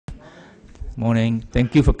Morning.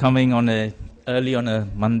 Thank you for coming early on a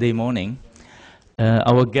Monday morning.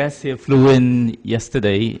 Our guests here flew in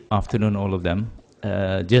yesterday afternoon, all of them,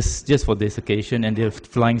 just for this occasion, and they're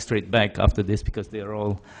flying straight back after this because they're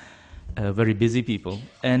all very busy people.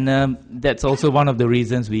 And that's also one of the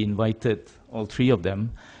reasons we invited all three of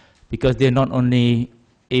them, because they're not only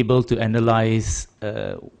able to analyze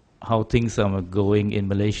how things are going in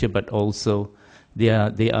Malaysia, but also they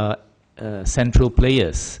are central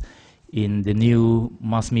players in the new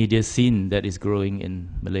mass media scene that is growing in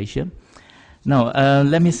Malaysia. Now,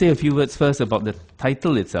 let me say a few words first about the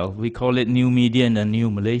title itself. We call it New Media in a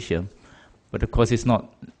New Malaysia, but of course it's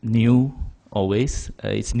not new always.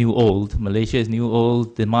 It's new old. Malaysia is new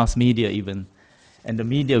old, the mass media even. And the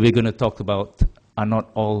media we're going to talk about are not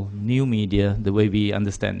all new media the way we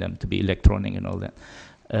understand them to be electronic and all that.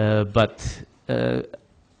 But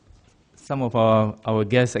some of our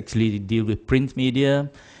guests actually deal with print media,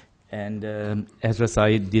 and Ezra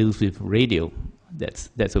Zaid deals with radio. That's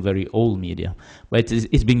a very old media, but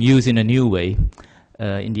it's being used in a new way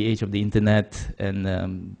in the age of the internet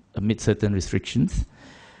and amid certain restrictions.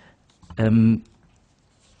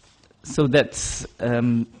 So that's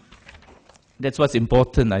what's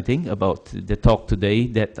important, I think, about the talk today.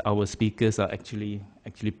 That our speakers are actually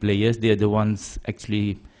players. They're the ones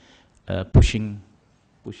actually pushing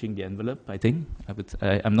the envelope, I think.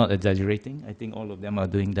 I'm not exaggerating. I think all of them are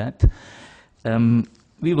doing that.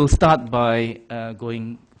 We will start by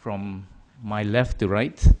going from my left to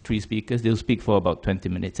right, three speakers. They'll speak for about 20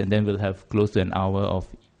 minutes, and then we'll have close to an hour of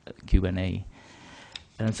Q&A.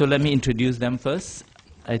 So let me introduce them first.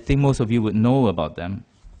 I think most of you would know about them.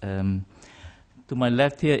 To my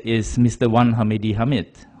left here is Mr. Hamidi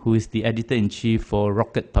Hamid, who is the editor-in-chief for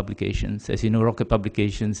Rocket Publications. As you know, Rocket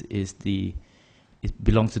Publications it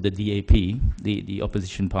belongs to the DAP, the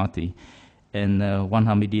opposition party. And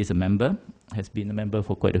Hamidi is a member, has been a member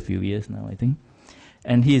for quite a few years now, I think.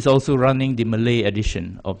 And he is also running the Malay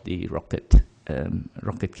edition of the Rocket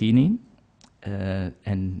Kini.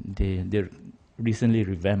 And they're recently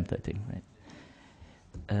revamped, I think, right?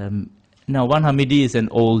 Now, Hamidi is an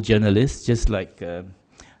old journalist, just like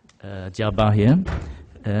Jahabar here.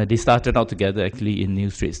 They started out together, actually, in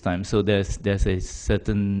New Straits Times. So there's a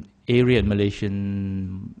certain area in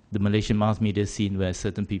the Malaysian mass media scene where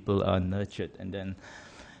certain people are nurtured, and then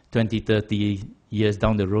 20, 30 years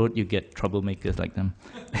down the road, you get troublemakers like them.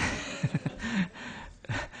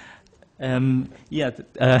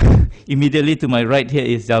 Immediately to my right here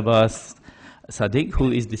is Jahabar Sadiq,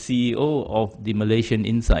 who is the CEO of the Malaysian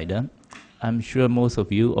Insider. I'm sure most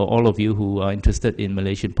of you, or all of you who are interested in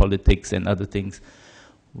Malaysian politics and other things,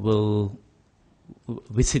 will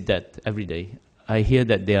visit that every day. I hear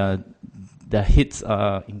that the hits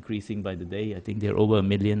are increasing by the day. I think they're over 1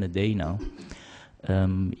 million a day now.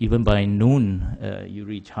 Even by noon, you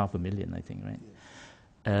reach 500,000, I think, right?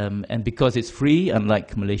 And because it's free,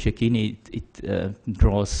 unlike Malaysia Kini, it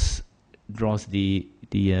draws the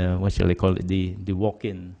what shall I call it? The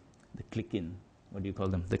walk-in, the click-in. What do you call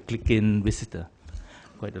them? The click-in visitor.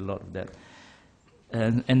 Quite a lot of that.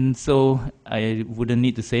 And so I wouldn't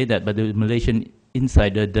need to say that, but the Malaysian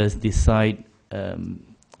Insider does decide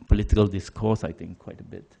political discourse, I think, quite a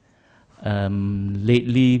bit.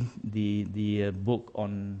 Lately, the book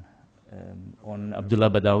on Abdullah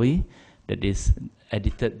Badawi, that is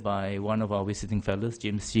edited by one of our visiting fellows,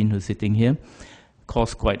 James Chin, who's sitting here,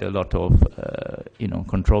 caused quite a lot of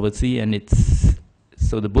controversy, and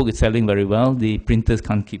so the book is selling very well. The printers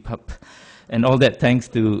can't keep up. And all that thanks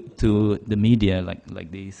to the media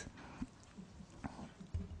like these.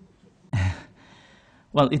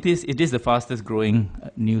 Well, it is the fastest growing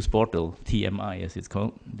news portal, TMI as it's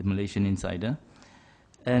called, the Malaysian Insider.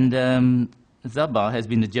 And Zahabar has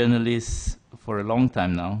been a journalist for a long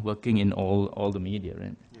time now, working in all the media,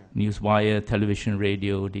 right? Yeah. Newswire, television,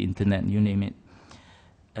 radio, the internet, you name it.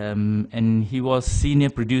 And he was senior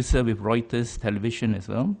producer with Reuters Television as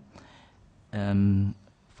well.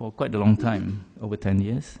 For quite a long time, over 10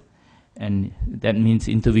 years. And that means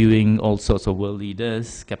interviewing all sorts of world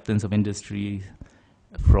leaders, captains of industry,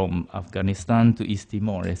 from Afghanistan to East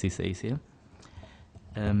Timor, as he says here.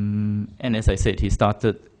 And as I said, he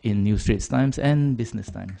started in New Straits Times and Business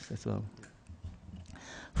Times as well.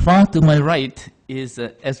 Far to my right is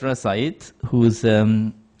Ezra Zaid, who's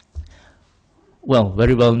very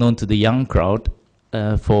well known to the young crowd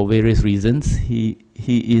for various reasons. He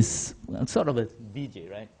is sort of a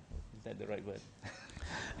DJ, right? Is that the right word?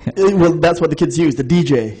 Well, that's what the kids use, the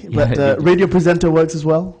DJ. But Yeah, radio presenter works as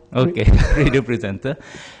well. Okay, radio presenter.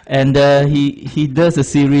 And he does a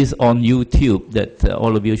series on YouTube that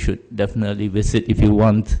all of you should definitely visit if you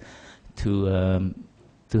want to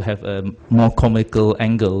have a more comical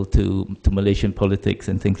angle to Malaysian politics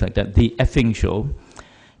and things like that. The effing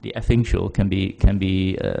show can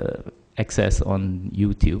be accessed on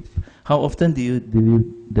YouTube. How often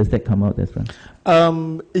does that come out, Ezra?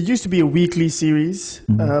 It used to be a weekly series,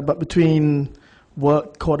 but between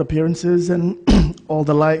work, court appearances, and all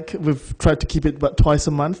the like, we've tried to keep it about twice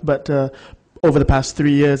a month. But over the past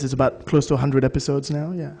 3 years, it's about close to 100 episodes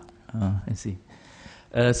now. Yeah. I see.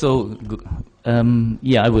 Yeah,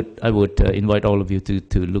 I would invite all of you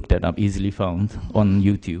to look that up. Easily found on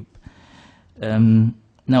YouTube.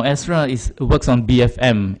 Now Ezra works on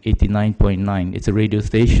BFM 89.9. It's a radio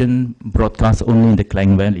station broadcast only in the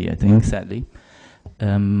Klang Valley, I think, sadly.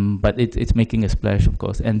 But it's making a splash, of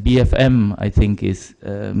course. And BFM, I think, is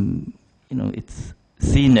it's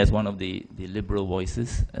seen as one of the liberal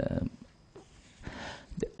voices.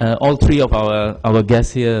 All three of our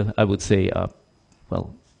guests here, I would say, are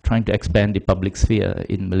trying to expand the public sphere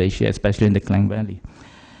in Malaysia, especially in the Klang Valley.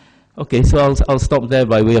 Okay, so I'll stop there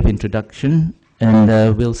by way of introduction,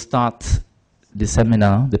 and we'll start the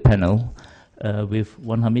seminar, the panel, with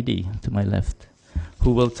Hamidi to my left,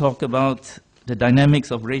 who will talk about the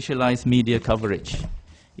dynamics of racialized media coverage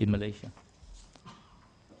in Malaysia.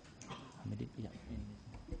 Hamidi, yeah.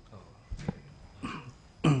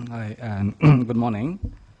 Hi, and good morning.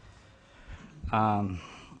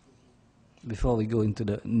 Before we go into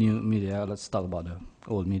the new media, let's talk about the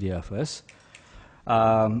old media first.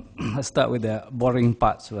 Let's start with the boring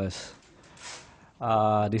parts first.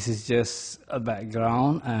 This is just a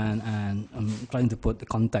background, and I'm trying to put the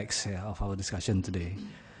context here of our discussion today.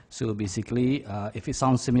 So basically, if it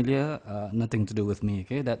sounds familiar, nothing to do with me.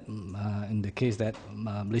 Okay, that in the case that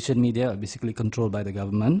Malaysian media are basically controlled by the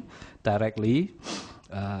government directly.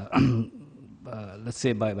 Let's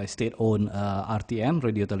say by state-owned RTM,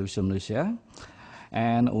 Radio Television Malaysia,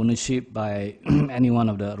 and ownership by any one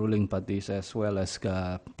of the ruling parties as well as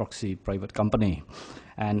proxy private company,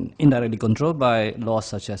 and indirectly controlled by laws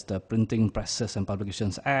such as the Printing Presses and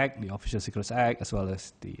Publications Act, the Official Secrets Act, as well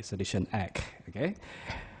as the Sedition Act. Okay,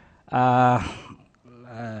 I'm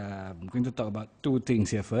going to talk about two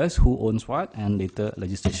things here first: who owns what, and later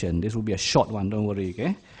legislation. This will be a short one, don't worry.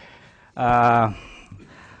 Okay.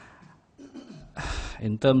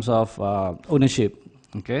 In terms of ownership,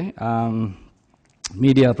 okay,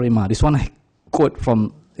 Media Prima. This one I quote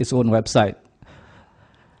from its own website.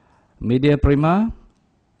 Media Prima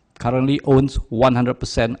currently owns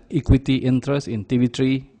 100% equity interest in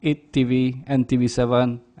TV3, 8TV,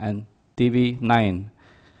 NTV7, and TV9,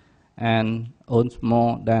 and owns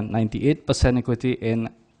more than 98% equity in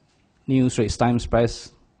News Straits Times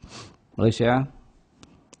Press Malaysia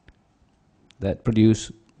that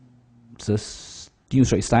produces News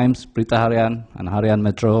Straits Times, Berita Harian, and Harian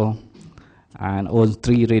Metro, and owns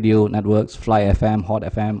 3 radio networks: Fly FM, Hot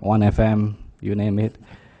FM, 1FM, you name it,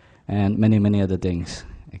 and many other things.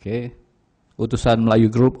 Okay, Utusan Melayu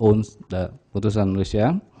Group owns the Utusan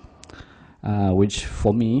Malaysia, which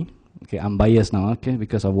for me, okay, I'm biased now, okay,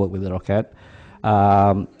 because I work with the Rocket,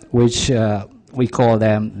 which we call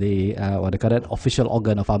them the official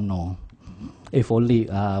organ of UMNO. If only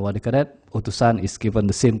Utusan is given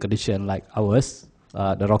the same condition like ours.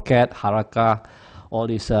 The Rocket, Haraka, all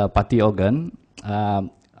these party organ are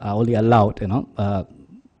only allowed,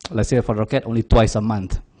 let's say for Rocket, only twice a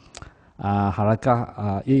month.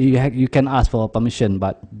 Haraka, you can ask for permission,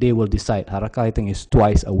 but they will decide. Haraka, I think, is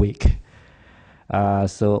twice a week.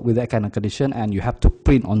 So with that kind of condition, and you have to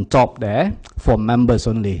print on top there for members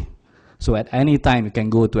only. So at any time, you can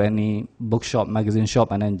go to any bookshop, magazine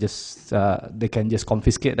shop, and then just they can just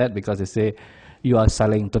confiscate that because they say you are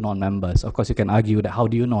selling to non-members. Of course, you can argue that how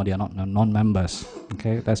do you know they are not non-members?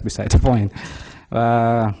 Okay, that's beside the point.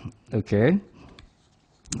 Okay.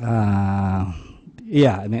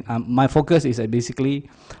 Yeah, I mean, my focus is basically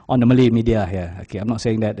on the Malay media here. Okay, I'm not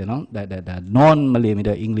saying that that the non-Malay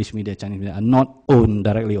media, English media, Chinese media are not owned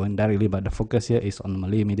directly or indirectly, but the focus here is on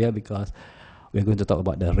Malay media because we're going to talk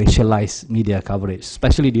about the racialized media coverage,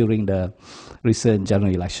 especially during the recent general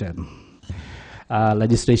election.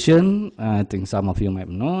 Legislation, I think some of you might have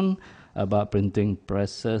known about Printing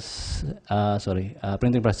Presses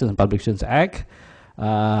and Publications Act.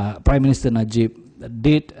 Prime Minister Najib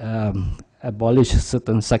did abolish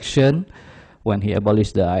certain section when he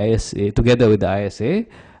abolished the ISA, together with the ISA,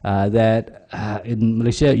 that in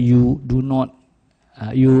Malaysia you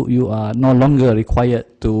are no longer required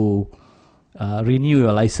to renew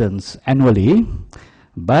your license annually,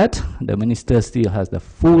 but the minister still has the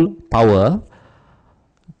full power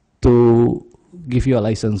to give you a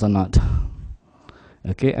license or not.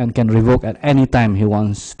 Okay, and can revoke at any time he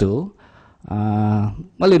wants to.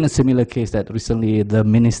 Well, in a similar case that recently the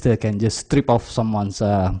minister can just strip off someone's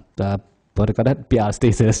what do you call that, PR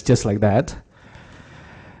status just like that.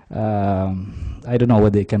 I don't know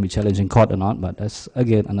whether it can be challenged in court or not, but that's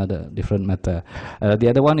again another different matter. The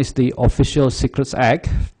other one is the Official Secrets Act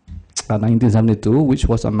 1972, which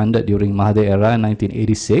was amended during Mahathir era in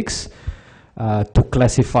 1986 to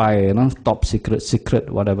classify, top secret, secret,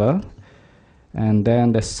 whatever. And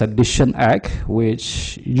then the Sedition Act,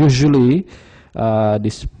 which usually,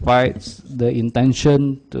 despite the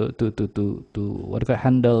intention to what do you call,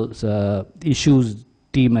 handle issues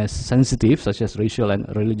deemed as sensitive, such as racial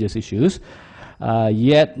and religious issues,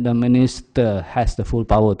 yet the minister has the full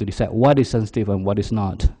power to decide what is sensitive and what is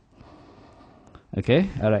not. Okay,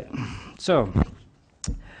 all right. So,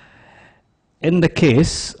 in the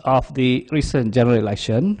case of the recent general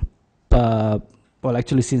election, well,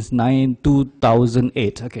 actually since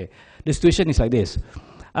 2008, okay, the situation is like this.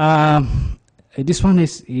 This one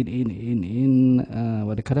is in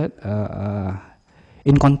what do you call it?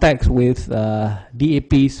 In context with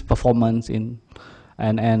DAP's performance in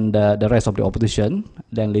and the rest of the opposition,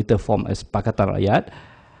 then later formed as Pakatan Rakyat.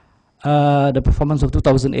 The performance of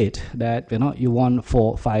 2008, that you won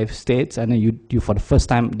 4-5 states, and then you for the first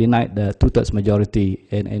time denied the 2/3 majority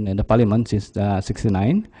in the parliament since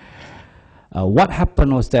 '69. What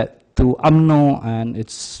happened was that to UMNO and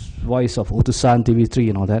its voice of Utusan, TV3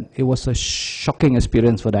 and all that, it was a shocking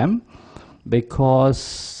experience for them,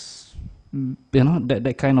 because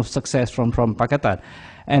that kind of success from Pakatan.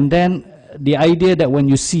 And then the idea that when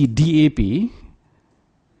you see DAP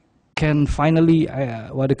can finally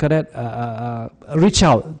what do you call that, reach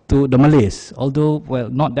out to the Malays, although, well,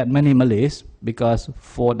 not that many Malays, because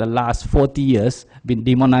for the last 40 years been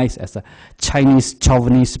demonized as a Chinese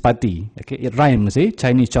chauvinist party. Okay, it rhymes,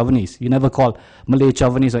 Chinese chauvinist. You never call Malay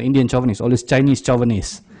chauvinist or Indian chauvinist, always Chinese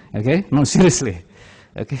chauvinist. Okay, no, seriously.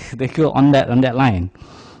 Okay, they go on that line.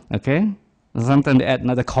 Okay, sometimes they add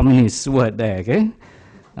another communist word there. Okay,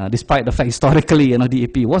 despite the fact historically,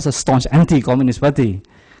 DAP was a staunch anti-communist party.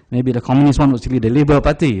 Maybe the communist one was really the Labour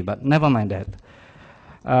Party, but never mind that.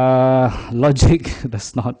 Logic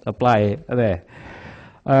does not apply there.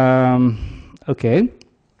 Okay.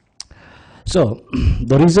 So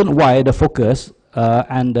the reason why the focus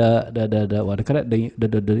and the what do you call it,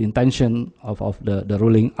 the intention of the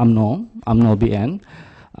ruling UMNO BN,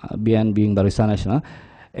 BN being Barisan Nasional,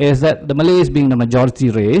 is that the Malays being the majority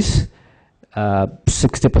race,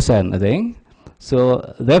 60%, I think. So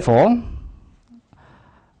therefore,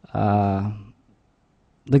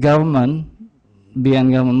 the government,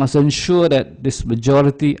 BN government, must ensure that this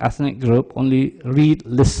majority ethnic group only read,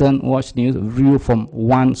 listen, watch news, view from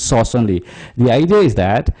one source only. The idea is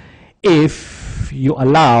that if you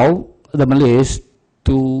allow the Malays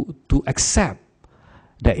to accept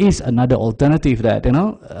there is another alternative, that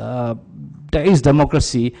there is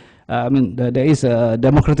democracy. There is a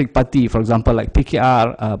democratic party, for example, like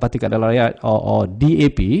PKR, Parti Keadilan Rakyat, or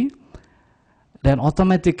DAP. Then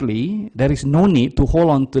automatically there is no need to hold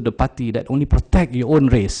on to the party that only protect your own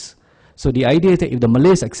race. So the idea is that if the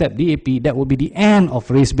Malays accept DAP, that will be the end of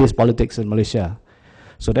race-based politics in Malaysia.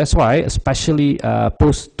 So that's why, especially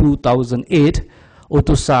post-2008,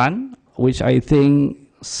 Utusan, which I think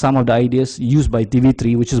some of the ideas used by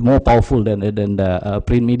TV3, which is more powerful than the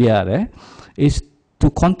print media, is to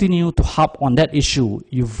continue to harp on that issue.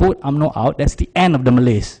 You vote UMNO out, that's the end of the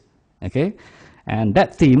Malays. Okay, and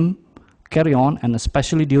that theme carry on, and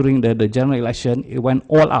especially during the general election, it went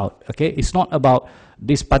all out. Okay, it's not about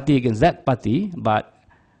this party against that party, but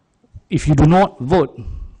if you do not vote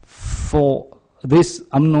for this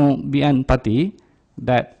UMNO BN party,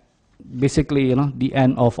 that basically, the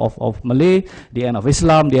end of Malay, the end of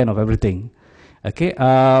Islam, the end of everything. Okay,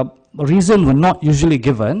 reason were not usually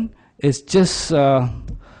given. It's just, I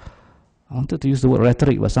wanted to use the word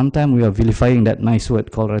rhetoric, but sometimes we are vilifying that nice word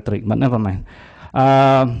called rhetoric, but never mind.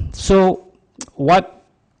 So what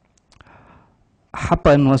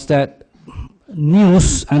happened was that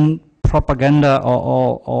news and propaganda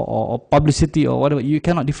or publicity or whatever, you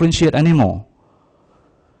cannot differentiate anymore.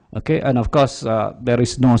 Okay, and of course there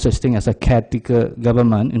is no such thing as a caretaker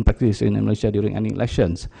government in practice in Malaysia during any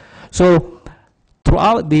elections. So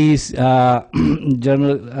throughout these 13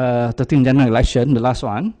 general election, the last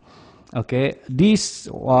one, okay, these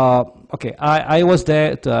okay, I was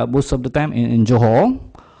there most of the time in Johor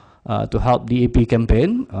to help the AP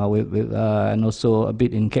campaign and also a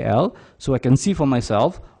bit in KL, so I can see for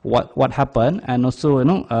myself what happened. And also,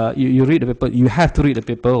 you read the paper. You have to read the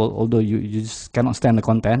paper, although you just cannot stand the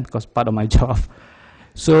content because part of my job.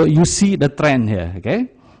 So you see the trend here. Okay,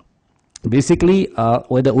 Basically,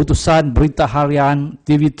 whether Utusan, Berita Harian,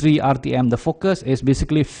 TV3, RTM, the focus is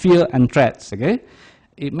basically fear and threats, okay?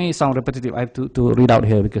 It may sound repetitive, I have to read out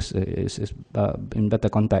here because it's in better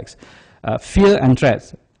context. Fear and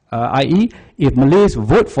threats, i.e., if Malays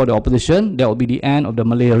vote for the opposition, that will be the end of the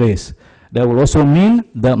Malay race. That will also mean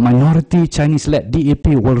the minority Chinese-led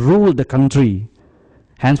DAP will rule the country,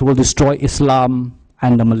 hence will destroy Islam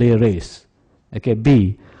and the Malay race. Okay,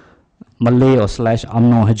 B, Malay or /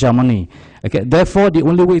 UMNO hegemony. Okay, therefore, the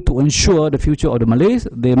only way to ensure the future of the Malays,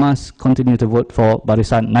 they must continue to vote for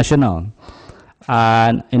Barisan Nasional.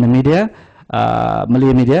 And in the media,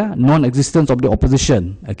 Malay media, non-existence of the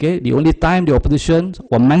opposition. Okay, the only time the opposition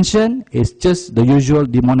were mentioned is just the usual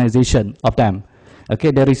demonization of them.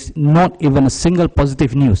 Okay, there is not even a single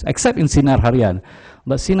positive news except in Sinar Harian.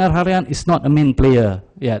 But Sinar Harian is not a main player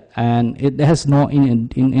yet, and it has no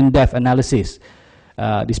in-depth analysis.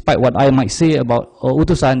 Despite what I might say about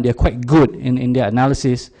Utusan, they're quite good in their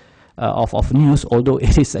analysis of news, although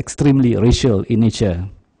it is extremely racial in nature.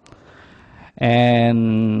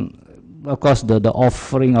 And of course, the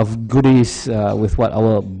offering of goodies with what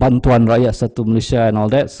our Bantuan Rakyat Satu Malaysia and all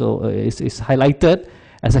that, so it's highlighted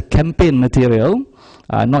as a campaign material,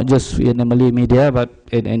 not just in the Malay media, but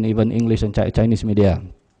in even English and Chinese media.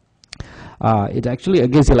 It's actually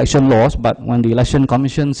against election laws, but when the election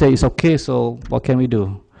commission says it's okay, so what can we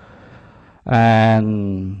do?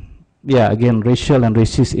 And yeah, again, racial and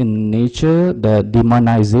racist in nature, the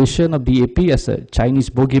demonization of DAP as a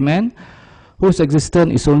Chinese bogeyman, whose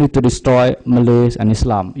existence is only to destroy Malays and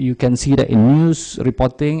Islam. You can see that in news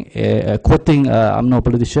reporting, quoting UMNO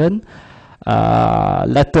politician,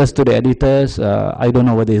 letters to the editors. I don't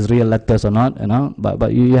know whether it's real letters or not, you know,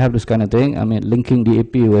 but you have this kind of thing. I mean, linking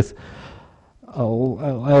DAP with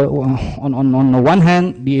on the one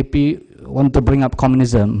hand, DAP want to bring up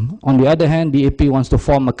communism. On the other hand, DAP wants to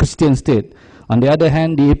form a Christian state. On the other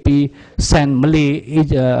hand, DAP send Malay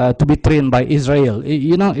to be trained by Israel.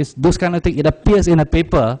 You know, it's those kind of things. It appears in a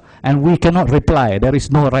paper, and we cannot reply. There is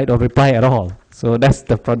no right of reply at all. So that's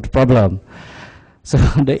the problem. So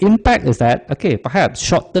the impact is that, okay, perhaps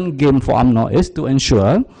short-term game for UMNO is to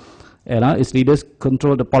ensure, you know, its leaders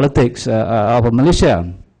control the politics of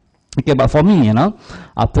Malaysia. Okay, but for me, you know,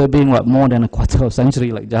 after being more than a quarter of a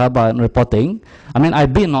century like Jahabar and reporting, I mean,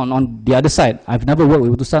 I've been on the other side. I've never worked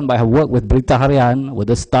with Utusan, but I have worked with Berita Harian, with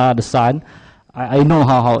the Star, the Sun. I know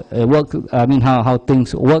how it work. I mean, how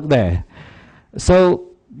things work there.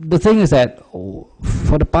 So the thing is that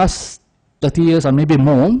for the past 30 years or maybe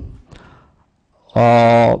more,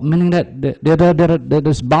 meaning that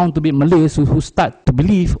there's bound to be Malays who start to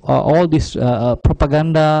believe all this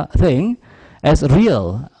propaganda thing as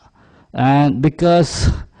real. And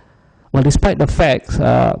because, well, despite the fact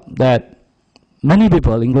that many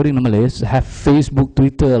people, including the Malays, have Facebook,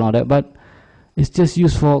 Twitter and all that, but it's just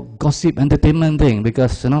used for gossip, entertainment thing,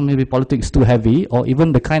 because, you know, maybe politics is too heavy, or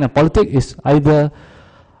even the kind of politics is either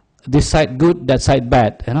this side good, that side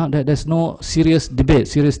bad. You know, there's no serious debate,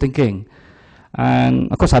 serious thinking.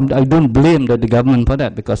 And of course, I don't blame the government for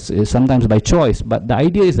that, because it's sometimes by choice. But the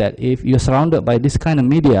idea is that if you're surrounded by this kind of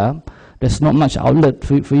media, there's not much outlet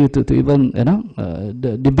for you to even, you know,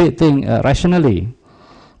 the debate thing rationally.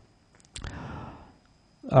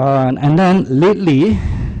 And then lately,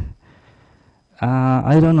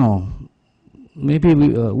 I don't know, maybe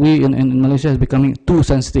we in Malaysia is becoming too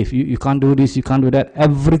sensitive. You can't do this, you can't do that.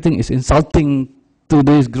 Everything is insulting to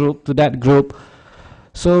this group, to that group.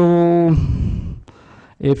 So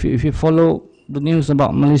if you follow the news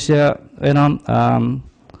about Malaysia, you know,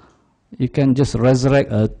 you can just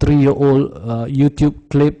resurrect a 3-year-old YouTube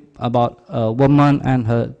clip about a woman and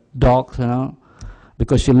her dogs, you know,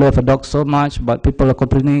 because she loved her dog so much, but people are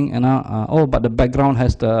complaining, you know, oh, but the background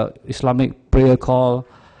has the Islamic prayer call,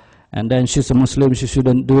 and then she's a Muslim, she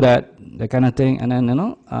shouldn't do that kind of thing. And then, you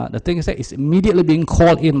know, the thing is that it's immediately being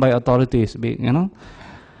called in by authorities, you know.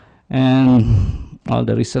 And well,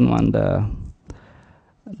 the recent one, the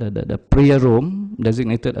prayer room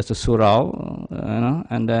designated as a surau, you know,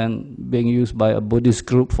 and then being used by a Buddhist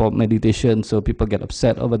group for meditation, so people get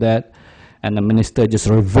upset over that, and the minister just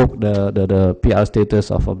revoked the PR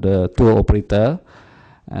status of the tour operator,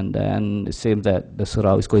 and then it seems that the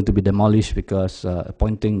surau is going to be demolished because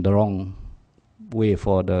pointing the wrong way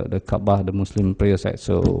for the Kaabah, the Muslim prayer site.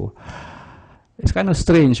 So it's kind of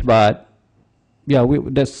strange, but yeah,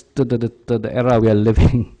 that's the era we are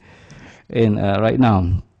living in right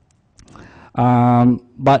now.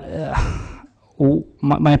 But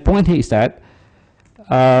my point here is that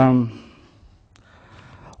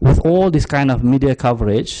with all this kind of media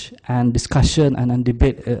coverage and discussion and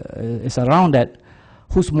debate is around that,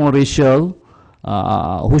 who's more racial,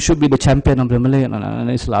 who should be the champion of the Malay and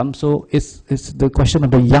Islam. So it's the question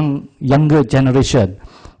of the younger generation,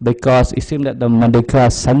 because it seemed that the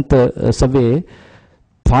Merdeka Center survey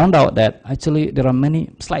found out that actually there are many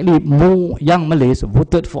slightly more young Malays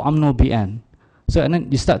voted for UMNO BN. So and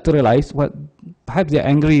then you start to realize what perhaps they're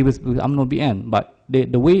angry with UMNO BN, but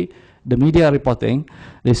the way the media are reporting,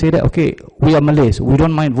 they say that okay, we are Malays, we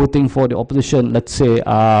don't mind voting for the opposition, let's say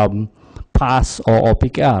PAS or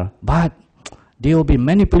PKR, but they will be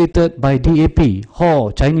manipulated by DAP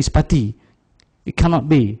or Chinese party. It cannot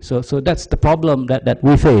be. So that's the problem that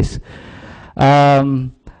we face.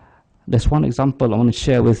 There's one example I want to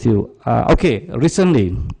share with you. Okay,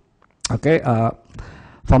 recently, okay,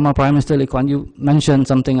 former Prime Minister Lee Kuan Yew mentioned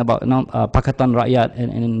something about Pakatan Rakyat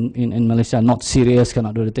in Malaysia, not serious,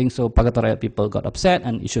 cannot do the thing. So Pakatan Rakyat people got upset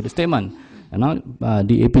and issued a statement.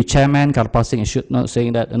 DAP chairman Karpal Singh issued note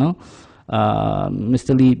saying that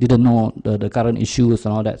Mr. Lee didn't know the current issues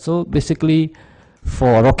and all that. So basically,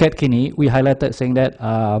 for Rocket Kini, we highlighted saying that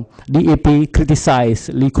DAP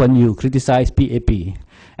criticized Lee Kuan Yew, criticized PAP.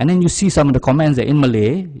 And then you see some of the comments that in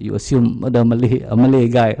Malay, you assume a Malay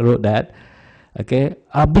guy wrote that. Okay,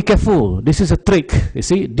 be careful, this is a trick. You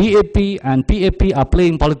see, DAP and PAP are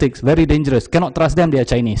playing politics, very dangerous. Cannot trust them, they are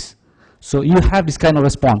Chinese. So you have this kind of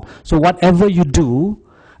response. So whatever you do,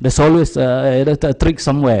 there's always a trick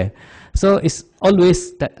somewhere. So it's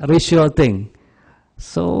always that racial thing.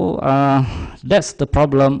 So that's the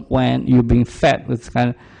problem when you're being fed with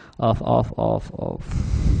kind of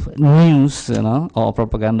news, or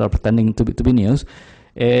propaganda pretending to be news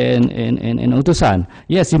in Utusan.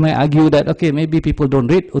 Yes, you may argue that okay, maybe people don't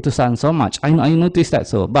read Utusan so much. I noticed that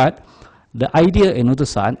so, but the idea in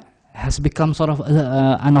Utusan has become sort of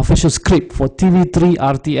an official script for TV3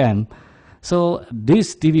 RTM. So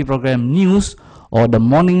this TV program news or the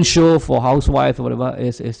morning show for housewife or whatever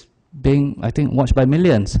is being, I think, watched by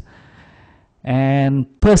millions. And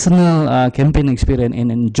personal campaign experience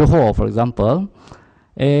in Johor, for example,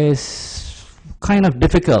 is kind of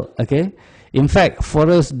difficult, okay? In fact, for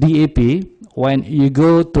us DAP, when you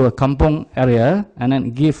go to a kampong area and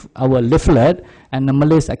then give our leaflet and the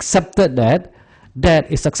Malays accepted that,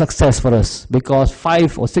 that is a success for us, because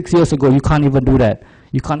 5 or 6 years ago, you can't even do that.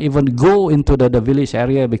 You can't even go into the village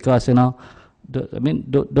area because,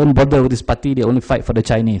 don't bother with this party, they only fight for the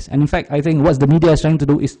Chinese. And in fact, I think what the media is trying to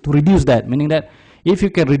do is to reduce that, meaning that if you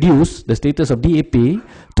can reduce the status of DAP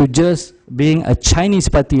to just being a Chinese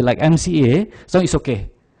party like MCA, so it's okay.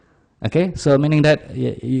 Okay, so meaning that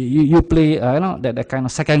you play, that kind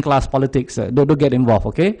of second-class politics, don't get involved,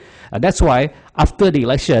 okay? That's why after the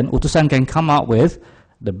election, Utusan can come out with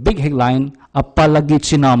the big headline, apalagi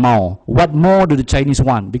China mau? What more do the Chinese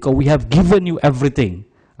want? Because we have given you everything.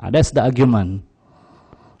 That's the argument.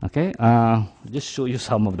 Okay, just show you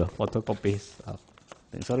some of the photocopies.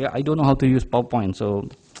 Sorry, I don't know how to use PowerPoint, so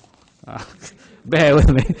bear with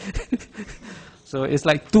me. So it's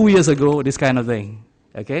like 2 years ago, this kind of thing.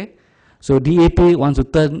 Okay, so DAP wants to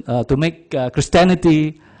turn to make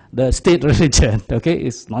Christianity the state religion. Okay,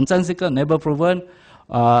 it's nonsensical, never proven.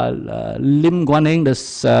 Lim Guan Eng, the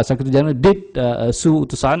Secretary General, did sue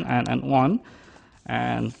Utusan and won.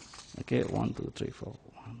 And okay, 1, 2, 3, 4.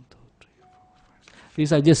 1, 2, 3, 4, 5.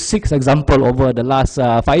 These are just 6 examples over the last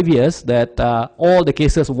 5 years that all the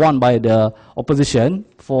cases won by the opposition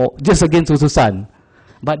for just against Utusan.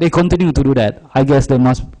 But they continue to do that. I guess they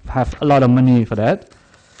must have a lot of money for that.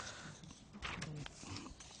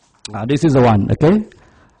 This is the one, okay?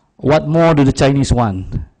 What more do the Chinese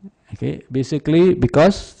want? Okay, basically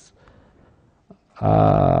because,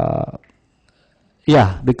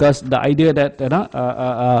 because the idea that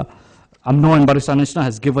UMNO and Barisan Nasional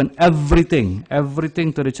has given everything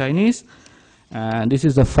to the Chinese. And this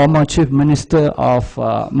is the former Chief Minister of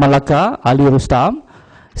Malacca, Ali Rustam,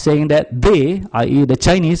 saying that they, i.e. the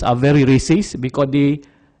Chinese, are very racist because they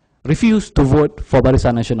refuse to vote for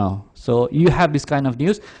Barisan Nasional. So you have this kind of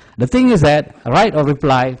news. The thing is that, right or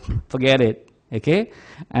reply, forget it. Okay,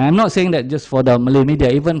 and I'm not saying that just for the Malay media,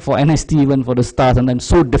 even for NST, even for the Stars, and then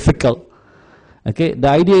so difficult. Okay, the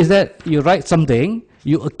idea is that you write something,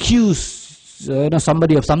 you accuse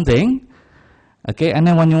somebody of something, okay, and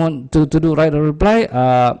then when you want to do right or reply,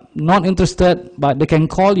 not interested, but they can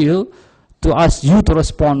call you to ask you to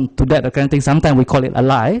respond to that kind of thing. Sometimes we call it a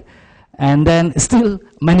lie, and then still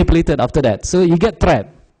manipulated after that. So you get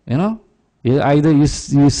trapped. Either you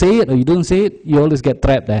say it or you don't say it. You always get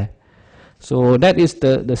trapped there. So that is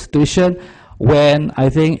the situation when I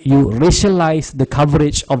think you racialize the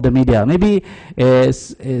coverage of the media. Maybe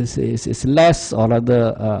is less or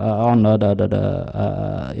rather on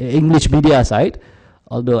the English media side,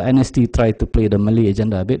 although NST tried to play the Malay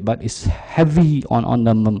agenda a bit, but it's heavy on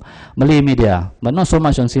the Malay media, but not so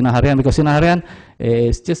much on Sinar Harian, because Sinar Harian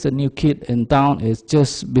is just a new kid in town. It's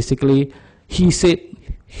just basically he said,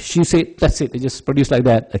 she said, that's it. They just produce like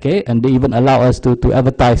that, okay? And they even allow us to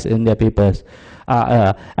advertise in their papers.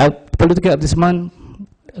 Political advertisement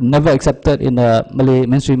never accepted in the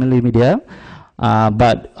mainstream Malay media.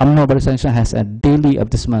 But UMNO Barisan Nasional has a daily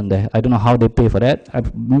advertisement there. I don't know how they pay for that.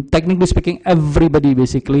 Technically speaking, everybody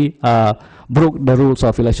basically broke the rules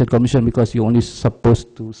of election commission, because you're only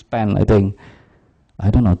supposed to spend, I think, I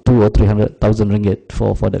don't know, 200,000 or 300,000 ringgit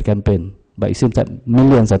for that campaign. But it seems that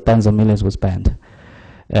millions or tens of millions were spent.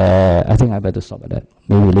 I think I better stop at that.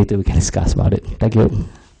 Maybe later we can discuss about it. Thank you.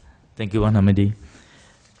 Thank you, Hamidi.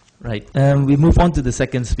 Right, we move on to the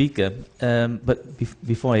second speaker. But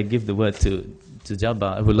before I give the word to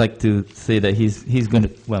Jahabar, I would like to say that he's going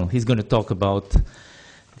to talk about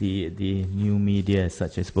the new media as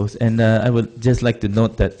such, I suppose. And I would just like to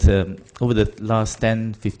note that over the last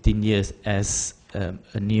 10, 15 years, as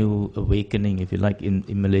a new awakening, if you like, in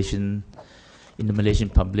the Malaysian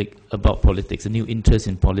public about politics, a new interest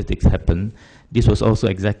in politics happened. This was also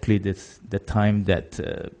exactly the time that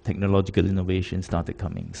technological innovation started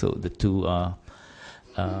coming. So the two are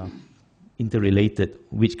interrelated.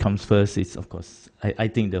 Which comes first is, of course, I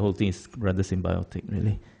think the whole thing is rather symbiotic,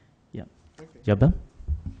 really. Yeah. Okay. Jahabar?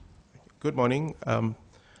 Good morning.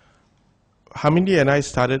 Hamidi and I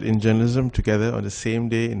started in journalism together on the same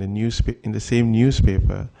day in the same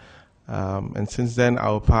newspaper. And since then,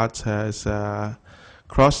 our paths has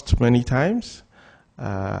crossed many times.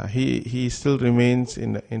 He still remains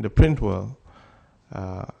in the print world.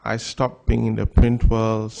 I stopped being in the print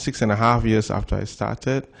world 6.5 years after I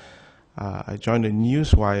started. I joined the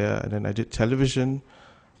Newswire, and then I did television.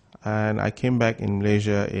 And I came back in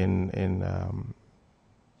Malaysia in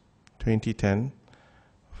 2010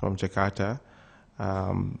 from Jakarta,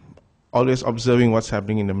 always observing what's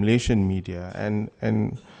happening in the Malaysian media. And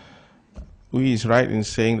Uy is right in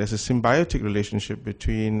saying there's a symbiotic relationship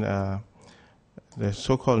between the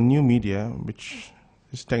so-called new media, which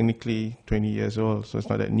is technically 20 years old, so it's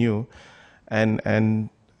not that new, and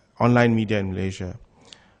online media in Malaysia.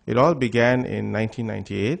 It all began in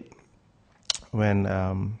 1998 when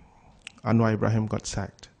Anwar Ibrahim got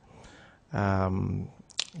sacked.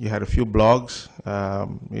 You had a few blogs,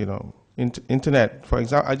 internet. For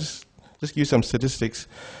example, I just give you some statistics.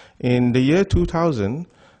 In the year 2000,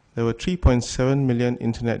 there were 3.7 million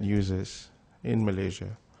internet users in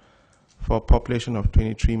Malaysia for a population of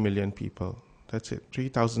 23 million people. That's it,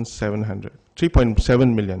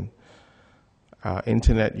 3.7 million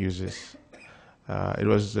internet users. It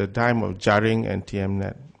was the time of Jaring and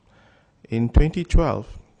TMNet. In 2012,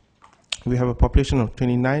 we have a population of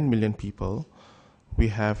 29 million people. We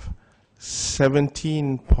have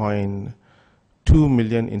 17.2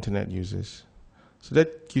 million internet users. So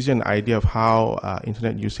that gives you an idea of how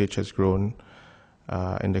internet usage has grown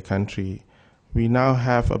in the country. We now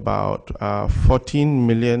have about 14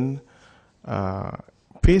 million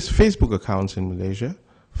Facebook accounts in Malaysia,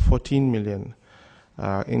 14 million.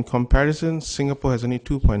 In comparison, Singapore has only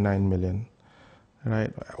 2.9 million.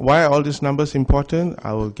 Right? Why are all these numbers important?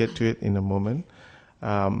 I will get to it in a moment.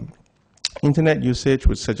 Internet usage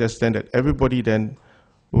would suggest then that everybody then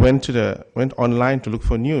went online to look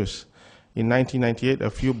for news. In 1998, a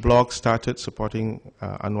few blogs started supporting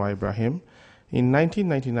Anwar Ibrahim. In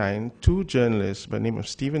 1999, two journalists by the name of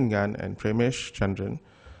Stephen Gan and Premesh Chandran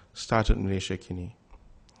started Malaysia Kini.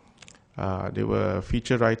 They were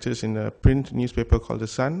feature writers in a print newspaper called The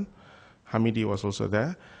Sun. Hamidi was also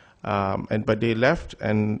there. But they left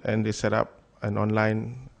and they set up an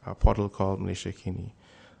online portal called Malaysia Kini.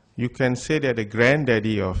 You can say they're the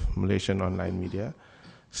granddaddy of Malaysian online media.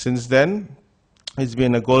 Since then, it's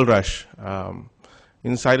been a gold rush.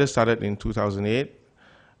 Insider started in 2008.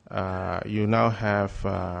 You now have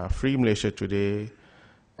Free Malaysia Today,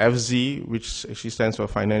 FZ, which actually stands for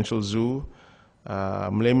Financial Zoo,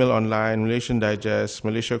 Malay Mail Online, Malaysian Digest,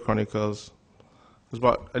 Malaysia Chronicles. There's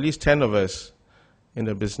about at least 10 of us in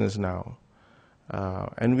the business now.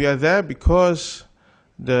 And we are there because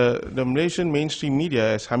the Malaysian mainstream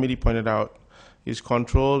media, as Hamidi pointed out, is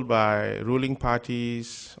controlled by ruling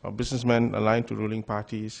parties or businessmen aligned to ruling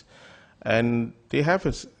parties. And they have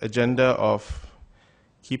an agenda of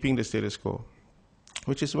keeping the status quo,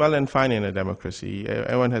 which is well and fine in a democracy.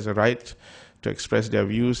 Everyone has a right to express their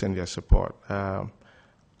views and their support.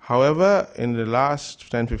 However, in the last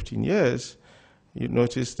 10, 15 years, you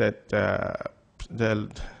notice that the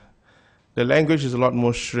language is a lot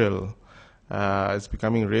more shrill. It's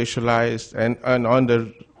becoming racialized. And on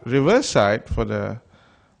the reverse side, for the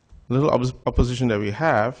little opposition that we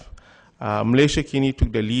have, Malaysia Kini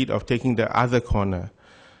took the lead of taking the other corner.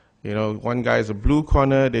 You know, one guy is a blue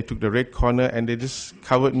corner, they took the red corner, and they just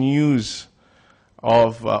covered news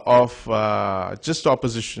of just the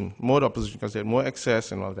opposition, more the opposition, because they had more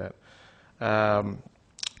access and all that.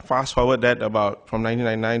 Fast forward that about from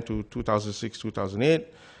 1999 to 2006, 2008,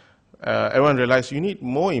 everyone realized you need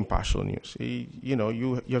more impartial news. You know,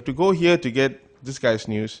 you have to go here to get this guy's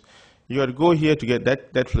news. You have to go here to get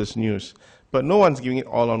that fellow's news. But no one's giving it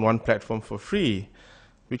all on one platform for free,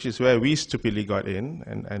 which is where we stupidly got in,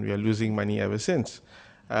 and we are losing money ever since.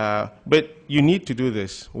 But you need to do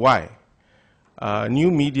this. Why? New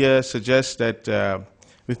media suggests that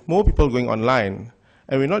with more people going online,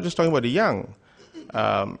 and we're not just talking about the young,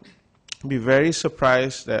 be very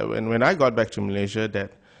surprised that when I got back to Malaysia,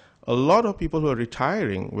 that a lot of people who are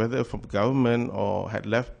retiring, whether from government or had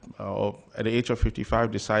left, or at the age of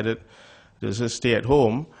 55 decided to just stay at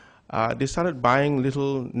home, they started buying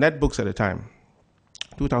little netbooks at a time.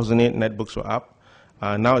 2008, netbooks were up.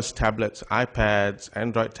 Now it's tablets, iPads,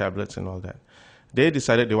 Android tablets, and all that. They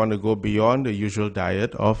decided they want to go beyond the usual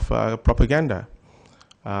diet of propaganda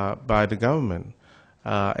by the government.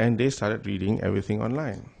 And they started reading everything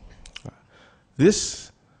online.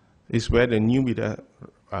 This is where the new media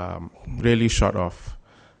really shot off.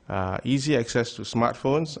 Easy access to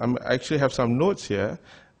smartphones. I actually have some notes here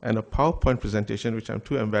and a PowerPoint presentation, which I'm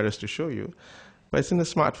too embarrassed to show you, but it's in the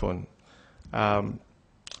smartphone.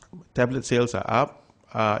 Tablet sales are up.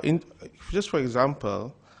 Just for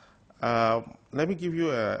example, let me give you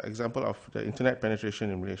an example of the internet penetration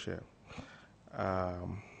in Malaysia.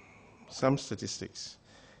 Some statistics,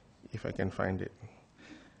 if I can find it.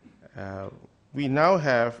 We now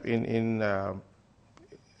have in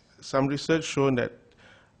some research shown that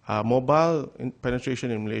mobile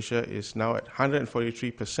penetration in Malaysia is now at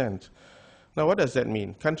 143%. Now, what does that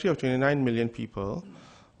mean? Country of 29 million people,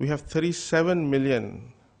 we have 37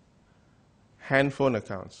 million handphone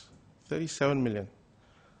accounts. 37 million.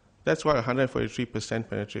 That's what 143%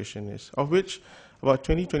 penetration is, of which about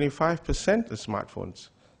 20-25% is smartphones,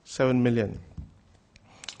 7 million.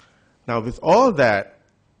 Now, with all that,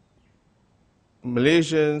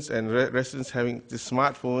 Malaysians and residents having the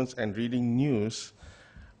smartphones and reading news,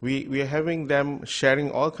 we are having them sharing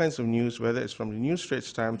all kinds of news, whether it's from the News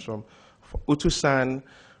Straits Times, from Utusan,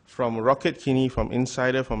 from Rocket Kini, from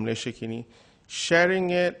Insider, from Malaysia Kini, sharing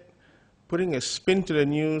it, putting a spin to the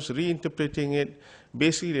news, reinterpreting it.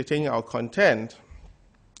 Basically, they're taking our content,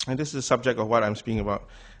 and this is the subject of what I'm speaking about.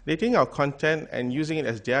 They're taking our content and using it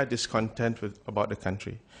as their discontent about the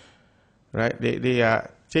country. Right? They are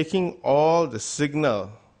taking all the signal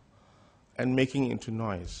and making it into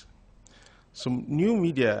noise. So new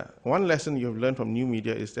media, one lesson you've learned from new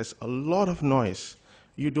media is there's a lot of noise.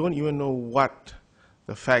 You don't even know what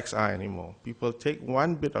the facts are anymore. People take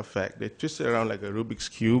one bit of fact, they twist it around like a Rubik's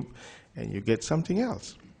Cube, and you get something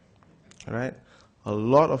else. Right? A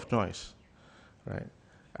lot of noise. Right?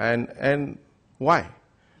 And why?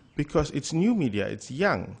 Because it's new media, it's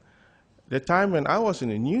young. The time when I was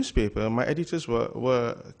in a newspaper, my editors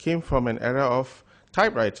came from an era of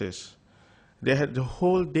typewriters. They had the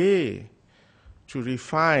whole day to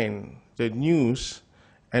refine the news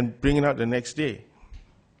and bring it out the next day.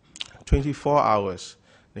 24 hours.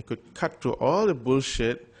 They could cut through all the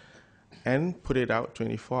bullshit and put it out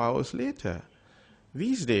 24 hours later.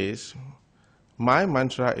 These days, my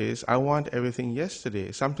mantra is, I want everything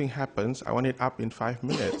yesterday. Something happens, I want it up in 5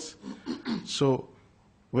 minutes. So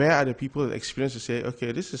where are the people that experience to say,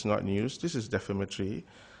 okay, this is not news, this is defamatory.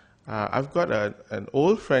 I've got an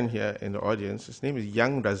old friend here in the audience. His name is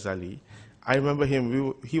Young Razali. I remember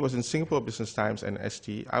him. He was in Singapore Business Times and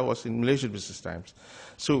ST. I was in Malaysian Business Times.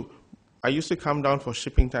 So I used to come down for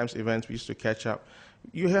Shipping Times events. We used to catch up.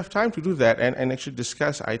 You have time to do that and actually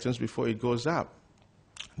discuss items before it goes up.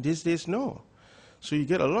 These days, no. So you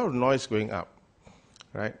get a lot of noise going up,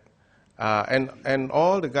 right? And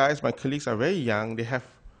all the guys, my colleagues, are very young. They have,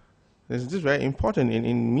 this is very important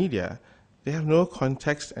in media, they have no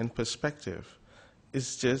context and perspective.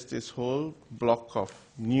 It's just this whole block of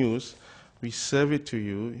news. We serve it to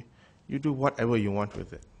you. You do whatever you want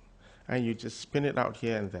with it. And you just spin it out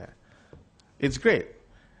here and there. It's great.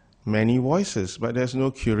 Many voices, but there's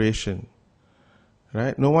no curation.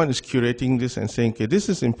 Right? No one is curating this and saying, okay, this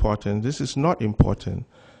is important, this is not important.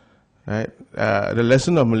 Right? The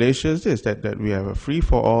lesson of Malaysia is this, that we have a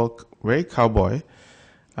free-for-all, very cowboy,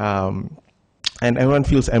 and everyone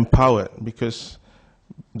feels empowered because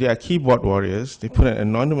they are keyboard warriors. They put an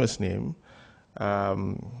anonymous name.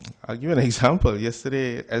 I'll give you an example.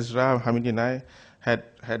 Yesterday, Ezra, Hamidi, and I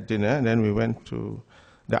had dinner, and then we went to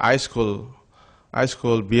the iSchool ice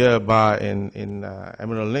cold beer bar in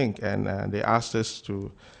Emerald Link, and they asked us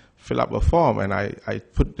to fill up a form, and I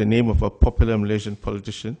put the name of a popular Malaysian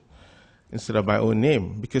politician instead of my own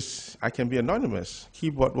name, because I can be anonymous,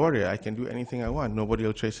 keyboard warrior. I can do anything I want. Nobody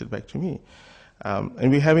will trace it back to me.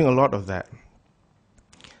 And we're having a lot of that.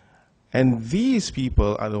 And these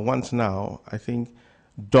people are the ones now, I think,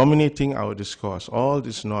 dominating our discourse, all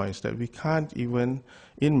this noise that we can't even,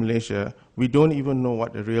 in Malaysia, we don't even know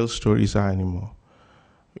what the real stories are anymore.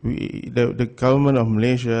 The government of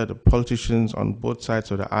Malaysia, the politicians on both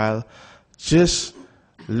sides of the aisle, just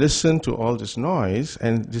listen to all this noise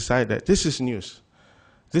and decide that this is news.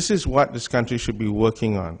 This is what this country should be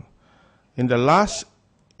working on. In the last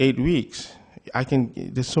 8 weeks,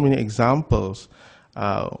 there's so many examples.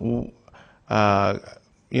 A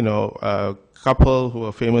couple who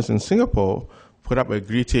are famous in Singapore put up a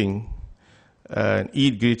greeting, an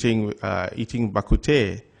Eid greeting, eating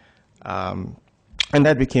bakute, and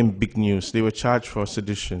that became big news. They were charged for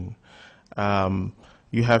sedition.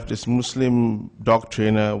 You have this Muslim dog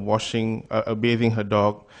trainer bathing her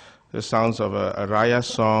dog, the sounds of a raya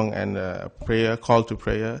song and a prayer, call to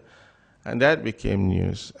prayer, and that became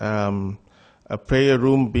news. A prayer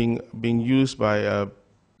room being used by a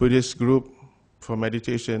Buddhist group for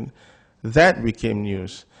meditation, that became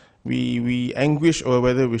news. We anguish over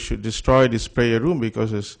whether we should destroy this prayer room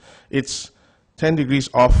because it's 10 degrees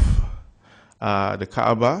off the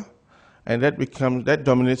Kaaba, and that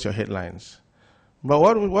dominates your headlines. But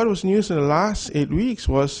what was news in the last 8 weeks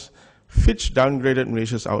was Fitch downgraded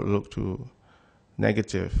Malaysia's outlook to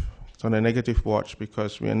negative. It's on a negative watch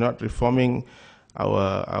because we are not reforming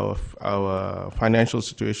our financial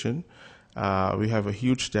situation. We have a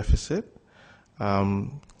huge deficit.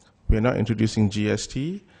 We are not introducing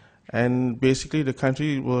GST, and basically the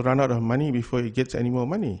country will run out of money before it gets any more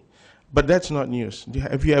money. But that's not news.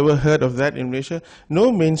 Have you ever heard of that in Malaysia?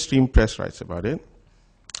 No mainstream press writes about it.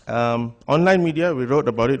 Online media, we wrote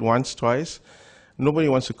about it once, twice. Nobody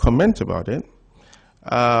wants to comment about it.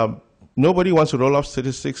 Nobody wants to roll off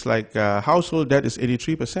statistics like household debt is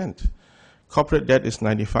 83%. Corporate debt is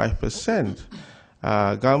 95%.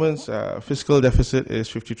 Government's fiscal deficit is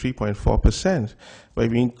 53.4%. But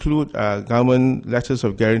if we include government letters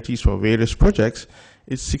of guarantees for various projects,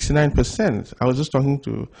 it's 69%. I was just talking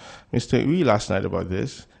to Mr. Uy last night about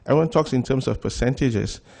this. Everyone talks in terms of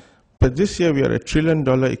percentages. But this year we are a $1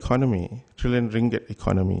 trillion economy, trillion ringgit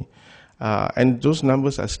economy. And those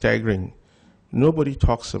numbers are staggering. Nobody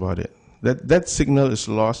talks about it. That signal is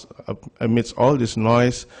lost amidst all this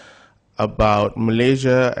noise about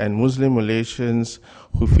Malaysia and Muslim Malaysians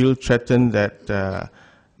who feel threatened that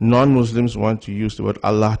non-Muslims want to use the word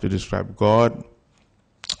Allah to describe God,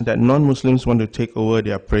 that non-Muslims want to take over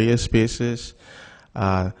their prayer spaces,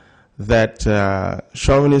 that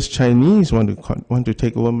chauvinist Chinese want to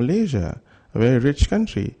take over Malaysia, a very rich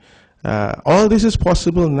country. All this is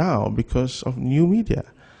possible now because of new media.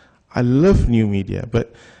 I love new media,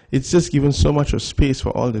 but it's just given so much of space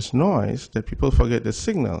for all this noise that people forget the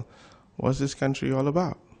signal. What's this country all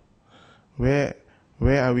about? Where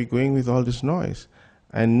are we going with all this noise?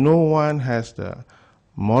 And no one has the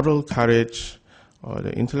moral courage or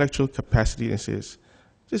the intellectual capacity that says,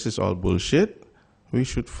 this is all bullshit. We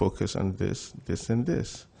should focus on this, this, and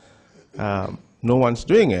this. No one's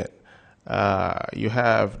doing it. You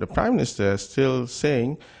have the Prime Minister still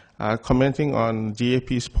saying, commenting on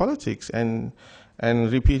DAP's politics and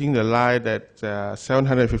repeating the lie that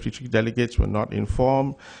 753 delegates were not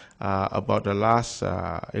informed about the last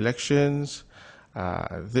elections,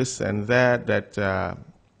 this and that,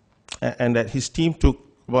 and that his team took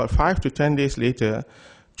about 5 to 10 days later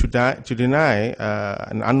to deny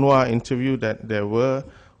an Anwar interview that there were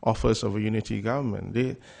offers of a unity government.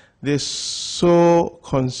 They're so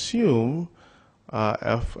consumed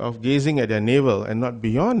of gazing at their navel and not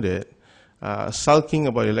beyond it, sulking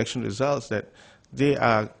about election results, that they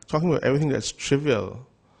are talking about everything that's trivial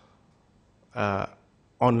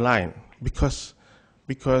online, because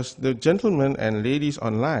the gentlemen and ladies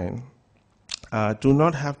online do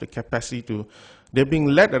not have the capacity to. They're being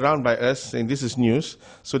led around by us saying this is news,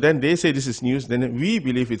 so then they say this is news, then we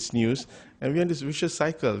believe it's news, and we're in this vicious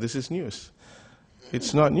cycle. This is news.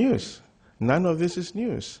 It's not news. None of this is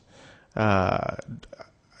news. Do I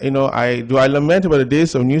lament about the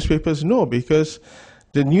days of newspapers? No, because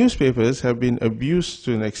the newspapers have been abused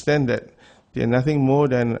to an extent that they're nothing more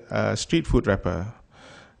than a street food wrapper.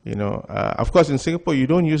 Of course, in Singapore, you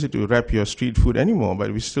don't use it to wrap your street food anymore,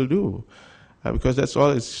 but we still do, because that's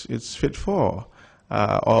all it's fit for.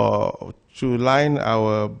 Or to line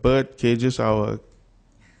our bird cages, our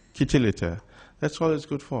kitty litter. That's all it's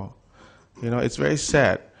good for. It's very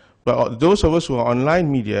sad But those of us who are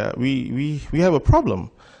online media, we have a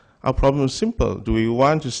problem. Our problem is simple. Do we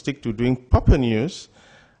want to stick to doing proper news,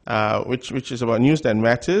 which is about news that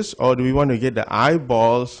matters, or do we want to get the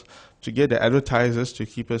eyeballs to get the advertisers to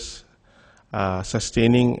keep us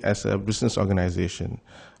sustaining as a business organization?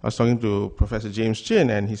 I was talking to Professor James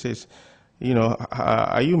Chin, and he says, you know,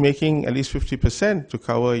 are you making at least 50% to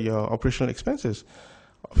cover your operational expenses?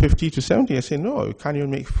 50 to 70? I say, no, you can't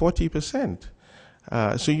even make 40%.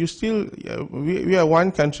 So you still, we are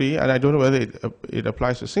one country, and I don't know whether it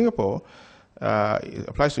applies to Singapore, it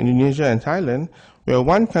applies to Indonesia and Thailand. We are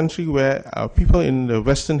one country where people in the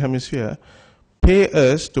Western Hemisphere pay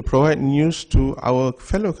us to provide news to our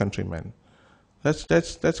fellow countrymen.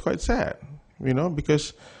 That's quite sad, you know,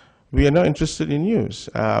 because we are not interested in news.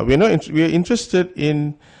 We are interested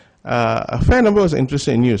in, a fair number is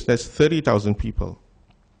interested in news. That's 30,000 people.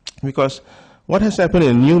 Because what has happened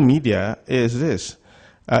in new media is this.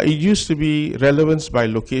 It used to be relevance by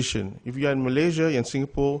location. If you're in Malaysia, you're in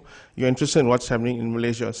Singapore, you're interested in what's happening in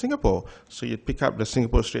Malaysia or Singapore. So you'd pick up the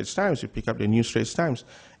Singapore Straits Times, you pick up the New Straits Times,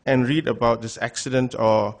 and read about this accident,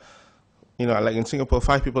 or, you know, like in Singapore,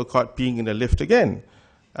 5 people caught peeing in the lift again.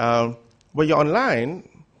 But you're online,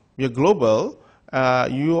 you're global,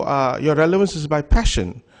 your relevance is by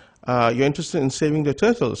passion. You're interested in saving the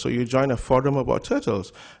turtles, so you join a forum about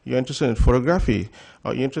turtles. You're interested in photography,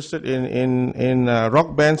 or you're interested in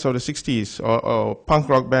rock bands of the 60s, or punk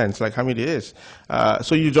rock bands like Hamidi is.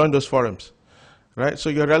 So you join those forums, right? So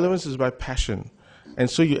your relevance is by passion. And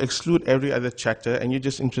so you exclude every other chatter, and you're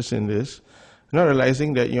just interested in this, not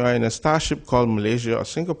realizing that you are in a starship called Malaysia or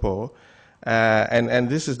Singapore, and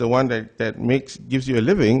this is the one that gives you a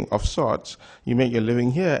living of sorts. You make your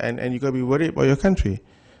living here, and you got to be worried about your country.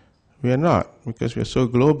 We are not, because we are so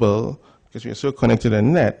global, because we are so connected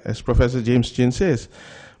on net. As Professor James Chin says,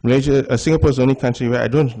 Singapore is the only country where I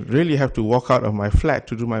don't really have to walk out of my flat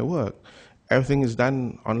to do my work. Everything is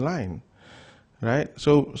done online, right?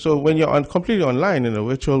 So when you're completely online in a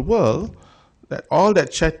virtual world, all that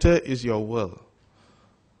chatter is your world,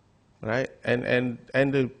 right? And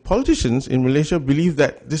the politicians in Malaysia believe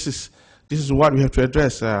that this is what we have to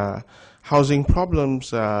address: housing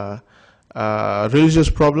problems, religious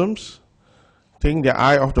problems, taking their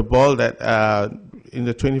eye off the ball that in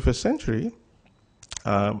the 21st century,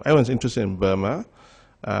 everyone's interested in Burma,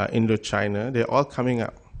 Indochina, they're all coming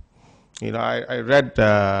up. You know, I read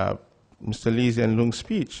Mr. Lee Hsien Loong's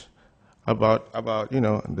speech about you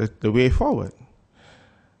know, the way forward.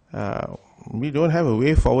 We don't have a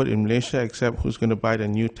way forward in Malaysia except who's going to buy the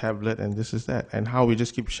new tablet and this is that, and how we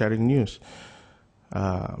just keep sharing news.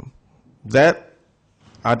 That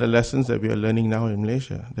are the lessons that we are learning now in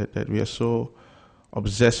Malaysia, that we are so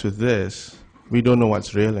obsessed with this, we don't know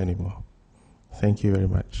what's real anymore. Thank you very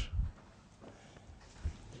much.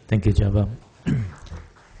 Thank you, Jahabar.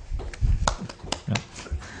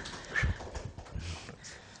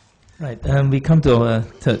 Right, we come to our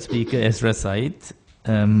third speaker, Ezra Zaid.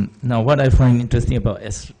 Now, what I find interesting about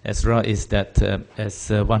Ezra is that, as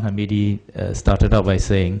Wan Hamidi started out by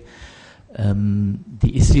saying,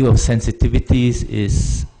 the issue of sensitivities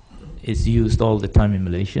is used all the time in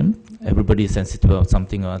Malaysia. Everybody is sensitive about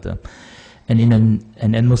something or other. And in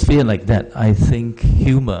an atmosphere like that, I think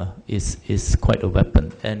humor is quite a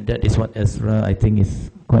weapon. And that is what Ezra, I think, is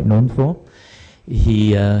quite known for.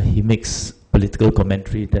 He makes political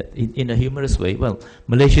commentary that in a humorous way. Well,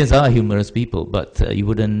 Malaysians are humorous people, but you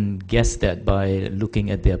wouldn't guess that by looking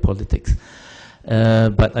at their politics.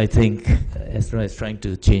 But I think Ezra is trying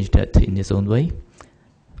to change that in his own way.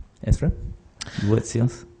 Ezra, what's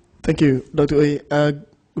yours? Thank you, Dr. Uy.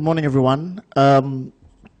 Good morning, everyone.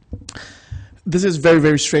 This is very,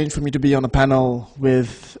 very strange for me to be on a panel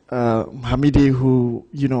with Hamidi, who,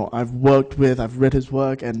 you know, I've worked with, I've read his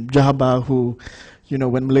work, and Jahabar, who, you know,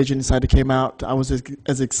 when Malaysian Insider came out, I was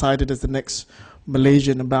as excited as the next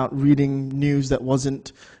Malaysian about reading news that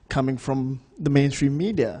wasn't coming from the mainstream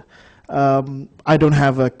media. I don't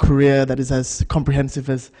have a career that is as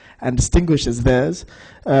comprehensive and distinguished as theirs.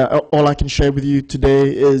 All I can share with you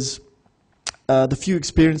today is the few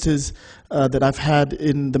experiences that I've had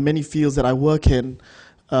in the many fields that I work in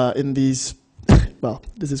these, well,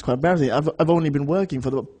 this is quite embarrassing. I've only been working for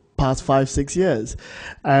the past 5-6 years.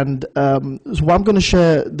 And so what I'm going to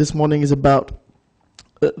share this morning is about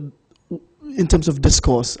in terms of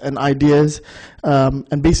discourse and ideas,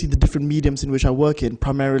 and basically the different mediums in which I work in,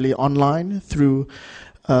 primarily online through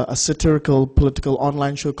a satirical political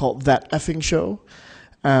online show called That Effing Show.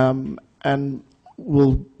 And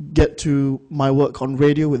we'll get to my work on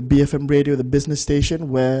radio with BFM Radio, the business station,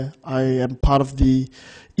 where I am part of the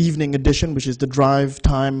evening edition, which is the drive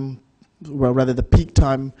time well, rather the peak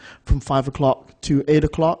time from 5 o'clock to 8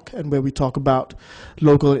 o'clock, and where we talk about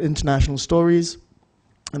local and international stories.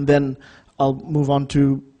 And then I'll move on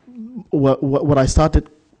to what I started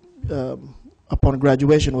upon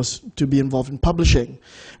graduation, was to be involved in publishing,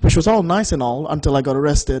 which was all nice and all until I got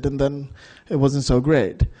arrested, and then it wasn't so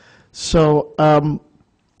great. So I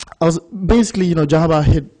was basically, Jahabar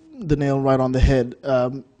hit the nail right on the head.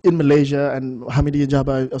 In Malaysia, and Hamidi and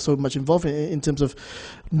Jahabar are so much involved in terms of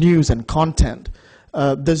news and content,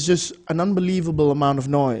 there's just an unbelievable amount of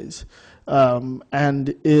noise.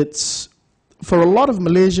 And it's, for a lot of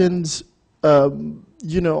Malaysians,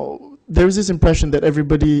 there's this impression that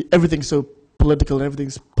everything's so political and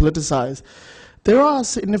everything's politicized. There are a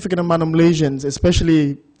significant amount of Malaysians,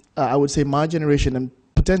 especially I would say my generation and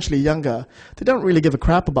potentially younger, they don't really give a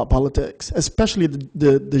crap about politics, especially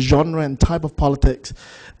the genre and type of politics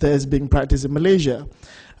that is being practiced in Malaysia.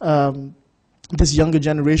 This younger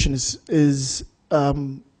generation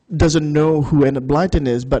doesn't know who Enid Blyton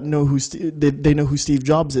is, but they know who Steve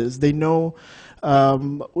Jobs is. They know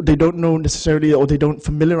they don't know necessarily, or they don't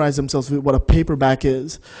familiarize themselves with what a paperback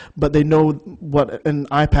is, but they know what an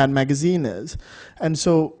iPad magazine is. And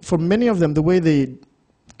so for many of them, the way they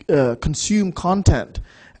consume content,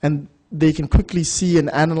 and they can quickly see and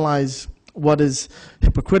analyze what is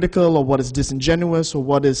hypocritical or what is disingenuous or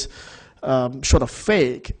what is sort of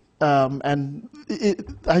fake. And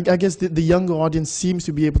I guess the younger audience seems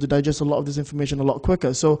to be able to digest a lot of this information a lot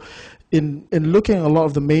quicker. So in looking at a lot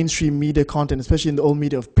of the mainstream media content, especially in the old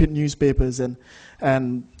media of print newspapers and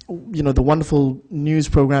the wonderful news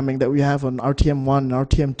programming that we have on RTM1,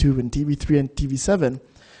 RTM2, and TV3 and TV7,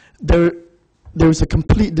 there is a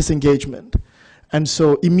complete disengagement. And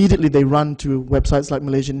so immediately they run to websites like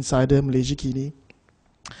Malaysian Insider, Malaysia Kini.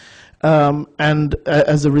 And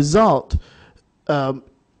as a result,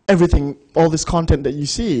 everything, all this content that you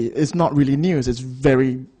see is not really news, it's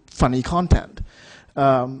very funny content.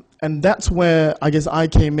 And that's where I guess I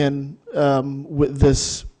came in with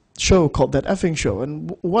this show called That Effing Show.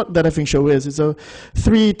 And what That Effing Show is a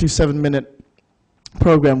 3 to 7 minute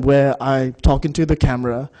program where I talk into the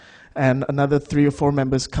camera, and another 3 or 4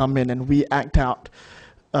 members come in and we act out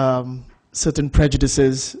certain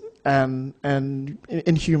prejudices and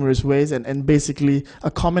in humorous ways, and basically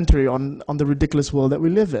a commentary on the ridiculous world that we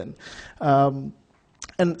live in.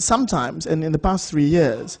 And sometimes, and in the past 3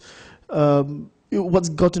 years, what's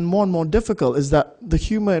gotten more and more difficult is that the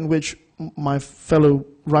humor in which my fellow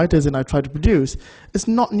writers and I try to produce is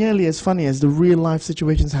not nearly as funny as the real life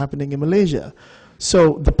situations happening in Malaysia.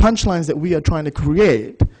 So the punchlines that we are trying to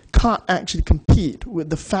create can't actually compete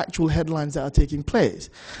with the factual headlines that are taking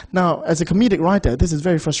place. Now, as a comedic writer, this is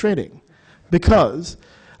very frustrating because,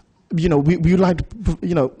 we like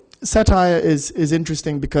to, satire is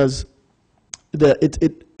interesting because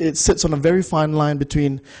it sits on a very fine line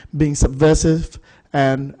between being subversive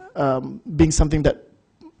and being something that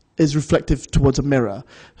is reflective towards a mirror,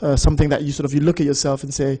 something that you look at yourself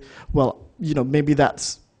and say, well, maybe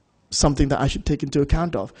that's something that I should take into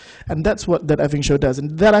account of. And that's what That Effing Show does.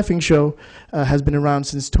 And That Effing Show has been around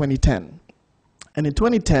since 2010. And in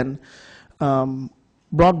 2010,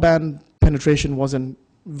 broadband penetration wasn't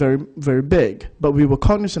very, very big, but we were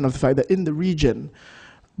cognizant of the fact that in the region,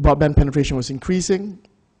 broadband penetration was increasing.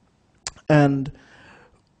 And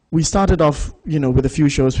we started off, with a few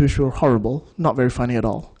shows which were horrible, not very funny at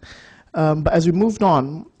all. But as we moved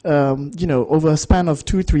on, over a span of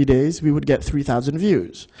 2-3 days, we would get 3,000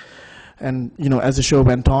 views. And, as the show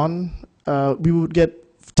went on, we would get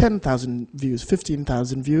 10,000 views,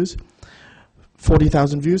 15,000 views,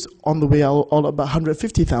 40,000 views, on the way all about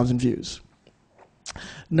 150,000 views.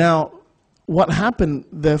 Now, what happened,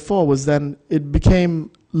 therefore, was then it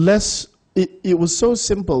became less, it was so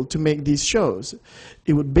simple to make these shows.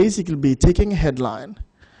 It would basically be taking a headline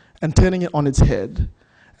and turning it on its head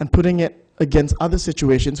and putting it against other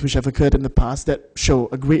situations which have occurred in the past that show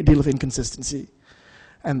a great deal of inconsistency.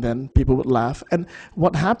 And then people would laugh. And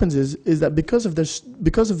what happens is that because of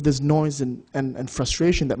this noise and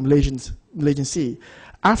frustration that Malaysians see,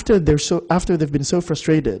 after they've been so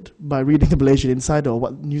frustrated by reading the Malaysian Insider or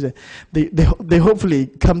what news, they hopefully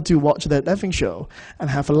come to watch That Effing Show and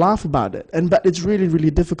have a laugh about it. But it's really,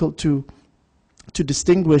 really difficult to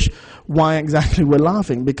distinguish why exactly we're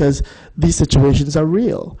laughing, because these situations are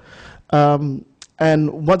real.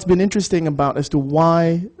 And what's been interesting about as to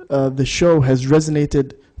why the show has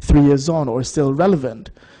resonated 3 years on or is still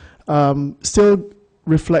relevant, still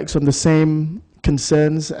reflects on the same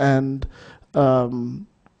concerns and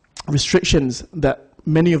restrictions that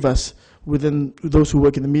many of us within those who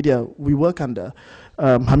work in the media, we work under.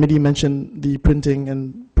 Hamidi mentioned the Printing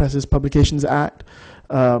and Presses Publications Act.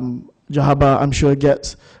 Jahabar, I'm sure,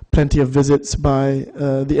 gets plenty of visits by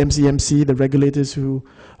the MCMC, the regulators who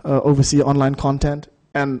oversee online content,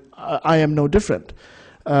 and I am no different.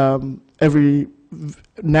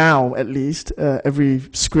 Now, at least, every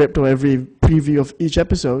script or every preview of each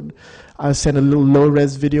episode, I send a little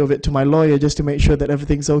low-res video of it to my lawyer just to make sure that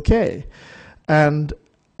everything's okay. And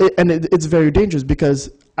it's very dangerous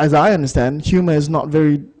because, as I understand, humor is not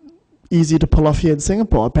very easy to pull off here in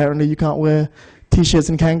Singapore. Apparently, you can't wear T-shirts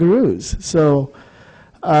and kangaroos. So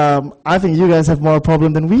I think you guys have more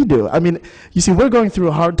problem than we do. I mean, you see, we're going through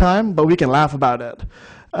a hard time, but we can laugh about it.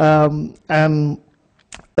 And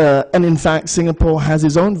in fact, Singapore has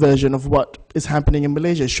its own version of what is happening in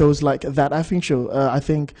Malaysia. Shows like That Effing Show. I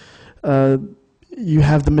think you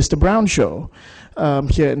have the Mr. Brown Show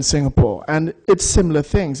here in Singapore. And it's similar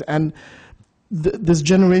things. And this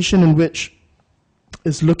generation in which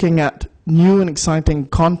is looking at new and exciting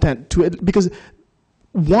content to it, because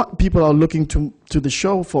what people are looking to the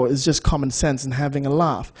show for is just common sense and having a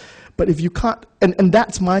laugh. But if you can't, and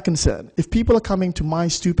that's my concern, if people are coming to my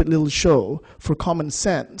stupid little show for common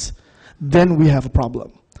sense, then we have a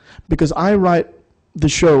problem. Because I write the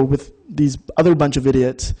show with these other bunch of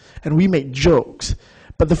idiots, and we make jokes.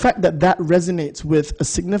 But the fact that that resonates with a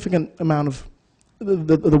significant amount of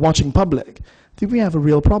the watching public, I think we have a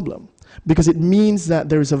real problem. Because it means that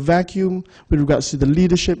there is a vacuum with regards to the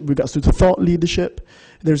leadership, with regards to the thought leadership.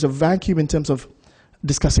 There's a vacuum in terms of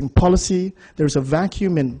discussing policy. There's a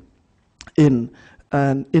vacuum in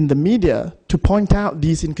the media to point out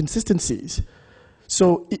these inconsistencies.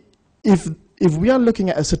 So if we are looking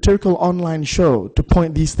at a satirical online show to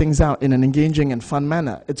point these things out in an engaging and fun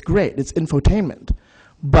manner, it's great, it's infotainment.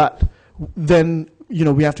 But then, you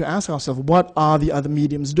know, we have to ask ourselves, what are the other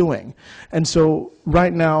mediums doing? And so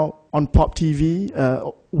right now on Pop TV,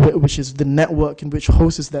 which is the network in which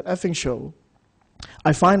hosts That Effing Show,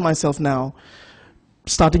 I find myself now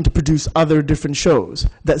starting to produce other different shows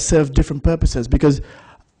that serve different purposes, because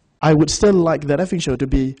I would still like That Effing Show to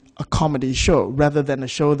be a comedy show rather than a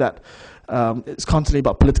show that is constantly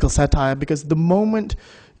about political satire, because the moment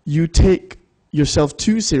you take yourself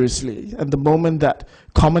too seriously and the moment that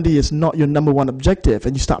comedy is not your #1 objective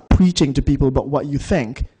and you start preaching to people about what you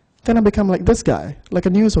think, then I become like this guy, like a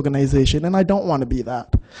news organization, and I don't want to be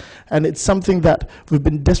that. And it's something that we've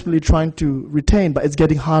been desperately trying to retain, but it's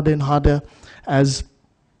getting harder and harder as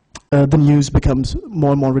the news becomes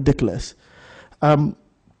more and more ridiculous.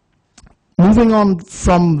 Moving on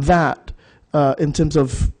from that, in terms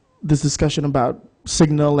of this discussion about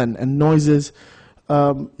signal and noises,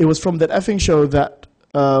 it was from That Effing Show that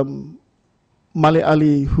Malik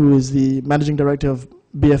Ali, who is the managing director of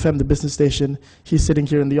BFM, the business station, he's sitting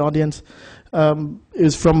here in the audience. It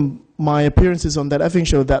was from my appearances on That Effing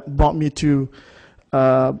Show that brought me to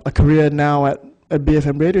a career now at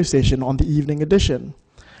BFM radio station on the evening edition.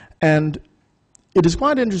 And it is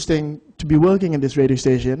quite interesting to be working in this radio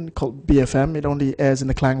station called BFM. It only airs in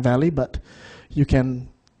the Klang Valley, but you can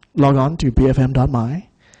log on to bfm.my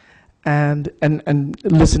and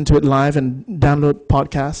listen to it live and download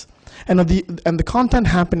podcasts. And the content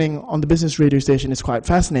happening on the business radio station is quite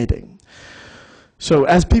fascinating. So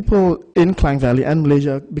as people in Klang Valley and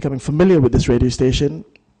Malaysia are becoming familiar with this radio station,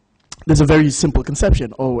 there's a very simple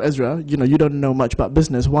conception. Oh, Ezra, you know, you don't know much about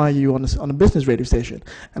business. Why are you on a business radio station?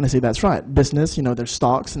 And I say, that's right. Business, you know, there's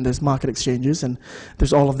stocks and there's market exchanges and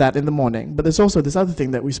there's all of that in the morning. But there's also this other thing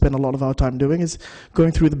that we spend a lot of our time doing is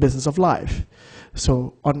going through the business of life.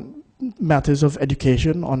 So on matters of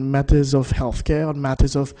education, on matters of healthcare, on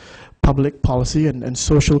matters of public policy and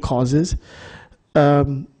social causes,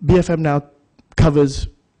 BFM now covers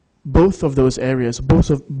both of those areas, both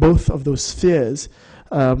of those spheres,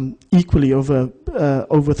 equally over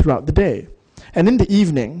throughout the day. And in the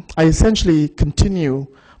evening, I essentially continue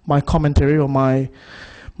my commentary or my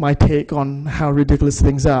take on how ridiculous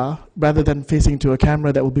things are. Rather than facing to a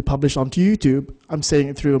camera that will be published onto YouTube, I'm saying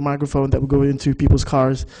it through a microphone that will go into people's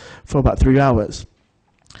cars for about 3 hours.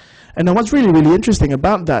 And now what's really, really interesting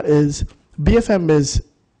about that is BFM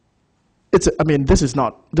I mean, this is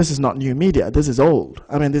not new media. This is old.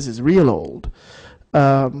 I mean, this is real old.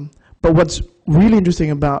 But what's really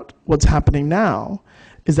interesting about what's happening now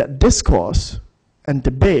is that discourse and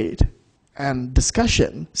debate and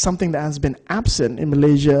discussion, something that has been absent in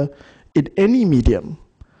Malaysia in any medium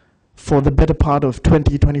for the better part of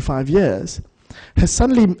 20, 25 years, has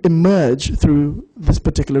suddenly emerged through this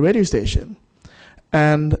particular radio station.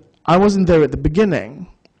 And I wasn't there at the beginning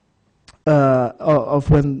of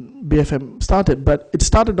when BFM started, but it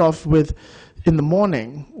started off with in the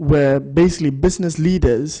morning where basically business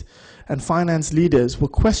leaders and finance leaders were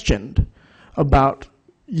questioned about,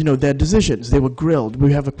 their decisions. They were grilled.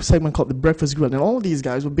 We have a segment called the Breakfast Grill, and all of these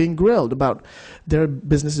guys were being grilled about their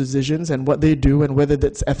business decisions and what they do and whether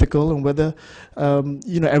that's ethical and whether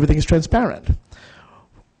everything is transparent.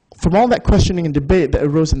 From all that questioning and debate that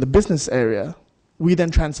arose in the business area, we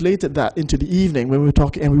then translated that into the evening when we were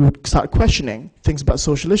talking, and we would start questioning things about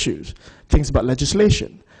social issues, things about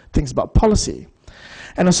legislation, things about policy.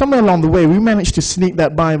 And somewhere along the way, we managed to sneak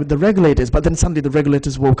that by with the regulators, but then suddenly the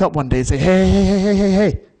regulators woke up one day and say,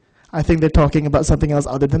 hey, I think they're talking about something else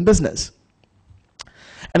other than business.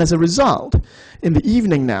 And as a result, in the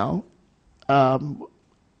evening now,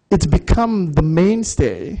 it's become the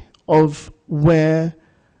mainstay of where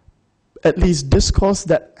at least discourse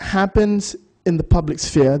that happens in the public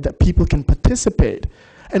sphere, that people can participate.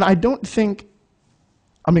 And I don't think,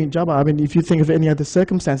 Jahabar, if you think of any other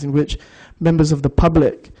circumstance in which members of the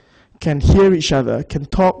public can hear each other, can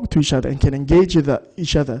talk to each other, and can engage with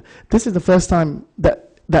each other, this is the first time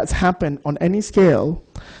that that's happened on any scale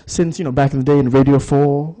since, back in the day in Radio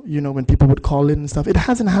 4, when people would call in and stuff. It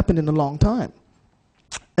hasn't happened in a long time.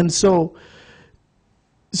 And so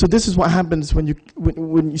this is what happens when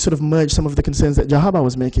you sort of merge some of the concerns that Jahabar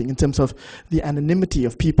was making in terms of the anonymity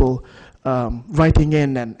of people writing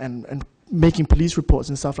in and making police reports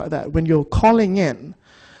and stuff like that. When you're calling in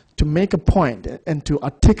to make a point and to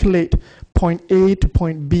articulate point A to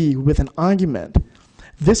point B with an argument,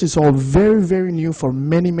 this is all very, very new for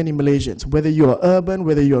many, many Malaysians. Whether you're urban,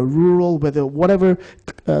 whether you're rural, whatever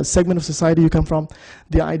segment of society you come from,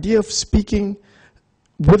 the idea of speaking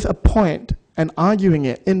with a point and arguing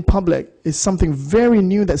it in public is something very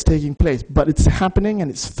new that's taking place, but it's happening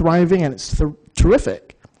and it's thriving and it's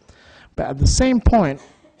terrific. But at the same point,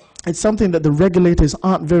 it's something that the regulators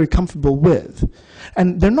aren't very comfortable with.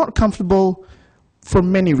 And they're not comfortable for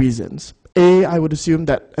many reasons. A, I would assume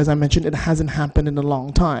that, as I mentioned, it hasn't happened in a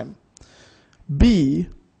long time. B,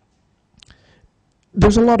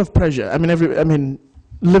 there's a lot of pressure.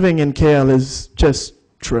 Living in KL is just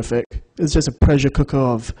terrific. It's just a pressure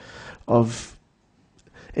cooker of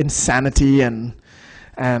insanity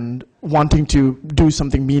and wanting to do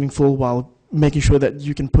something meaningful while making sure that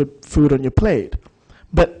you can put food on your plate.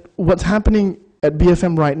 But what's happening at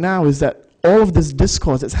BFM right now is that all of this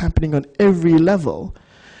discourse that's happening on every level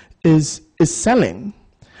is selling.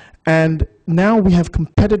 And now we have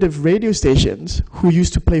competitive radio stations who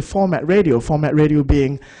used to play format radio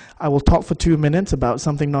being, I will talk for 2 minutes about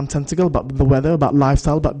something nonsensical, about the weather, about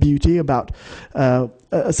lifestyle, about beauty, about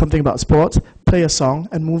something about sports, play a song,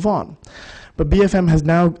 and move on. But BFM has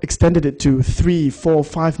now extended it to 3, 4,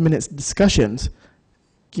 5 minutes discussions,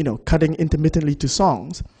 cutting intermittently to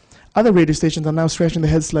songs. Other radio stations are now scratching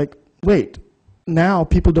their heads like, wait, now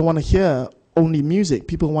people don't want to hear only music,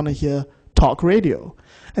 people want to hear talk radio.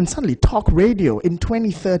 And suddenly talk radio in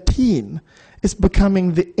 2013 is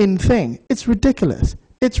becoming the in thing. It's ridiculous.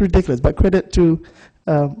 It's ridiculous, but credit to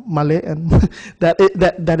Malay and that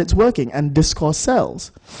it's working and discourse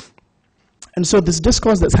sells. And so this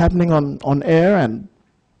discourse that's happening on air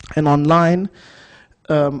and online,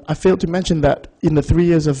 I failed to mention that in the 3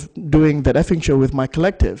 years of doing that effing show with my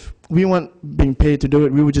collective, we weren't being paid to do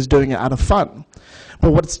it, we were just doing it out of fun.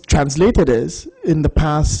 But what's translated is, in the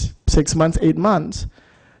past 6 months, 8 months,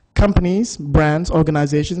 companies, brands,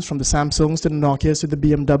 organizations, from the Samsungs to the Nokias to the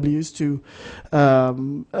BMWs to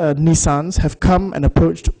Nissans have come and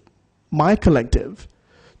approached my collective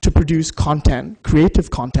to produce content, creative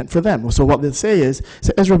content for them. So what they'll say is,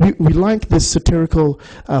 Ezra, we like this satirical,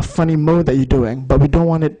 funny mode that you're doing, but we don't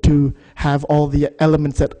want it to have all the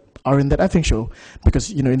elements that are in that effing show.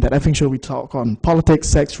 Because, in that effing show we talk on politics,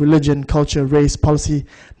 sex, religion, culture, race, policy.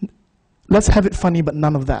 Let's have it funny, but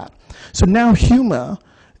none of that. So now humor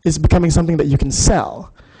is becoming something that you can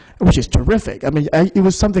sell, which is terrific. It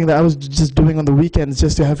was something that I was just doing on the weekends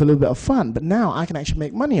just to have a little bit of fun, but now I can actually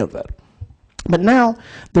make money of it. But now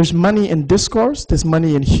there's money in discourse, there's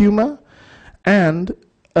money in humor, and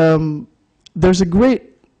there's a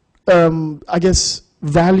great,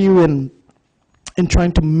 value in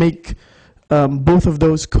trying to make both of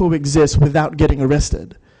those coexist without getting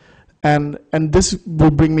arrested. And this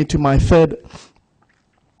will bring me to my third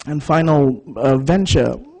and final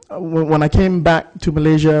venture. When I came back to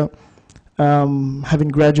Malaysia, having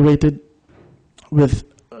graduated with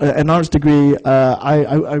an arts degree,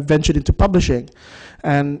 I ventured into publishing.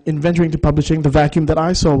 And in venturing into publishing, the vacuum that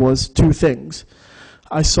I saw was two things.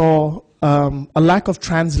 I saw a lack of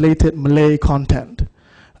translated Malay content.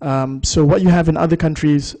 So what you have in other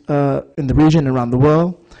countries in the region around the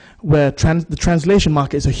world, where the translation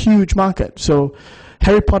market is a huge market. So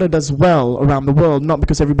Harry Potter does well around the world, not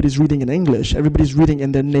because everybody's reading in English, everybody's reading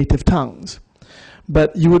in their native tongues.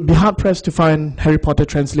 But you would be hard-pressed to find Harry Potter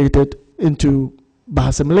translated into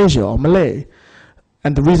Bahasa Malaysia or Malay.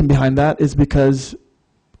 And the reason behind that is because,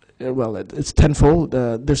 well, it's tenfold.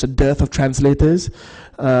 There's a dearth of translators.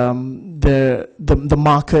 The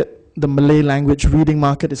market, the Malay language reading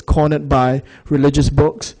market is cornered by religious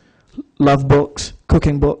books, love books,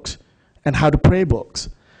 cooking books, and how to pray books.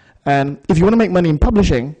 And if you want to make money in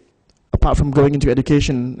publishing, apart from going into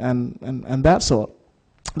education and that sort,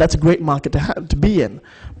 that's a great market to be in.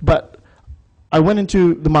 But I went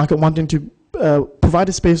into the market wanting to provide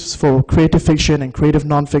a space for creative fiction and creative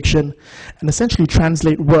nonfiction, and essentially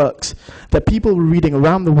translate works that people were reading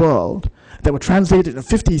around the world that were translated in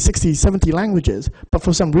 50, 60, 70 languages, but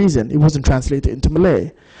for some reason it wasn't translated into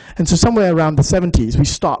Malay. And so somewhere around the 70s we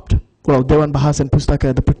stopped. Well, Dewan Bahasa and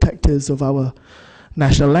Pustaka, the protectors of our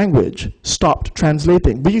national language, stopped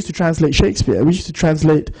translating. We used to translate Shakespeare. We used to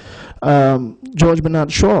translate George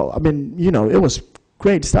Bernard Shaw. I mean, you know, it was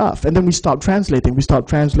great stuff. And then we stopped translating. We stopped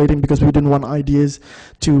translating because we didn't want ideas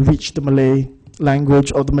to reach the Malay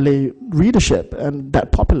language or the Malay readership and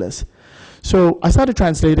that populace. So I started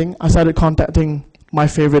translating. I started contacting my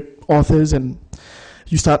favorite authors, and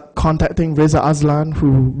you start contacting Reza Aslan,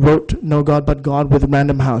 who wrote No God But God with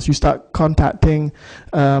Random House. You start contacting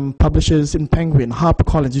publishers in Penguin,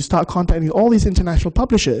 HarperCollins. You start contacting all these international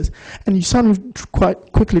publishers, and you suddenly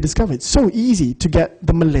quite quickly discover it's so easy to get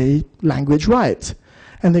the Malay language right.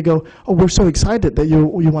 And they go, oh, we're so excited that you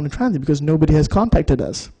want to translate because nobody has contacted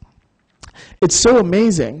us. It's so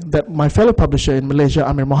amazing that my fellow publisher in Malaysia,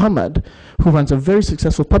 Amir Muhammad, who runs a very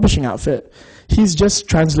successful publishing outfit, he's just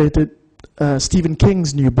translated Stephen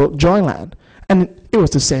King's new book, Joyland, and it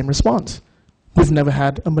was the same response. We've never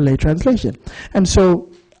had a Malay translation. And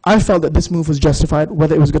so I felt that this move was justified.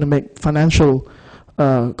 Whether it was going to make financial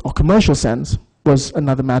or commercial sense was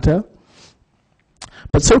another matter.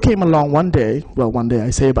 But so came along one day, well, one day I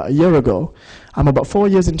say about a year ago. I'm about 4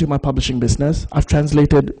 years into my publishing business. I've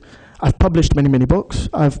published many, many books.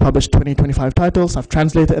 I've published 20, 25 titles. I've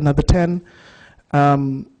translated another 10.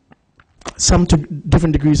 Some to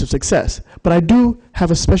different degrees of success. But I do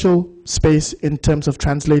have a special space in terms of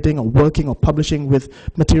translating or working or publishing with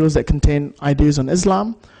materials that contain ideas on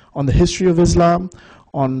Islam, on the history of Islam,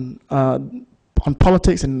 on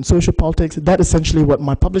politics and social politics. That's essentially what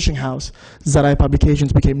my publishing house, Zaid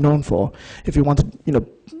Publications, became known for. If you wanted, you know,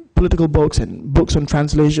 political books and books on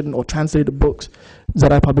translation or translated books,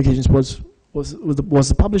 Zaid Publications was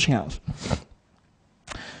the publishing house.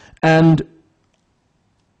 And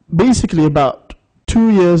basically about 2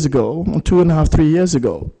 years ago, or 2.5, 3 years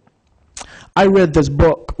ago, I read this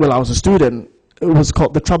book while I was a student. It was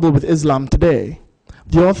called The Trouble with Islam Today.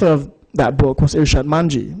 The author of that book was Irshad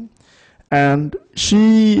Manji. And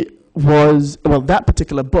she was, well, that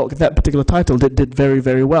particular book, that particular title did very,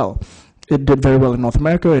 very well. It did very well in North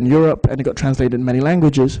America, in Europe, and it got translated in many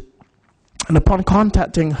languages. And upon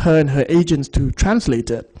contacting her and her agents to translate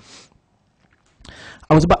it,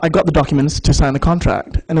 I got the documents to sign the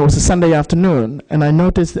contract, and it was a Sunday afternoon, and I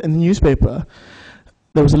noticed that in the newspaper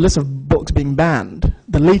there was a list of books being banned,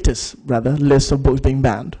 the latest, rather, list of books being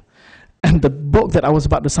banned. And the book that I was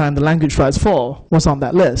about to sign the language rights for was on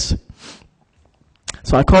that list.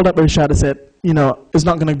 So I called up Irshad and said, you know, it's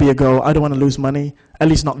not going to be a go. I don't want to lose money, at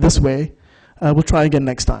least not this way. We'll try again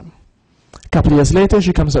next time. A couple of years later,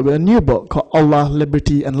 she comes up with a new book called Allah,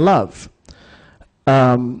 Liberty, and Love.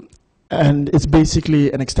 And it's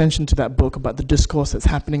basically an extension to that book about the discourse that's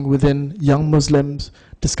happening within young Muslims,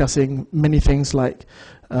 discussing many things like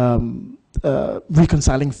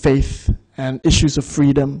reconciling faith and issues of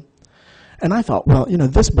freedom. And I thought, well, you know,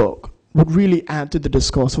 this book would really add to the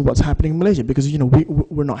discourse of what's happening in Malaysia, because, you know,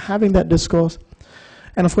 we're not having that discourse.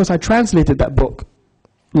 And of course, I translated that book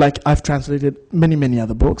like I've translated many, many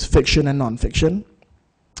other books, fiction and non-fiction.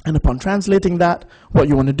 And upon translating that, what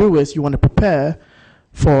you want to do is you want to prepare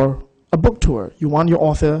for a book tour. You want your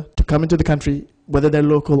author to come into the country, whether they're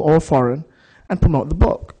local or foreign, and promote the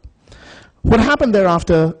book. What happened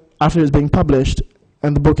thereafter, after it's being published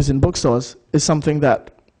and the book is in bookstores, is something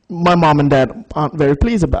that my mom and dad aren't very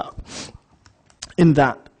pleased about. In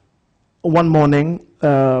that, one morning,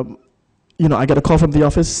 you know, I get a call from the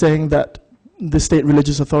office saying that the state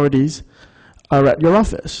religious authorities are at your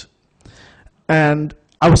office. And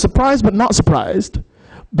I was surprised, but not surprised,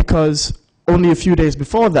 because only a few days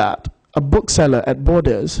before that, a bookseller at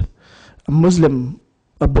Borders, a Muslim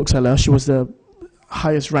bookseller, she was the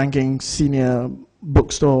highest ranking senior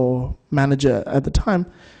bookstore manager at the time,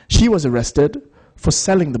 she was arrested for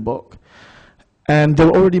selling the book. And there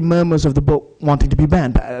were already murmurs of the book wanting to be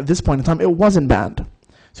banned. But at this point in time, it wasn't banned.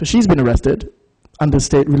 So she's been arrested under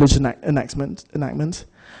state religious enactments.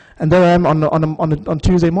 And there I am on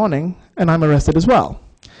Tuesday morning, and I'm arrested as well.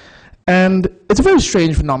 And it's a very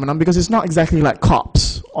strange phenomenon because it's not exactly like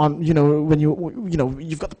cops on, when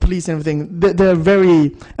you've got the police and everything. They're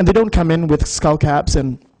very, and they don't come in with skull caps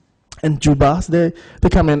and jubas. They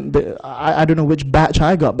come in, I don't know which batch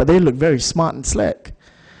I got, but they look very smart and slick.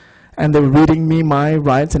 And they were reading me my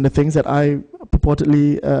rights and the things that I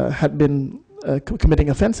purportedly had been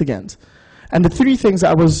committing offense against. And the three things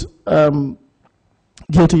I was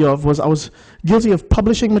guilty of was I was guilty of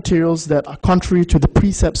publishing materials that are contrary to the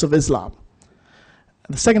precepts of Islam.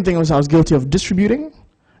 And the second thing was I was guilty of distributing,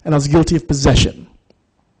 and I was guilty of possession.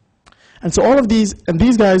 And so all of these, and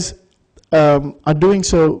these guys are doing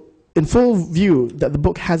so in full view that the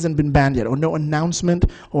book hasn't been banned yet, or no announcement,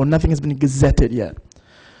 or nothing has been gazetted yet.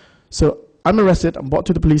 So I'm arrested, I'm brought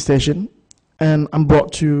to the police station, and I'm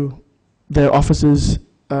brought to their offices,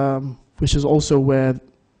 which is also where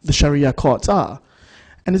the Sharia courts are.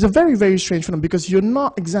 And it's a very, very strange phenomenon because you're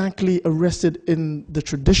not exactly arrested in the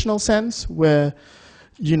traditional sense where,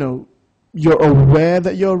 you're aware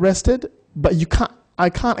that you're arrested, but I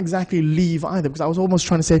can't exactly leave either because I was almost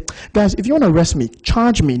trying to say, guys, if you want to arrest me,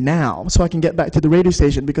 charge me now so I can get back to the radio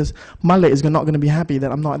station because Malay is not going to be happy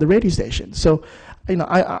that I'm not at the radio station. So,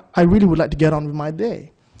 I really would like to get on with my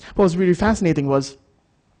day. What was really fascinating was,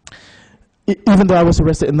 even though I was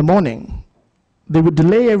arrested in the morning, they would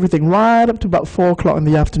delay everything right up to about 4 o'clock in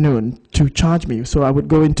the afternoon to charge me. So I would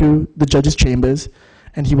go into the judge's chambers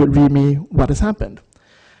and he would read me what has happened.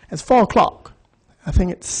 It's 4 o'clock. I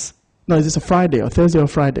think is this a Friday or Thursday or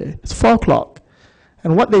Friday? It's 4 o'clock.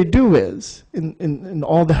 And what they do is, in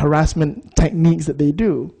all the harassment techniques that they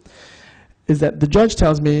do, is that the judge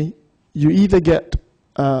tells me, you either get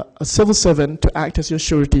a civil servant to act as your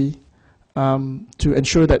surety to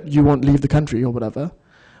ensure that you won't leave the country or whatever,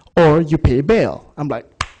 or you pay bail. I'm like,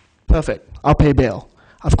 perfect, I'll pay bail.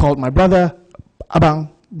 I've called my brother,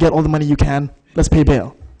 Abang, get all the money you can, let's pay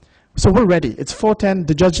bail. So we're ready. It's 4:10,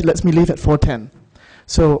 the judge lets me leave at 4:10.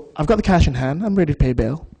 So I've got the cash in hand, I'm ready to pay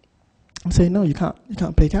bail. I'm saying, no, you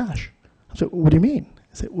can't pay cash. I said, what do you mean?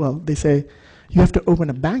 I said, well, they say, you have to open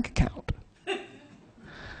a bank account.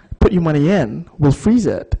 Put your money in, we'll freeze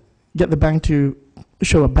it, get the bank to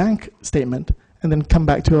show a bank statement, and then come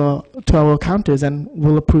back to our counters and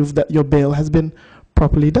we'll approve that your bail has been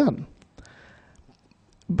properly done.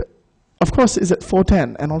 But of course, it's at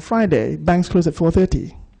 4:10, and on Friday, banks close at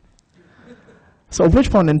 4:30. So at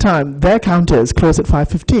which point in time, their counters close at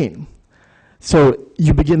 5:15. So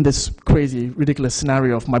you begin this crazy, ridiculous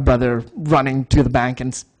scenario of my brother running to the bank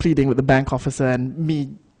and pleading with the bank officer and me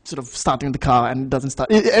sort of starting the car and it doesn't start.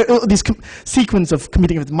 This sequence of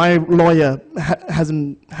committing it. My lawyer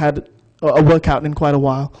hasn't had a workout in quite a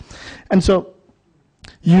while. And so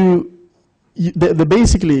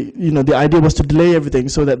basically, the idea was to delay everything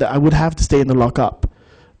so that I would have to stay in the lockup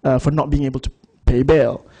for not being able to pay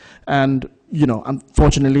bail. And,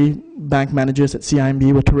 unfortunately, bank managers at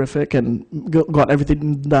CIMB were terrific and got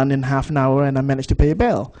everything done in half an hour, and I managed to pay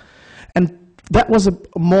bail. And that was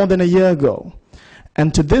more than a year ago.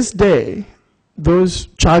 And to this day, those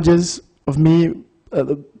charges of me,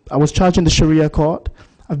 I was charged in the Sharia court.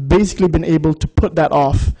 I've basically been able to put that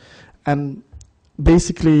off and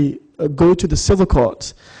basically go to the civil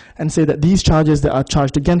courts and say that these charges that are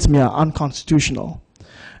charged against me are unconstitutional.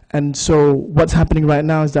 And so what's happening right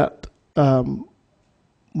now is that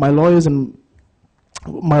my lawyers and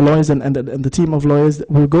the team of lawyers,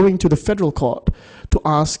 we're going to the federal court to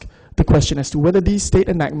ask the question as to whether these state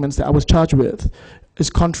enactments that I was charged with is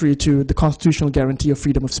contrary to the constitutional guarantee of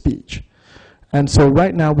freedom of speech. And so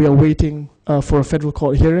right now we are waiting for a federal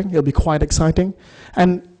court hearing. It'll be quite exciting.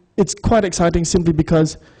 And it's quite exciting simply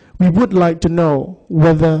because we would like to know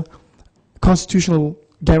whether constitutional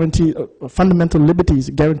guarantee, fundamental liberties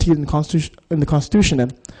guaranteed in the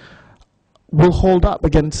Constitution will hold up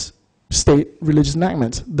against state religious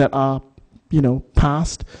enactments that are,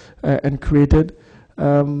 passed and created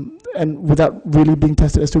and without really being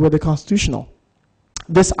tested as to whether they're constitutional.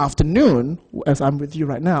 This afternoon, as I'm with you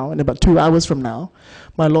right now, in about 2 hours from now,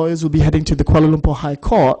 my lawyers will be heading to the Kuala Lumpur High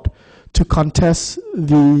Court to contest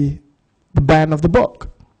the ban of the book.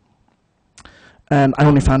 And I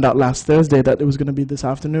only found out last Thursday that it was going to be this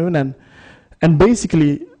afternoon. And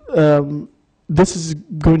basically, this is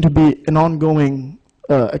going to be an ongoing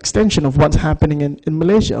extension of what's happening in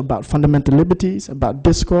Malaysia about fundamental liberties, about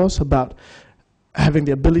discourse, about having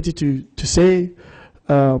the ability to say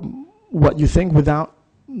what you think without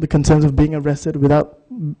the concerns of being arrested, without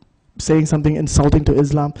saying something insulting to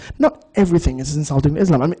Islam. Not everything is insulting to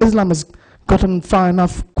Islam. I mean, Islam has gotten far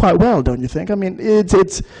enough quite well, don't you think? I mean,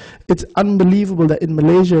 it's unbelievable that in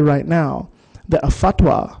Malaysia right now, that a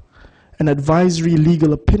fatwa an advisory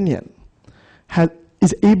legal opinion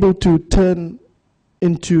is able to turn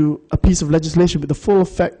into a piece of legislation with the full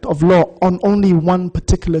effect of law on only one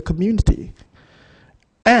particular community.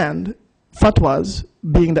 And fatwas,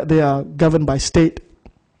 being that they are governed by state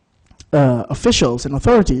officials and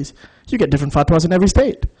authorities, you get different fatwas in every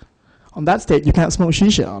state. On that state, you can't smoke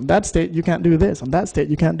shisha. On that state, you can't do this. On that state,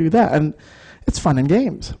 you can't do that. And it's fun and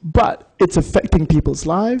games. But it's affecting people's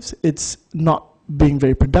lives. It's not being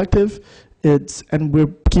very productive. And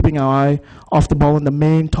we're keeping our eye off the ball on the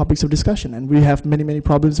main topics of discussion. And we have many, many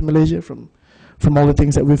problems in Malaysia from all the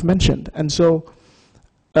things that we've mentioned. And so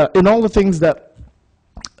in all the things that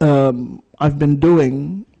I've been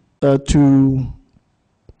doing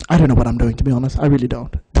I don't know what I'm doing, to be honest. I really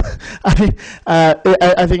don't.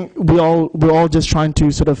 I think we're all just trying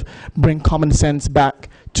to sort of bring common sense back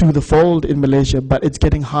to the fold in Malaysia, but it's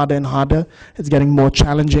getting harder and harder. It's getting more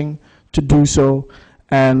challenging to do so,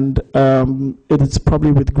 and it is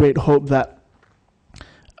probably with great hope that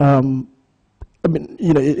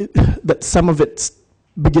that some of it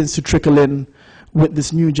begins to trickle in with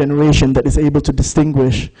this new generation that is able to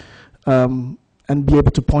distinguish and be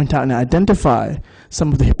able to point out and identify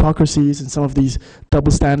some of the hypocrisies and some of these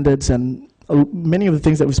double standards, and many of the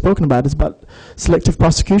things that we've spoken about is about selective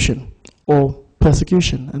prosecution or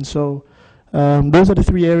persecution. And so those are the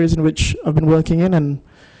three areas in which I've been working in, and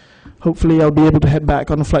hopefully I'll be able to head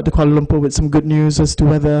back on a flight to Kuala Lumpur with some good news as to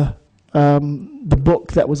whether the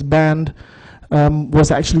book that was banned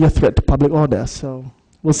was actually a threat to public order. So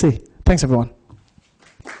we'll see. Thanks, everyone.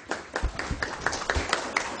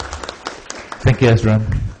 Thank you, Ezra.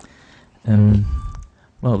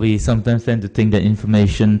 Well, we sometimes tend to think that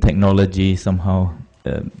information technology somehow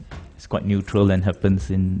is quite neutral and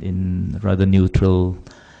happens in rather neutral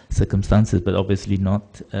circumstances, but obviously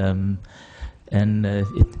not.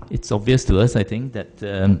 It's obvious to us, I think, that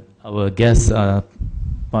our guests are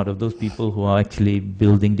part of those people who are actually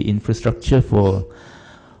building the infrastructure for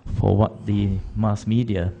what the mass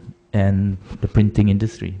media and the printing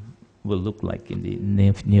industry will look like in the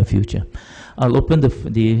near future. I'll open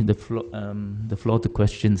the floor to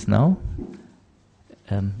questions now.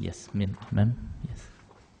 Yes, ma'am. Yes.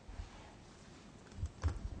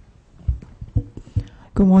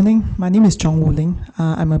 Good morning. My name is Chong Wu Ling.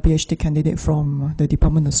 I'm a PhD candidate from the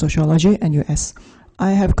Department of Sociology, NUS.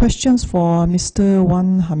 I have questions for Mr.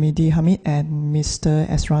 Wan Hamidi Hamid and Mr.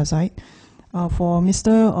 Ezra Zaid. For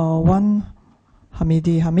Mr. Wan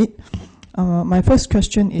Hamidi Hamid, my first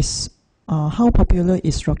question is, how popular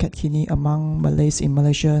is Rocket Kini among Malays in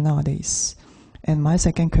Malaysia nowadays? And my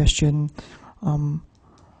second question,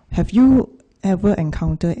 have you ever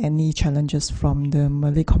encountered any challenges from the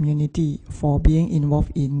Malay community for being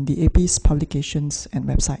involved in the AP's publications and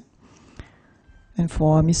website? And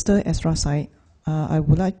for Mr. Ezra Zaid, I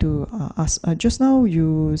would like to ask, just now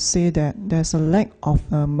you say that there's a lack of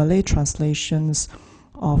Malay translations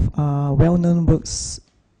of well-known works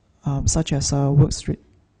such as works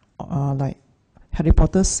like Harry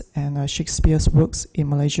Potter's and Shakespeare's works in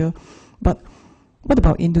Malaysia. But what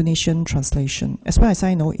about Indonesian translation? As far as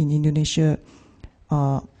I know, in Indonesia,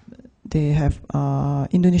 they have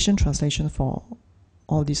Indonesian translation for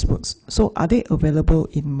all these works. So are they available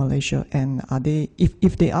in Malaysia? And are they,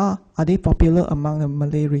 if they are they popular among the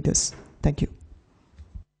Malay readers? Thank you.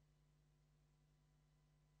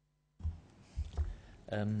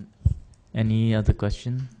 Any other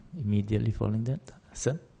question immediately following that?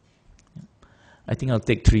 Sir? Yeah. I think I'll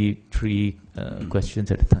take three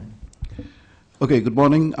questions at a time. Okay, good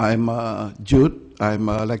morning. I'm Jude. I'm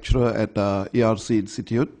a lecturer at ERC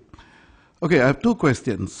Institute. Okay, I have two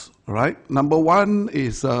questions, right? Number one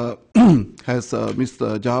is, as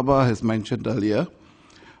Mr. Jahabar has mentioned earlier,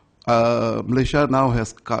 Malaysia now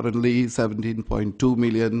has currently 17.2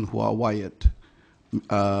 million who are wired.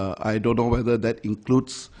 I don't know whether that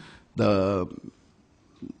includes the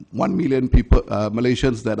 1 million people,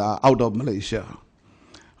 Malaysians that are out of Malaysia,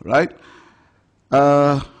 right?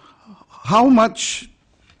 How much,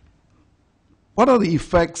 what are the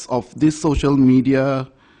effects of this social media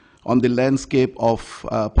on the landscape of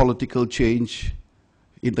political change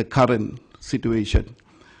in the current situation?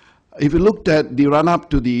 If you looked at the run-up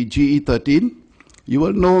to the GE13, you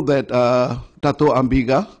will know that Dato'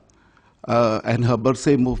 Ambiga and her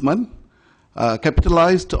Bersih movement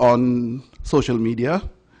capitalized on social media.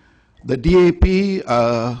 The DAP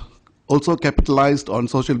also capitalized on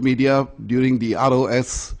social media during the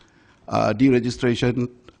ROS deregistration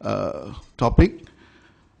topic.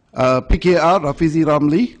 PKR, Rafizi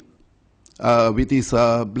Ramli, with his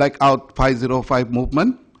Blackout 505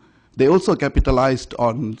 movement, they also capitalized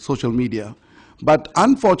on social media. But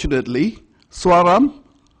unfortunately, Swaram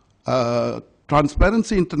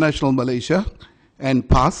Transparency International Malaysia and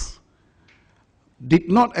PAS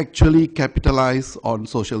did not actually capitalize on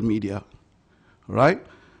social media, right?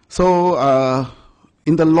 So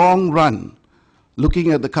in the long run,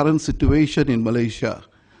 looking at the current situation in Malaysia,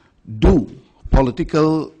 do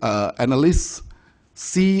political analysts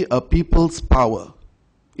see a people's power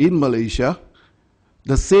in Malaysia,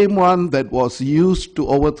 the same one that was used to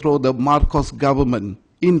overthrow the Marcos government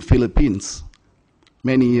in Philippines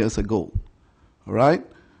many years ago, right?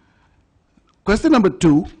 Question number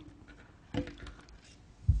 2,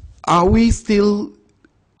 are we still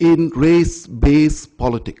in race-based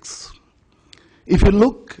politics? If you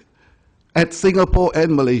look at Singapore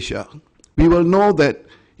and Malaysia, we will know that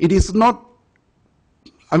it is not,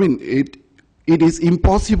 it is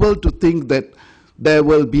impossible to think that there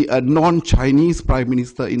will be a non-Chinese prime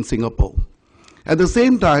minister in Singapore. At the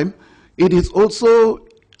same time, it is also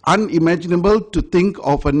unimaginable to think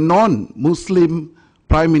of a non-Muslim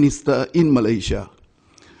prime minister in Malaysia.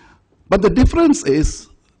 But the difference is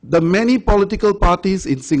the many political parties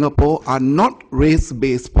in Singapore are not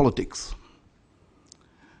race-based politics,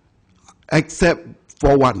 except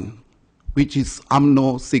for one, which is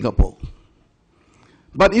UMNO Singapore.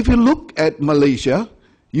 But if you look at Malaysia,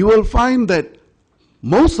 you will find that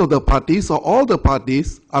most of the parties or all the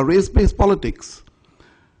parties are race-based politics.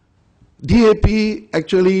 DAP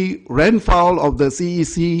actually ran foul of the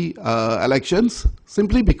CEC elections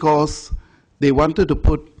simply because they wanted to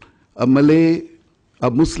put a Muslim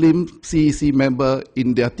CEC member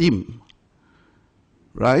in their team,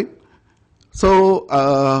 right? So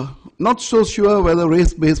not so sure whether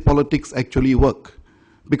race-based politics actually work.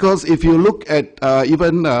 Because if you look at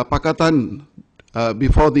even Pakatan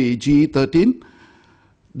before the G13,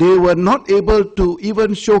 they were not able to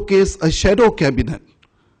even showcase a shadow cabinet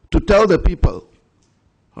to tell the people,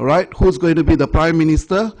 all right, who's going to be the prime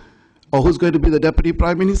minister or who's going to be the deputy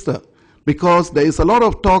prime minister. Because there is a lot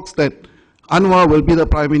of talks that Anwar will be the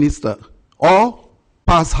prime minister or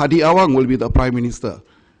PAS Hadi Awang will be the prime minister,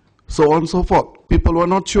 so on and so forth. People were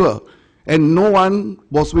not sure and no one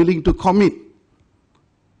was willing to commit.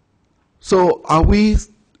 So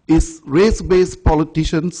is race-based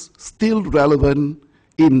politicians still relevant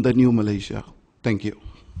in the new Malaysia? Thank you.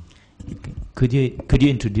 Could you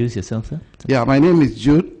introduce yourself, sir? Yeah, my name is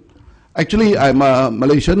Jude. Actually, I'm a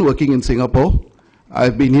Malaysian working in Singapore.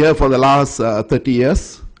 I've been here for the last 30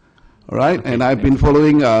 years, all right? Okay, and I've been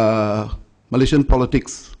following Malaysian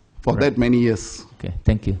politics for that many years. Okay,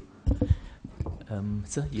 thank you.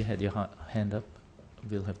 Sir, you had your hand up.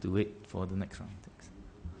 We'll have to wait for the next round. Thanks.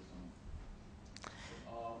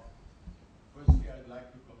 Firstly, I'd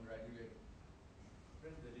like to congratulate.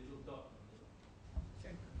 Press the little dot.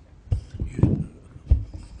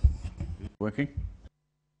 Working?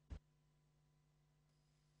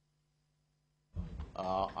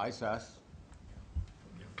 ISAS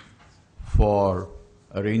for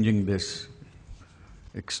arranging this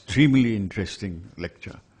extremely interesting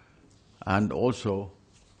lecture and also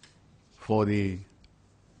for the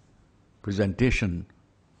presentation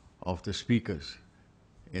of the speakers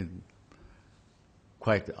in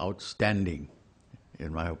quite outstanding,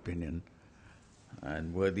 in my opinion,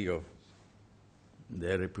 and worthy of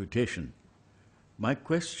their reputation. My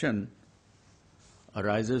question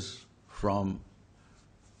arises from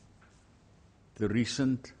the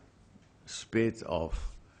recent spate of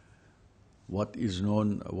what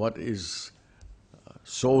is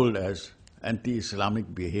sold as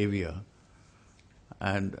anti-Islamic behavior,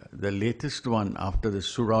 and the latest one after the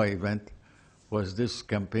Surah event was this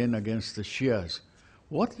campaign against the Shias.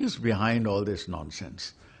 What is behind all this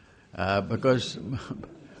nonsense? Because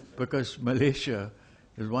Malaysia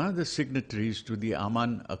is one of the signatories to the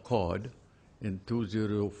Aman Accord in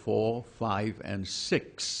 2004, 5, and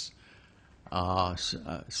 6,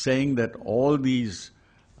 saying that all these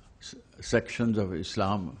sections of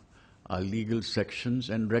Islam are legal sections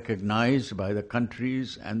and recognized by the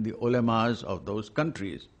countries and the ulemas of those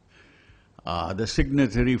countries. The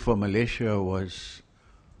signatory for Malaysia was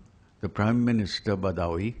the Prime Minister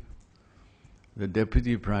Badawi, the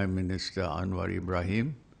Deputy Prime Minister Anwar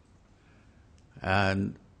Ibrahim,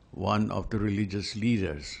 and one of the religious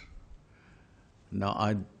leaders. Now,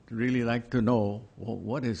 I'd really like to know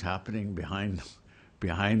what is happening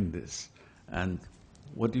behind this, and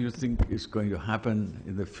what do you think is going to happen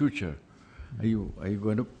in the future? Are you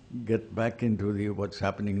going to get back into what's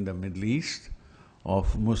happening in the Middle East,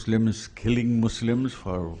 of Muslims killing Muslims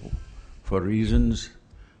for reasons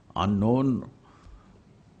unknown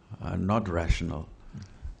and not rational?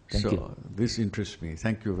 Thank you. This interests me.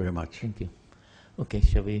 Thank you very much. Thank you. Okay,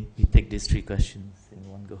 shall we take these 3 questions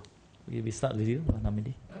in one go? We start with you,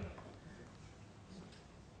 Hamidi.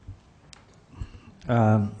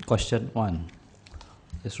 Question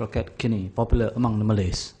 1. Is rocket kini popular among the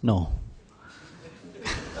Malays? No.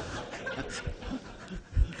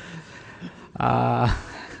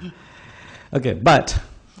 Okay, but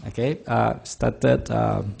started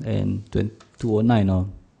in 2009 or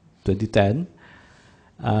 2010.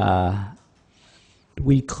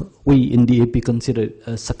 We in DAP consider it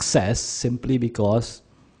a success simply because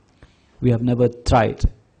we have never tried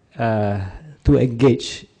to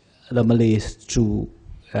engage the Malays through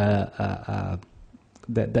that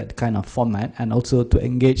kind of format, and also to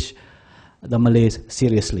engage the Malays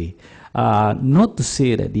seriously. Not to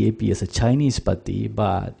say that DAP is a Chinese party,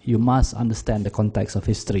 but you must understand the context of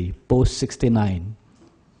history. Post-69,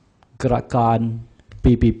 Gerakan,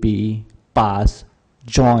 PPP, PAS,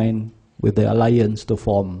 joined with the alliance to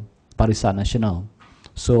form Barisan Nasional.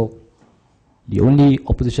 So the only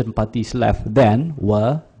opposition parties left then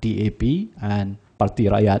were DAP and Parti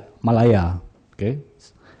Rakyat Malaya. Okay,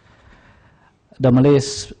 the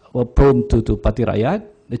Malays were prone to Parti Rakyat,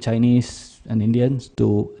 the Chinese and Indians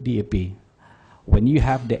to DAP. When you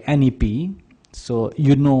have the NEP, so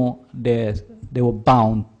you know they were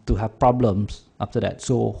bound to have problems after that.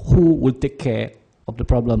 So who will take care of the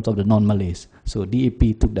problems of the non-Malays? So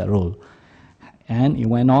DAP took that role. And it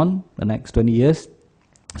went on the next 20 years.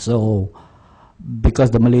 So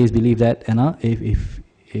because the Malays believe that, you know, if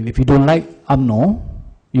you don't like UMNO,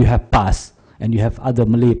 you have PAS, and you have other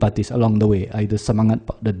Malay parties along the way, either Semangat,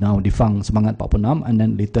 the now defunct Semangat 46, and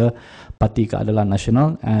then later Parti Keadilan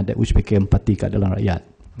Nasional, that which became Parti Keadilan Rakyat.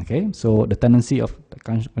 Okay, so the tendency of the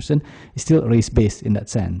question is still race-based in that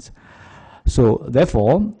sense. So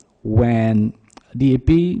therefore, when DAP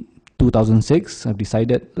 2006 have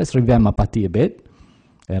decided, let's revamp our party a bit,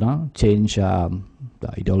 you know, change the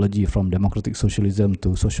ideology from democratic socialism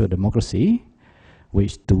to social democracy,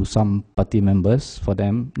 which to some party members, for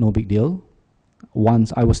them, no big deal.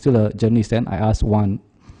 Once I was still a journalist then, I asked one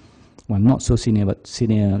not so senior but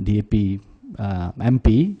senior DAP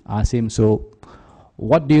MP, asked him, so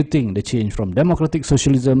what do you think the change from democratic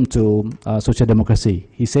socialism to social democracy?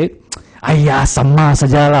 He said, ayah sama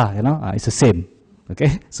sajalah, you know, it's the same.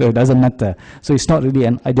 Okay, so it doesn't matter. So it's not really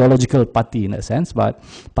an ideological party in that sense, but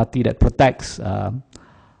party that protects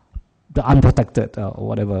the unprotected or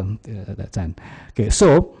whatever that sense. Okay,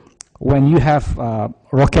 so when you have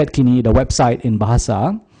Rocket Kini, the website in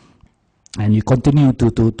Bahasa, and you continue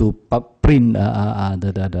to print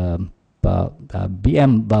the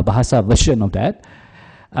BM Bahasa version of that,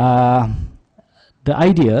 the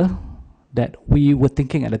idea that we were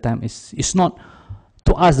thinking at the time is not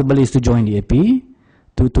to ask the Malays to join the AP,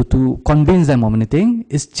 to convince them of anything.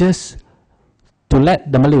 It's just to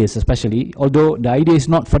let the Malays, especially, although the idea is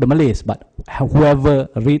not for the Malays, but whoever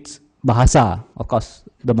reads Bahasa, of course,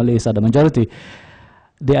 the Malays are the majority.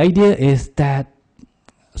 The idea is that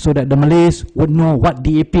so that the Malays would know what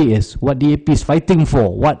DAP is, what DAP is fighting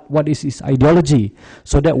for, what is its ideology,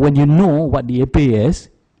 so that when you know what DAP is,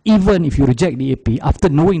 even if you reject DAP, after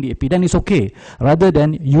knowing DAP, then it's okay. Rather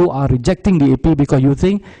than you are rejecting DAP because you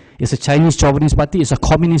think it's a Chinese chauvinist party, it's a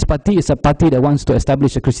communist party, it's a party that wants to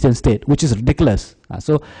establish a Christian state, which is ridiculous.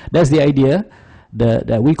 So that's the idea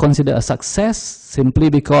that we consider a success simply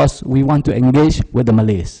because we want to engage with the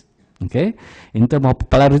Malays. Okay, in terms of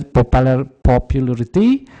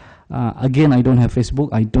popularity, again, I don't have Facebook.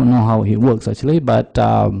 I don't know how it works actually, but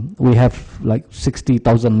we have like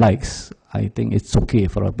 60,000 likes. I think it's okay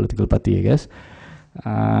for a political party, I guess.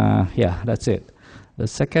 Yeah, that's it. The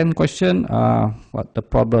second question, what the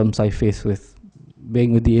problems I face with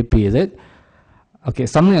being with the AP, is it? Okay,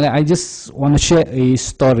 something that I just want to share a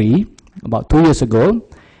story. About 2 years ago,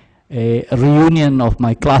 a reunion of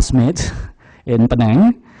my classmates in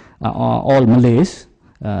Penang, all Malays.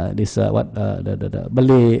 This the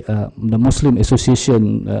Malay, the Muslim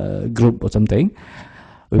Association group or something.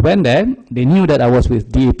 We went there. They knew that I was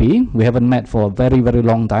with DAP. We haven't met for a very, very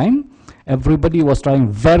long time. Everybody was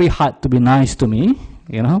trying very hard to be nice to me,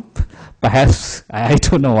 you know. Perhaps, I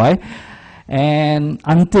don't know why. And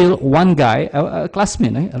until one guy, a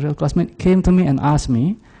classmate, a real classmate, came to me and asked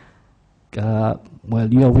me, well,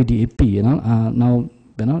 you are with DAP, you know. Now,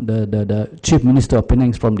 you know, the chief minister of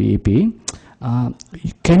Penang is from DAP.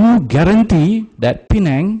 Can you guarantee that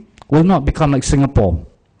Penang will not become like Singapore?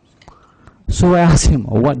 So I asked him,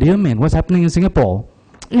 oh, what do you mean? What's happening in Singapore?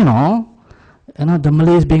 You know, the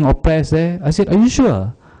Malays being oppressed there. I said, are you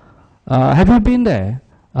sure? Have you been there?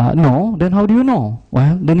 No. Then how do you know?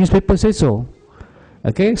 Well, the newspaper says so.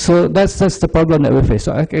 Okay, so that's the problem that we face.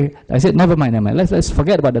 So okay, I said, never mind. Let's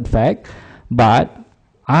forget about that fact. But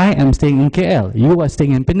I am staying in KL. You are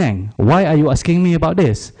staying in Penang. Why are you asking me about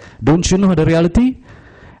this? Don't you know the reality?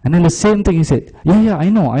 And then the same thing he said, yeah, I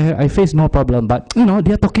know, I face no problem, but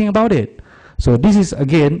they're talking about it. So this is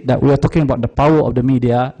again that we are talking about the power of the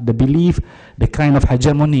media, the belief, the kind of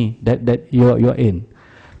hegemony that you're in.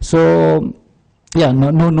 So yeah,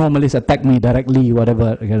 no Malays attack me directly,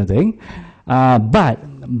 whatever kind of thing. But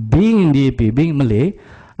being in DAP, being Malay,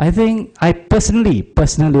 I personally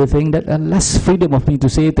think that less freedom of me to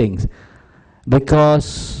say things,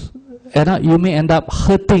 because you may end up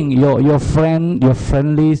hurting your friend, your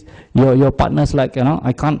friendlies, your partners. Like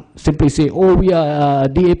I can't simply say, oh, we are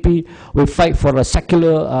DAP, we fight for a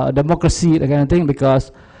secular democracy, that kind of thing,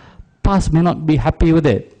 because PAS may not be happy with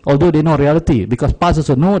it, although they know reality, because PAS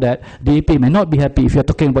also know that DAP may not be happy if you're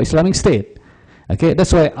talking about Islamic State. Okay,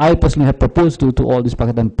 that's why I personally have proposed to all these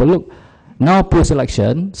Pakistan people, look, now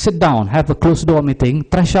post-election, sit down, have a closed-door meeting,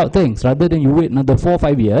 thrash out things, rather than you wait another 4 or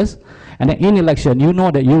 5 years, and then in election, you know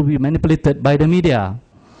that you'll be manipulated by the media.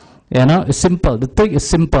 It's simple. The trick is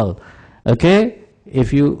simple. Okay,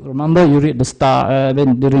 if you remember, you read the Star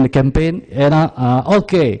during the campaign,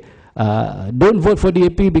 okay, don't vote for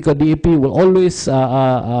DAP because DAP will always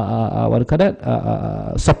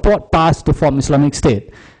support PAS to form Islamic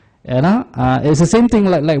State. It's the same thing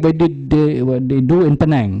like what they do in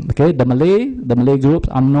Penang. Okay, the Malay groups,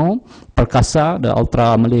 UMNO, Perkasa, the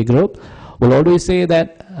ultra Malay group, will always say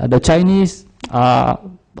that the Chinese are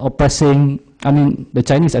oppressing. The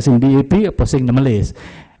Chinese, as in DAP, oppressing the Malays.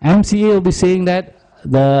 MCA will be saying that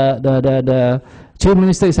the Chief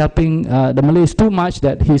Minister is helping the Malays too much,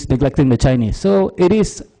 that he's neglecting the Chinese. So it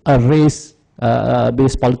is a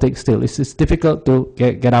race-based politics still. It's difficult to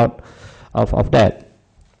get out of that.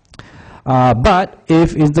 But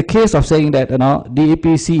if it's the case of saying that DAP,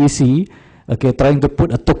 CEC, okay, trying to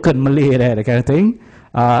put a token Malay there, that kind of thing,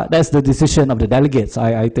 that's the decision of the delegates.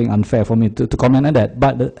 I think unfair for me to comment on that.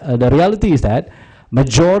 But the reality is that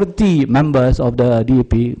majority members of the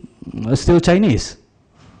DAP are still Chinese.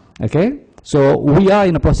 Okay, so we are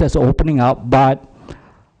in the process of opening up, but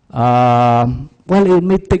it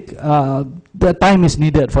may take the time is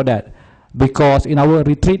needed for that, because in our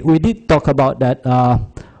retreat we did talk about that.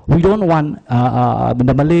 We don't want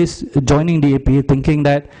the Malays joining DAP thinking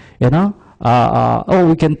that we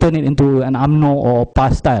can turn it into an UMNO or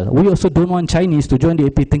PAS style. We also don't want Chinese to join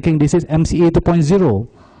DAP thinking this is MCA 2.0,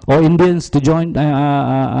 or Indians to join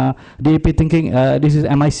DAP thinking this is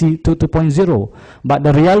MIC 2.0. But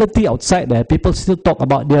the reality outside there, people still talk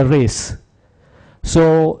about their race.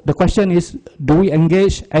 So the question is, do we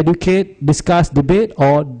engage, educate, discuss, debate,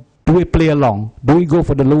 or do we play along? Do we go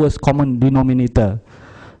for the lowest common denominator?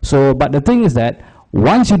 So, but the thing is that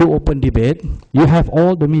once you do open debate, you have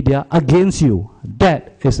all the media against you.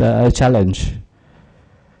 That is a challenge.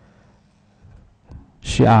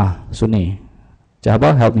 Shia, Sunni.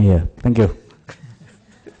 Jahabar, help me here. Thank you.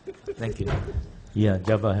 Thank you. Yeah,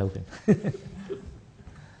 Jahabar helping.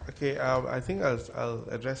 Okay, I think I'll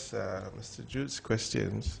address Mr. Jude's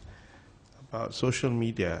questions about social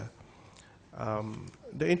media.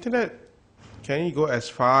 The internet, can you go as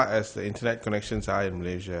far as the internet connections are in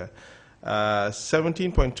Malaysia?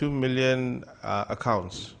 17.2 million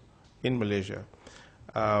accounts in Malaysia.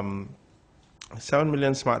 7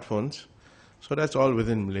 million smartphones. So that's all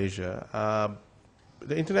within Malaysia.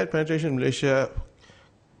 The internet penetration in Malaysia,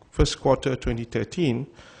 first quarter 2013,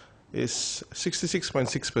 is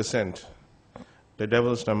 66.6%, the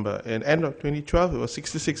devil's number. And end of 2012, it was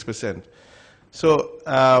 66%. So,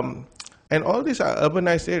 and all these are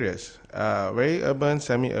urbanized areas, very urban,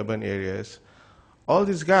 semi-urban areas. All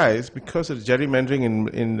these guys, because of the gerrymandering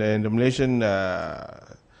in the Malaysian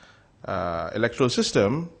electoral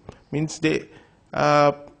system, means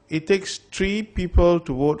it takes 3 people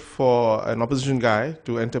to vote for an opposition guy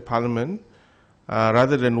to enter parliament,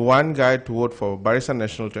 rather than 1 guy to vote for Barisan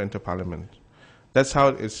Nasional to enter parliament. That's how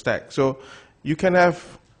it's stacked. So you can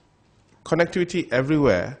have connectivity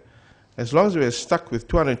everywhere. As long as we're stuck with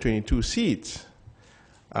 222 seats,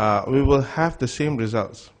 we will have the same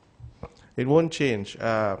results. It won't change.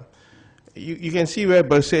 You can see where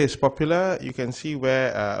Bersih is popular. You can see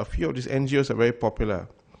where a few of these NGOs are very popular.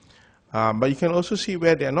 But you can also see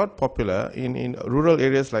where they are not popular in rural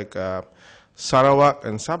areas like Sarawak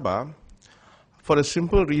and Sabah, for the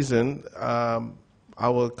simple reason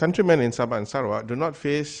our countrymen in Sabah and Sarawak do not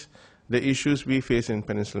face the issues we face in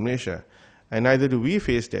Peninsular Malaysia, and neither do we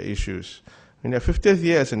face their issues. In their 50th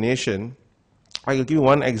year as a nation, I will give you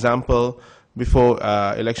one example before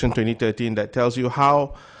election 2013 that tells you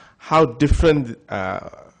how different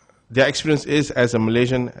their experience is as a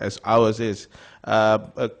Malaysian as ours is. A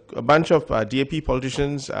bunch of DAP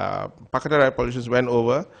politicians, Pakatan Rakyat politicians went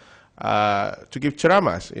over to give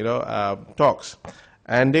ceramas, talks.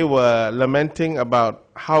 and they were lamenting about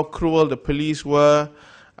how cruel the police were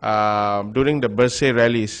during the Bersih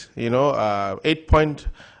rallies. 8-point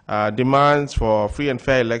demands for free and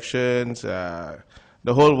fair elections, the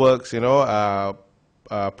whole works,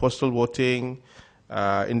 postal voting,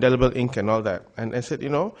 indelible ink and all that. And I said,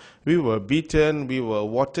 we were beaten, we were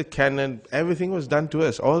water cannon, everything was done to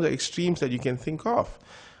us, all the extremes that you can think of.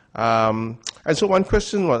 And so one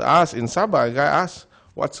question was asked in Sabah, a guy asked,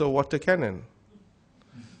 what's a water cannon?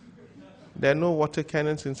 There are no water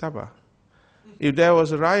cannons in Sabah. If there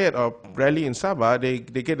was a riot or rally in Sabah, they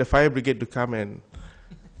get the fire brigade to come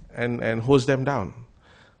and hose them down.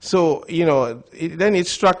 So, then it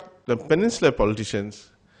struck the peninsular politicians.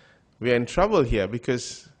 We are in trouble here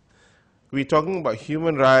because we're talking about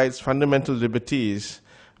human rights, fundamental liberties,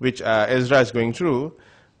 which Ezra is going through,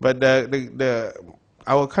 but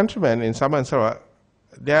our countrymen in Sabah and Sarawak,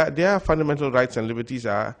 their fundamental rights and liberties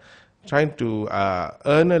are trying to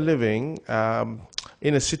earn a living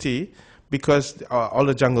in a city because all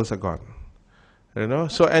the jungles are gone.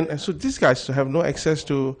 So these guys have no access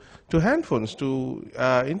to handphones, to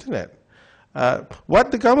internet.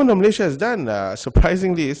 What the government of Malaysia has done,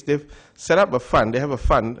 surprisingly, is they've set up a fund. They have a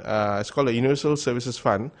fund. It's called a Universal Services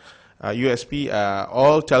Fund, USP.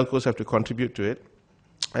 All telcos have to contribute to it,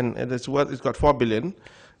 and it's got 4 billion.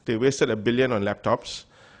 They wasted 1 billion on laptops,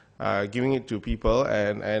 giving it to people,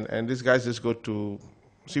 and these guys just go to.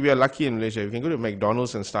 See, we are lucky in Malaysia. We can go to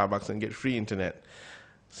McDonald's and Starbucks and get free internet.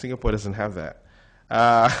 Singapore doesn't have that.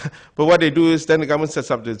 But what they do is then the government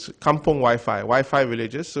sets up this kampong Wi-Fi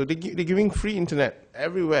villages. So they're giving free internet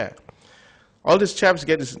everywhere. All these chaps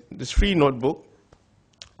get this free notebook,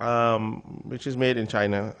 which is made in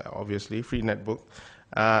China, obviously, free netbook.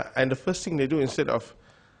 And the first thing they do, instead of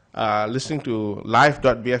listening to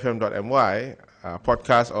live.bfm.my,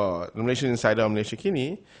 podcast, or the Malaysian Insider or Malaysia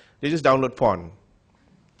Kini, they just download porn.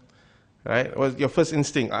 Right? What's your first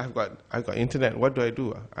instinct? I've got internet. What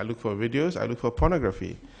do? I look for videos. I look for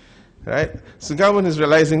pornography. Right? So government is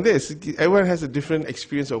realizing this. Everyone has a different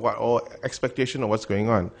experience of or expectation of what's going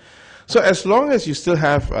on. So as long as you still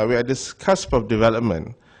have, we're at this cusp of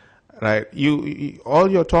development, right? All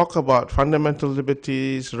your talk about fundamental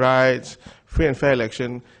liberties, rights, free and fair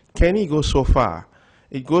election, can it go so far?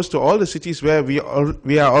 It goes to all the cities where we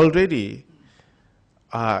are already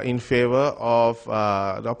in favor of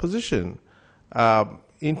the opposition.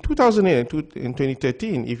 In 2008 and in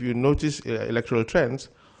 2013, if you notice electoral trends,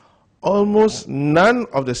 almost none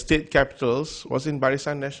of the state capitals was in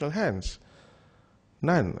Barisan National hands.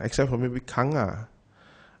 None, except for maybe Kanga.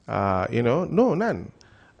 No, none.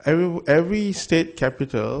 Every state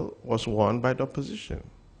capital was won by the opposition.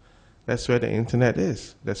 That's where the internet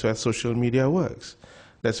is. That's where social media works.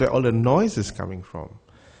 That's where all the noise is coming from.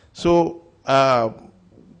 So,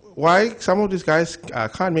 why some of these guys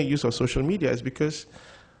can't make use of social media is because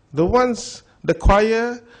the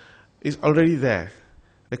choir is already there.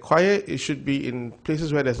 The choir should be in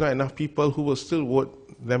places where there's not enough people who will still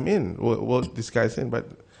vote them in, vote these guys in, but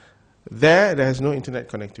there has no internet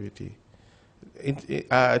connectivity.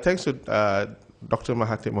 Thanks to Dr.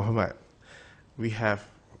 Mahathir Mohamad, we have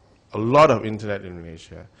a lot of internet in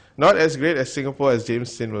Malaysia. Not as great as Singapore, as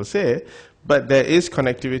James Sin will say, but there is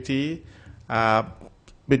connectivity.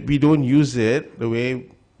 But we don't use it the way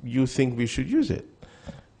you think we should use it.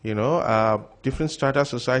 Different strata of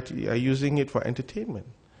society are using it for entertainment.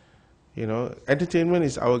 Entertainment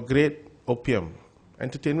is our great opium.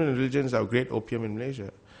 Entertainment and religion is our great opium in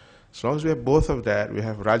Malaysia. As long as we have both of that, we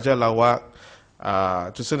have Raja Lawak,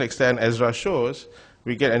 to some extent Ezra shows,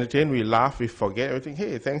 we get entertained, we laugh, we forget everything.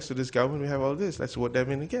 Hey, thanks to this government, we have all this. Let's vote them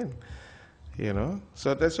in again.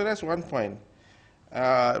 So that's one point.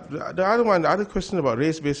 The other question about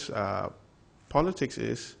race-based politics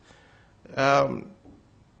is, and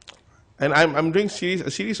I'm doing a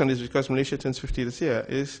series on this because Malaysia turns 50 this year,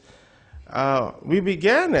 is we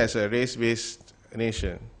began as a race-based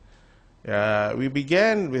nation. We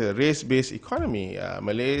began with a race-based economy.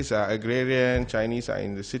 Malays are agrarian, Chinese are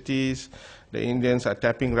in the cities, the Indians are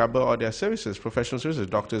tapping rubber or their services, professional services,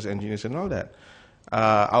 doctors, engineers, and all that.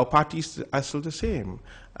 Our parties are still the same.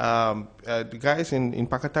 The guys in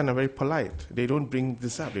Pakatan are very polite. They don't bring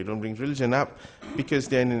this up. They don't bring religion up because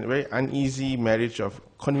they're in a very uneasy marriage of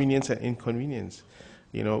convenience and inconvenience.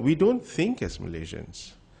 We don't think as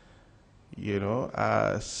Malaysians.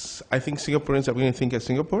 I think Singaporeans are going to think as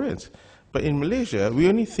Singaporeans. But in Malaysia, we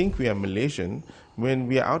only think we are Malaysian when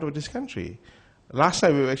we are out of this country. Last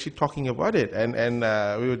time we were actually talking about it, and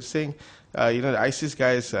we were saying, the ISIS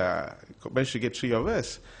guys managed to get 3 of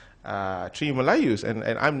us, 3 Malayus, and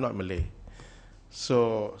I'm not Malay.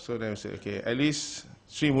 So then we say, okay, at least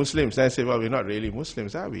 3 Muslims. And I said, well, we're not really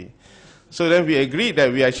Muslims, are we? So then we agreed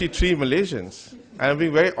that we actually 3 Malaysians. And I'm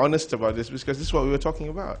being very honest about this because this is what we were talking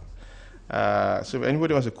about. So if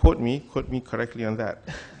anybody wants to quote me correctly on that.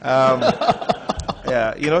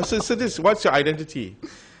 Yeah, you know, so this, what's your identity?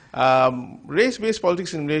 Race-based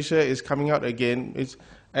politics in Malaysia is coming out again.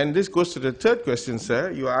 And this goes to the third question,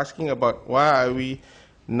 sir. You are asking about why are we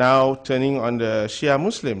now turning on the Shia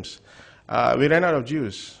Muslims? We ran out of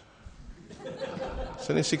Jews. It's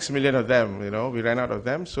only 6 million of them, you know. We ran out of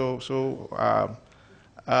them. Jews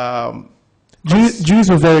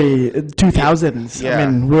were very 2000s. Yeah. I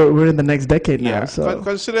mean, we're in the next decade now. Yeah. So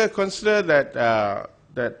Consider that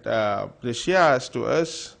the Shias to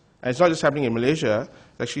us, and it's not just happening in Malaysia.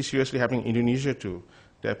 It's actually seriously happening in Indonesia too.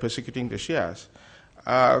 They're persecuting the Shias.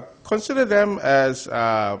 Consider them as,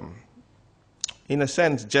 in a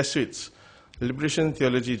sense, Jesuits, liberation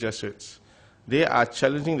theology Jesuits. They are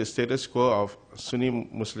challenging the status quo of Sunni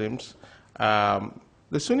Muslims.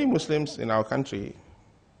 The Sunni Muslims in our country,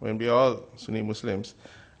 when we all Sunni Muslims,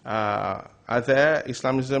 are there,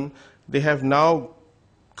 Islamism, they have now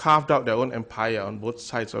carved out their own empire on both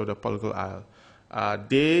sides of the political aisle.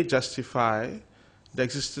 They justify the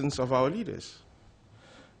existence of our leaders.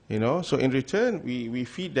 You know, so in return, we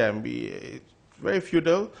feed them. Very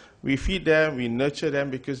feudal. We feed them, we nurture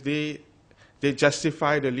them because they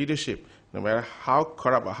justify the leadership. No matter how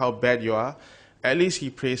corrupt or how bad you are, at least he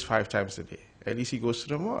prays 5 times a day. At least he goes to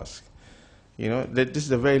the mosque. You know, this is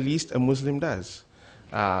the very least a Muslim does.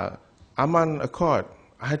 Aman Accord,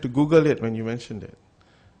 I had to Google it when you mentioned it.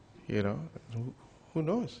 You know, who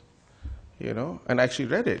knows? You know, and I actually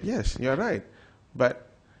read it. Yes, you're right. But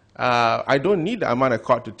I don't need the Aman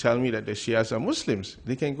Accord to tell me that the Shias are Muslims.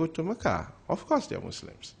 They can go to Mecca. Of course they're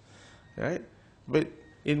Muslims. Right? But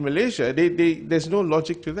in Malaysia, there's no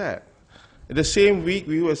logic to that. The same week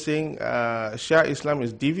we were saying Shia Islam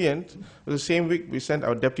is deviant. The same week we sent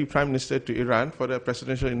our Deputy Prime Minister to Iran for the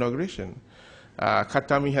presidential inauguration.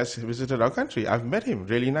 Khatami has visited our country. I've met him,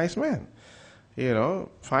 really nice man. You know,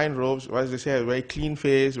 fine robes, as they say, a very clean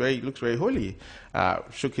face, looks very holy.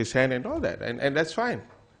 Shook his hand and all that, and that's fine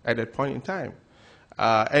at that point in time.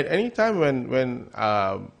 At any time when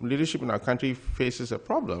leadership in our country faces a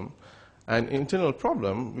problem, an internal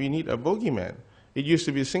problem, we need a bogeyman. It used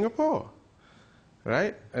to be Singapore.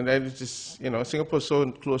 Right? And then it's just, you know, Singapore's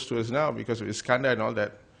so close to us now because of Iskandar and all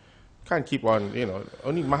that. Can't keep on, you know.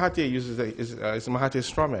 Only Mahathir uses is Mahathir's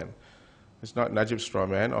strawman. It's not Najib's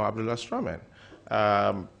strawman or Abdullah's strawman.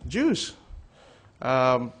 Jews.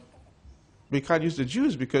 We can't use the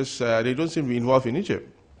Jews because they don't seem to be involved in Egypt.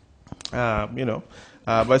 You know.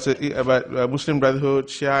 But Muslim Brotherhood,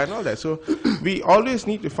 Shia, and all that. So we always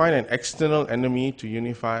need to find an external enemy to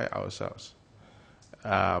unify ourselves.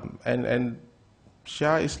 And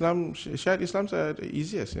Shia Islam's are the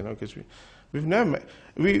easiest, you know, because we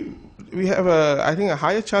have I think a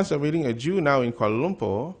higher chance of meeting a Jew now in Kuala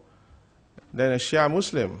Lumpur than a Shia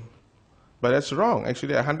Muslim, but that's wrong. Actually,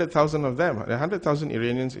 there are 100,000 of them. There are 100,000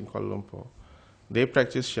 Iranians in Kuala Lumpur. They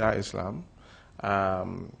practice Shia Islam.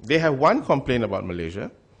 They have one complaint about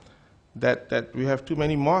Malaysia, that we have too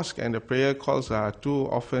many mosques and the prayer calls are too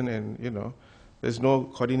often, and you know. There's no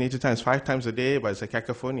coordinated times, 5 times a day, but it's a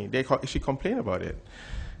cacophony. They actually complain about it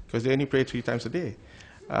because they only pray 3 times a day.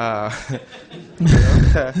 But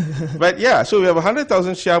yeah, so we have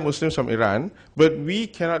 100,000 Shia Muslims from Iran, but we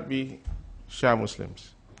cannot be Shia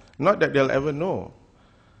Muslims. Not that they'll ever know,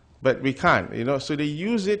 but we can't. You know, so they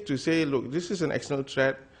use it to say, look, this is an external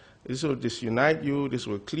threat. This will disunite you. This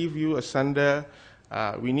will cleave you asunder.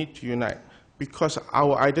 We need to unite because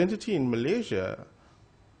our identity in Malaysia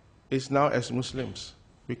is now as Muslims.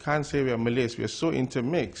 We can't say we are Malays. We are so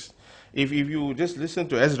intermixed. If you just listen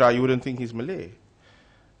to Ezra, you wouldn't think he's Malay.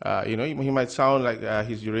 You know, he might sound like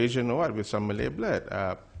he's Eurasian or what, with some Malay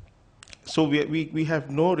blood. So we have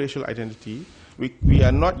no racial identity. We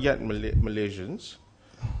are not yet Malaysians.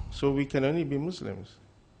 So we can only be Muslims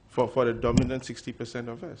for the dominant 60%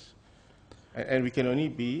 of us. And we can only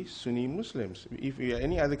be Sunni Muslims. If we are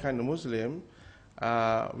any other kind of Muslim,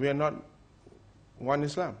 we are not one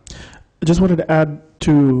Islam. I just wanted to add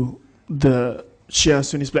to the Shia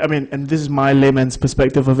Sunni split. I mean, and this is my layman's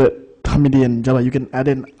perspective of it. Hamidi and Jahabar, you can add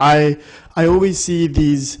in. I always see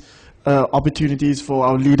these opportunities for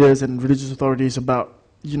our leaders and religious authorities about,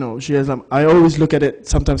 you know, Shia Islam. I always look at it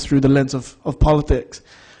sometimes through the lens of politics.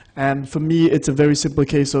 And for me, it's a very simple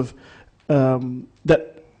case of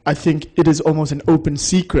that I think it is almost an open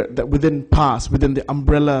secret that within the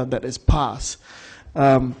umbrella that is PAS,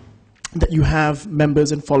 that you have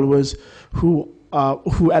members and followers who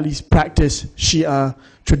at least practice Shia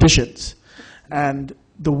traditions, and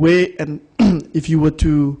the way and if you were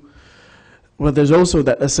to, well, there's also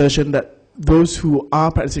that assertion that those who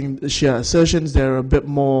are practicing the Shia assertions, they're a bit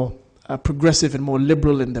more progressive and more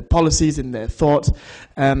liberal in their policies, in their thoughts,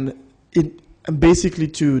 and basically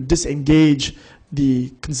to disengage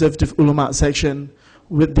the conservative ulama section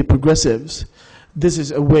with the progressives. This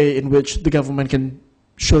is a way in which the government can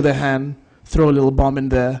show their hand, throw a little bomb in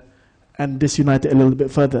there, and disunite it a little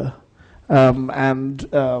bit further.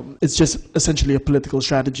 It's just essentially a political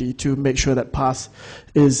strategy to make sure that PAS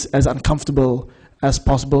is as uncomfortable as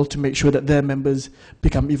possible, to make sure that their members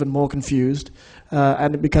become even more confused,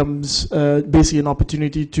 and it becomes basically an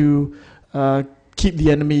opportunity to keep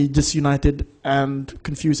the enemy disunited and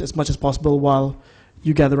confused as much as possible while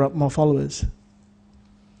you gather up more followers.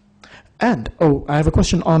 And, I have a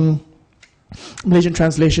question on Malaysian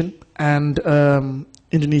translation and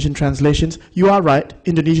Indonesian translations. You are right,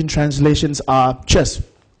 Indonesian translations are just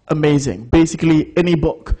amazing. Basically, any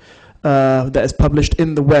book that is published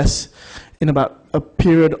in the West in about a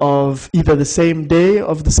period of either the same day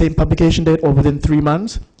of the same publication date or within 3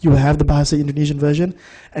 months, you will have the Bahasa Indonesian version,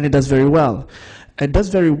 and it does very well. It does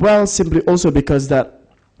very well simply also because that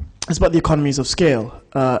it's about the economies of scale.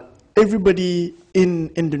 Everybody in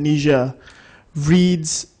Indonesia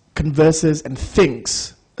reads, converses, and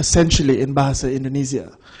thinks essentially in Bahasa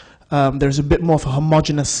Indonesia. There's a bit more of a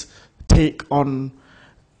homogeneous take on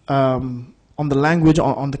the language,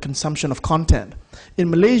 on the consumption of content. In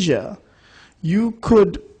Malaysia, you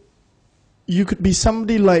could be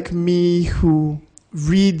somebody like me who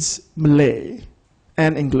reads Malay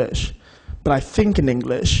and English, but I think in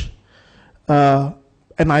English,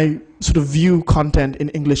 and I sort of view content in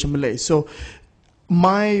English and Malay. So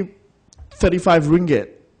my 35 ringgit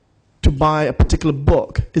to buy a particular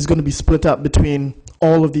book is going to be split up between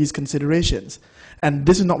all of these considerations. And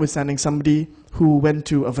this is notwithstanding somebody who went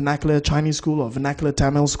to a vernacular Chinese school or vernacular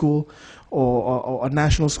Tamil school or a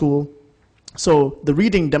national school. So the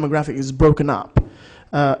reading demographic is broken up.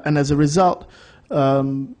 And as a result,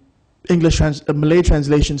 Malay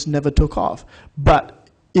translations never took off. But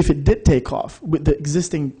if it did take off with the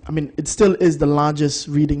existing, it still is the largest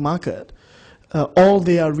reading market. All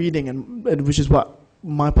they are reading, and which is what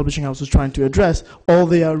my publishing house was trying to address, all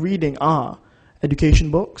they are reading are education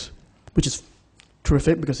books, which is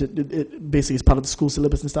terrific because it basically is part of the school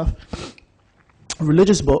syllabus and stuff,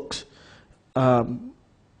 religious books,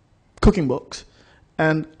 cooking books.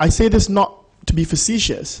 And I say this not to be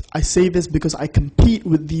facetious. I say this because I compete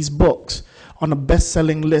with these books on a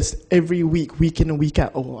best-selling list every week, week in and week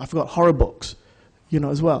out. Oh, I forgot horror books,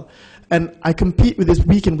 as well. And I compete with this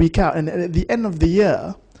week in, week out. And at the end of the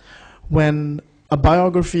year, when a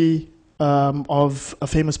biography of a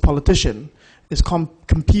famous politician is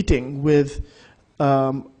competing with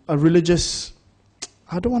a religious,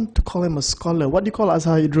 I don't want to call him a scholar. What do you call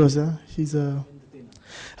Azhar Idros? He's a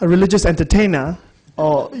religious entertainer.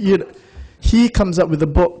 Or he comes up with a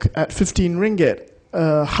book at 15 ringgit,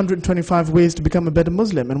 125 ways to become a better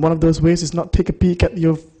Muslim. And one of those ways is not take a peek at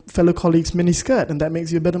your fellow colleague's miniskirt, and that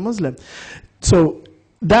makes you a better Muslim. So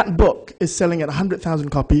that book is selling at 100,000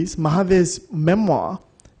 copies. Mahathir's memoir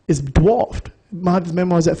is dwarfed. Mahathir's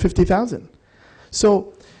memoir is at 50,000.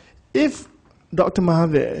 So if Dr.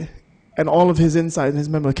 Mahathir and all of his insight in his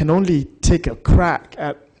memoir can only take a crack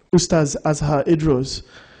at Ustaz Azhar Idros,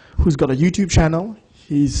 who's got a YouTube channel,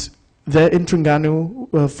 he's there in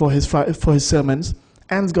Terengganu for his sermons,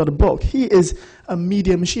 and he's got a book. He is a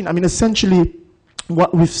media machine. Essentially,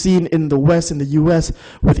 what we've seen in the West, in the US,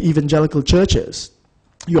 with evangelical churches,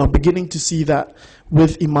 you are beginning to see that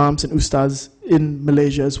with imams and ustads in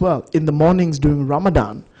Malaysia as well. In the mornings during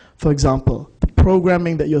Ramadan, for example, the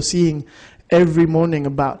programming that you're seeing every morning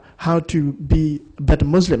about how to be a better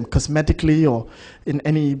Muslim, cosmetically or in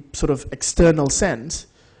any sort of external sense,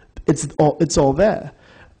 it's all there.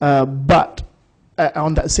 But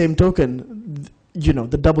on that same token,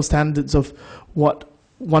 the double standards of what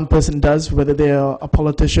one person does, whether they are a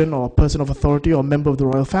politician or a person of authority or a member of the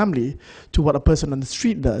royal family, to what a person on the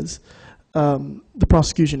street does, the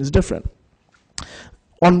prosecution is different.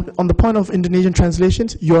 On the point of Indonesian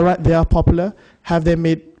translations, you're right, they are popular.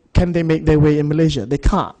 Can they make their way in Malaysia? They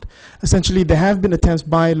can't. Essentially, there have been attempts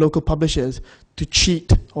by local publishers to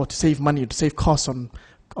cheat or to save money, to save costs on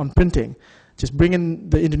printing. Just bring in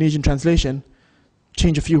the Indonesian translation,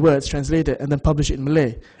 change a few words, translate it, and then publish it in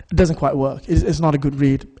Malay. It doesn't quite work. It's not a good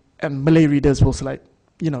read. And Malay readers will select,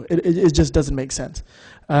 it just doesn't make sense.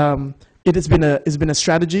 It's been a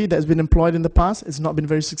strategy that has been employed in the past. It's not been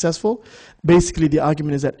very successful. Basically, the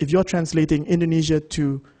argument is that if you're translating Indonesia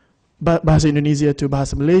to Bahasa Indonesia to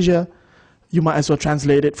Bahasa Malaysia, you might as well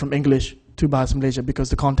translate it from English to Bahasa Malaysia because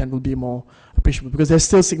the content will be more appreciable, because there's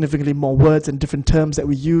still significantly more words and different terms that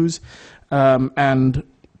we use. And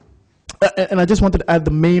I just wanted to add,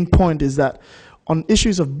 the main point is that on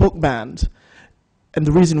issues of book bans, and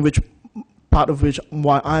the reason which, part of which,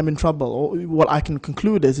 why I'm in trouble, or what I can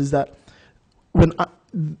conclude is that when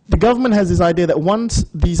the government has this idea that once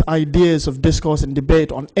these ideas of discourse and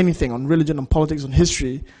debate on anything, on religion, on politics, on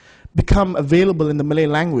history, become available in the Malay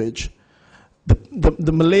language,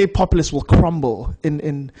 the Malay populace will crumble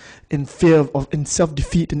in fear in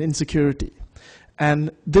self-defeat and insecurity.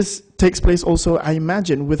 And this takes place also, I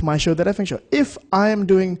imagine, with my show, That Effing Show. If I am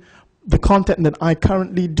doing the content that I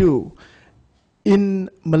currently do in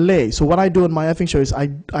Malay, so what I do on my effing show is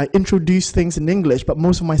I introduce things in English, but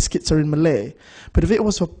most of my skits are in Malay. But if it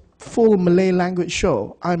was a full Malay language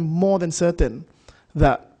show, I'm more than certain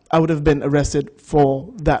that I would have been arrested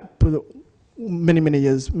for that many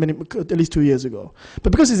years, at least 2 years ago.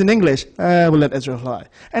 But because it's in English, we'll let Ezra fly.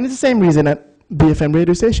 And it's the same reason at BFM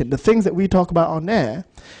radio station. The things that we talk about on air,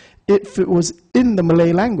 if it was in the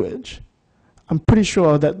Malay language, I'm pretty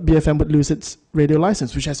sure that BFM would lose its radio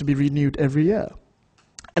license, which has to be renewed every year.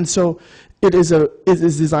 And so it is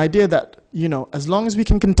this idea that, you know, as long as we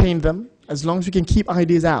can contain them, as long as we can keep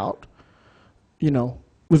ideas out, you know,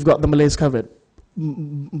 we've got the Malays covered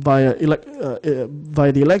via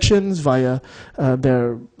the elections, via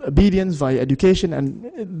their obedience, via education,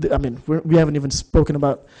 and I mean, we haven't even spoken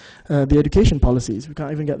about the education policies. We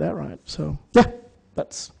can't even get that right. So yeah,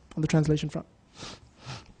 that's on the translation front.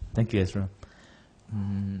 Thank you, Ezra.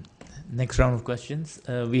 Next round of questions.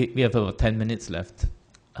 We have about 10 minutes left.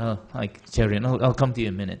 Hi, Cherian. I'll come to you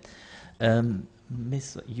in a minute.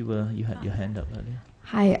 Miss, you had your hand up earlier.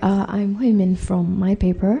 Hi, I'm Hui Min from My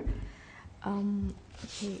Paper.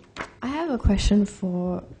 Okay, I have a question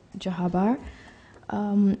for Jahabar.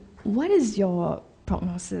 What is your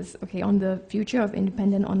prognosis, on the future of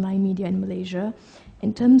independent online media in Malaysia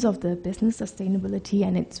in terms of the business sustainability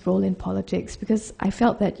and its role in politics? Because I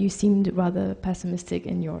felt that you seemed rather pessimistic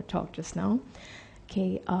in your talk just now.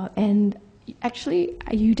 And actually,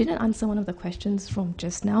 you didn't answer one of the questions from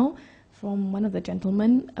just now from one of the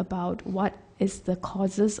gentlemen about what is the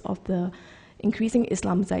causes of the increasing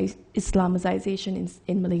Islamization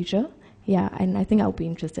in Malaysia. Yeah, and I think I'll be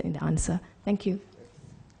interested in the answer. Thank you.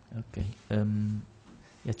 Okay. Yeah,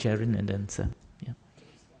 Sharon and then Sam. Yeah.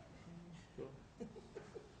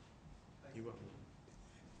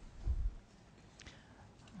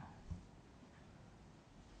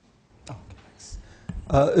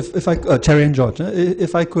 If I, Cherry and George,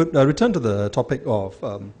 if I could return to the topic of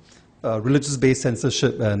religious-based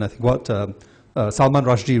censorship, and I think what Salman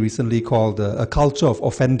Rushdie recently called a culture of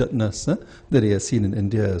offendedness that he has seen in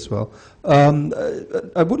India as well.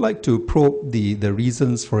 I would like to probe the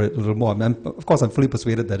reasons for it a little more. Of course, I'm fully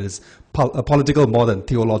persuaded that it's political more than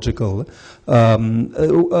theological. A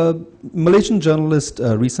Malaysian journalist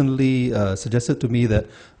recently suggested to me that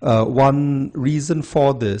one reason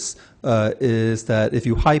for this is that if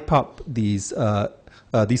you hype up these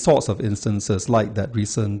sorts of instances, like that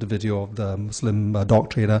recent video of the Muslim dog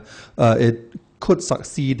trainer, it could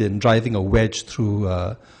succeed in driving a wedge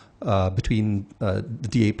through between the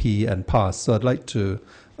DAP and PAS. So I'd like to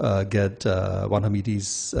get Wan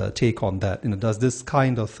Hamidi's take on that. Does this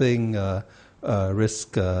kind of thing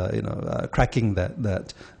risk cracking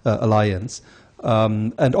that alliance?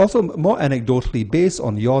 And also, more anecdotally, based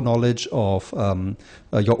on your knowledge of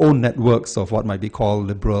your own networks of what might be called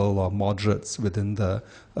liberal or moderates within the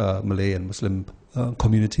Malay and Muslim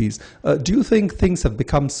communities, do you think things have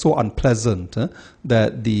become so unpleasant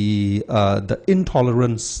that the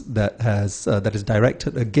intolerance that is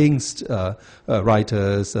directed against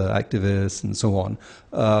writers, activists, and so on,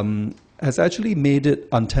 has actually made it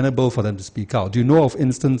untenable for them to speak out? Do you know of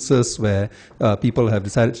instances where people have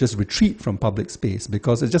decided to just retreat from public space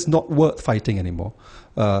because it's just not worth fighting anymore?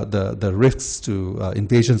 The risks to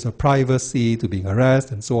invasions of privacy, to being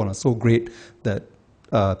harassed, and so on are so great that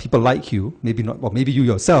people like you, maybe not, or maybe you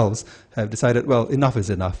yourselves, have decided, well, enough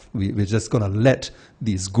is enough. We're just going to let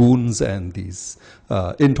these goons and these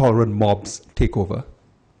intolerant mobs take over.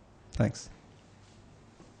 Thanks.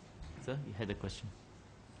 Sir, you had a question.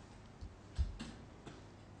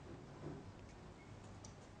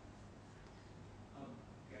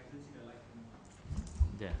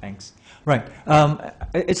 Thanks. Right.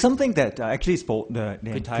 It's something that actually spoke the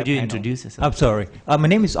entire Could you panel. introduce yourself? I'm sorry. My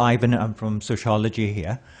name is Ivan. I'm from sociology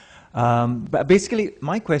here. But basically,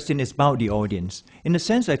 my question is about the audience. In a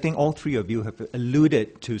sense, I think all three of you have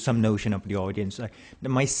alluded to some notion of the audience.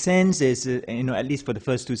 My sense is, at least for the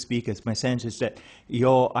first two speakers, my sense is that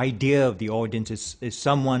your idea of the audience is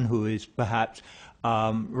someone who is perhaps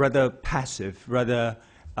rather passive, rather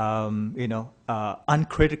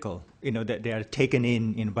uncritical, that they are taken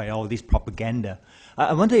in by all this propaganda.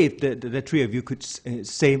 I wonder if the three of you could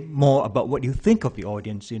say more about what you think of the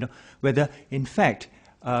audience, whether in fact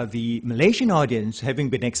the Malaysian audience, having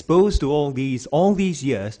been exposed to all these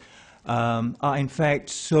years, are in fact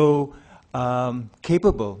so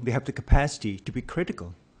capable, they have the capacity to be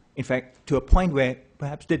critical. In fact, to a point where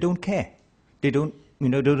perhaps they don't care. They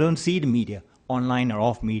don't see the media, online or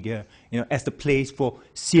off media, as the place for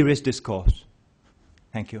serious discourse.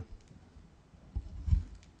 Thank you.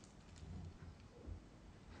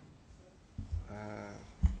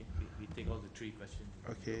 We take all the three questions.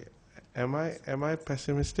 Okay. Am I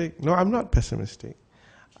pessimistic? No, I'm not pessimistic.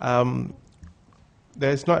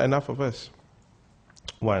 There's not enough of us.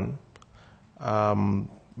 One.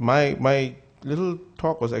 My little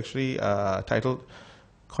talk was actually titled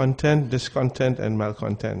Content, Discontent, and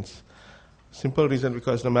Malcontents. Simple reason,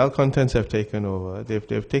 because the malcontents have taken over.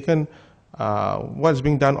 They've taken what's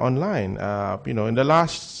being done online. In the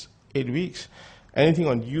last 8 weeks, anything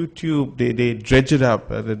on YouTube, they dredge it up.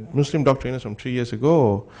 The Muslim doctriners from 3 years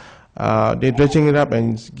ago, they're dredging it up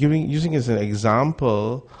and using it as an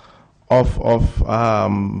example of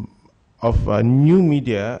new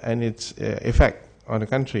media and its effect on the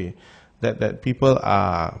country. That people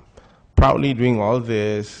are proudly doing all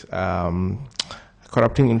this,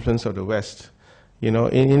 corrupting influence of the West. In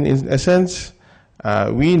a sense,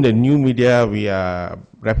 we in the new media, we are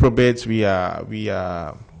reprobates, we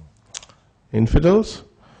are infidels.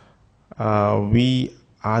 We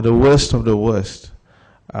are the worst of the worst.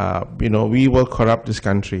 We will corrupt this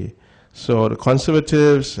country. So the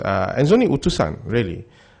conservatives, and it's only utusan, really.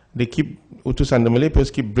 They keep, utusan, the Malay people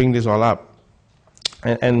keep bringing this all up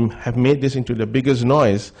and have made this into the biggest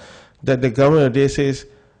noise that the government today says,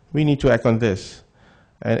 we need to act on this.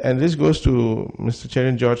 And this goes to Mr.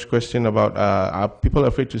 Chairman George's question about are people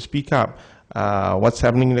afraid to speak up what's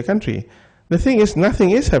happening in the country. The thing is,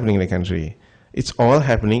 nothing is happening in the country. It's all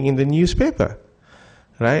happening in the newspaper,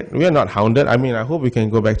 right? We are not hounded. I mean, I hope we can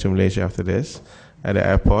go back to Malaysia after this at the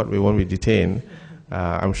airport. We won't be detained.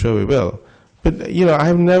 I'm sure we will. But, I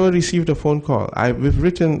have never received a phone call. We've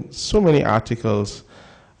written so many articles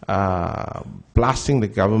blasting the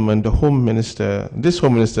government, the Home Minister, this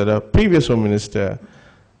Home Minister, the previous Home Minister,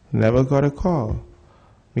 never got a call.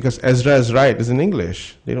 Because Ezra is right, it's in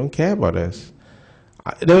English. They don't care about us.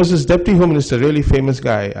 There was this Deputy Home Minister, really famous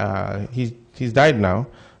guy. He's died now.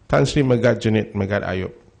 Tan Sri Megat Junit Megat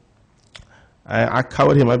Ayub. I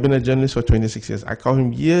covered him. I've been a journalist for 26 years. I covered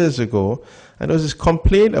him years ago. And there was this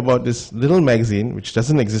complaint about this little magazine, which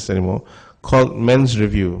doesn't exist anymore, called Men's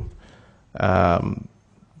Review.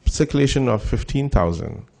 Circulation of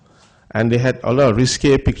 15,000. And they had a lot of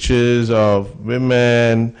risque pictures of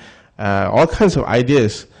women, all kinds of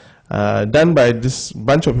ideas done by this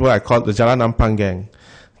bunch of people I call the Jalan Ampang gang.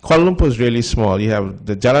 Kuala Lumpur is really small. You have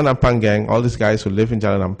the Jalan Ampang gang, all these guys who live in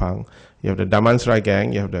Jalan Ampang. You have the Damansara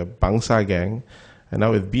gang, you have the Bangsa gang, and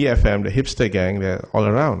now with BFM, the hipster gang, they're all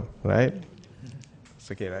around, right?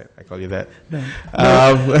 It's okay, right? I call you that. No.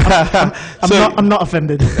 I'm not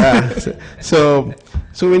offended. So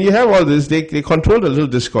when you have all this, they control the little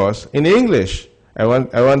discourse in English.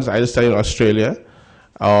 Everyone's either studying in Australia,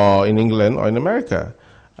 or in England, or in America.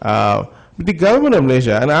 The government of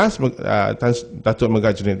Malaysia, and I asked Datuk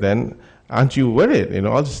Megat Junit then, aren't you worried?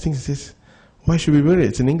 All these things, why should we worry?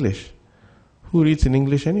 It's in English. Who reads in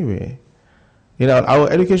English anyway? Our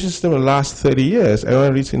education system in the last 30 years,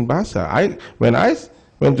 everyone reads in Bahasa. When I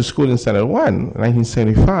went to school in Standard 1,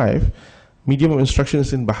 1975, medium of instruction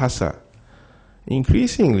is in Bahasa.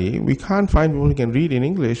 Increasingly, we can't find people who can read in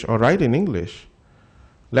English or write in English,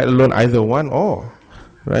 let alone either one or,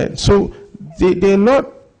 right? So they're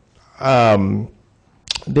not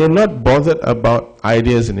bothered about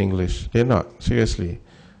ideas in English. They're not, seriously,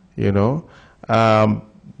 They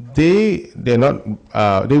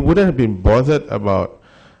wouldn't have been bothered about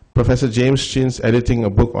Professor James Chin's editing a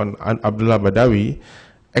book on Abdullah Badawi,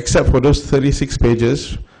 except for those 36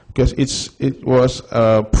 pages, because it was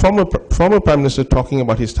a former Prime Minister talking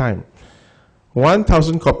about his time.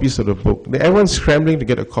 1,000 copies of the book. Everyone's scrambling to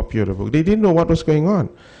get a copy of the book. They didn't know what was going on.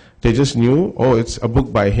 They just knew, oh, it's a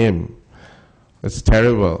book by him. It's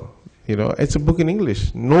terrible. It's a book in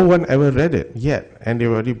English. No one ever read it yet, and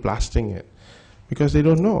they're already blasting it because they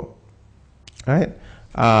don't know, right?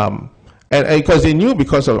 And because they knew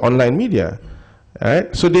because of online media,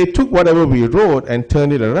 right? So they took whatever we wrote and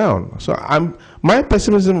turned it around. So my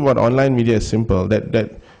pessimism about online media is simple: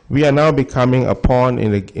 that we are now becoming a pawn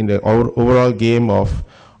in the overall game of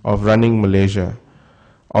running Malaysia,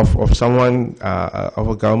 of someone of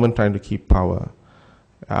a government trying to keep power.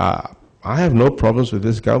 I have no problems with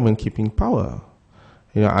this government keeping power.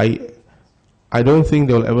 You know, I don't think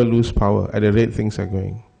they'll ever lose power at the rate things are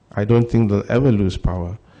going. I don't think they'll ever lose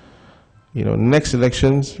power. You know, next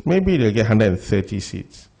elections, maybe they'll get 130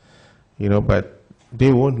 seats. You know, but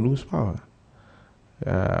they won't lose power.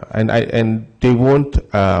 And they won't,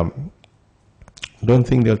 don't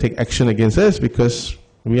think they'll take action against us because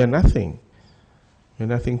we are nothing. We're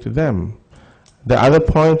nothing to them. The other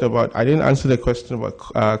point about, I didn't answer the question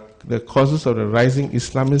about the causes of the rising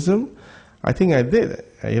Islamism. I think I did.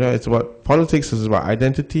 You know, it's about politics, it's about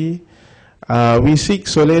identity. We seek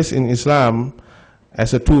solace in Islam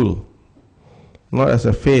as a tool, not as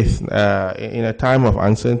a faith in a time of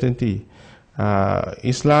uncertainty.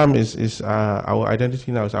 Islam is our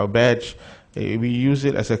identity now, it's our badge. We use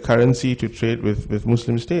it as a currency to trade with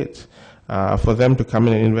Muslim states. For them to come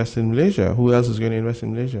in and invest in Malaysia. Who else is going to invest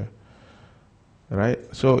in Malaysia? Right?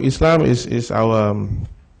 So Islam is our,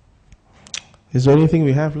 is the only thing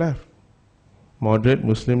we have left. Moderate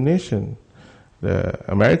Muslim nation. The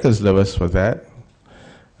Americans love us for that.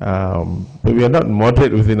 But we are not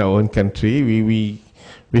moderate within our own country. We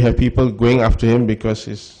have people going after him because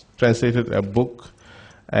he's translated a book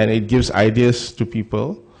and it gives ideas to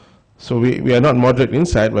people. So we are not moderate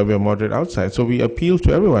inside, but we are moderate outside. So we appeal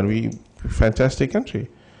to everyone. Fantastic country.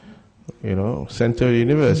 You know, center of the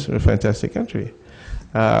universe, a fantastic country.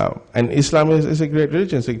 And Islam is a great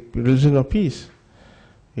religion. It's a religion of peace.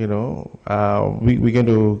 You know, we're going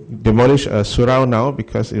to demolish a surau now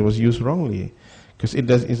because it was used wrongly. Because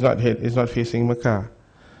it's not facing Mecca.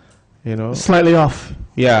 You know, Slightly off.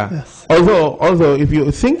 yeah. Yes. Although if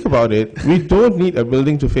you think about it, we don't need a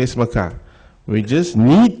building to face Mecca. We just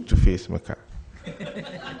need to face Mecca.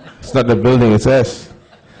 It's not the building, it's us.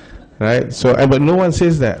 Right? So, but no one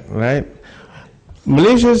says that, right?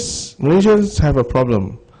 Malaysians have a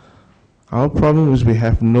problem. Our problem is we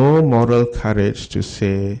have no moral courage to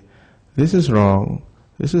say, this is wrong,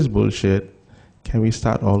 this is bullshit, can we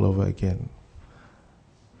start all over again?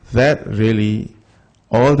 That really,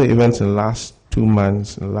 all the events in the last 2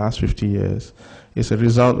 months, in the last 50 years, is a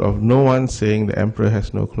result of no one saying the emperor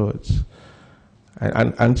has no clothes.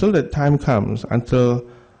 And until that time comes, until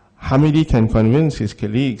Hamidi can convince his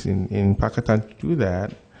colleagues in Pakistan to do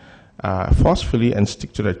that, forcefully and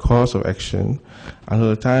stick to that course of action, until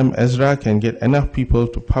the time Ezra can get enough people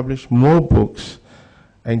to publish more books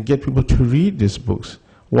and get people to read these books.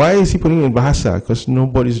 Why is he putting it in Bahasa? Because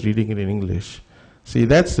nobody's reading it in English. See,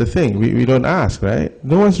 that's the thing. We don't ask, right?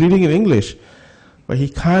 No one's reading in English. But he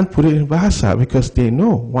can't put it in Bahasa because they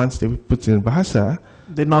know once they put it in Bahasa,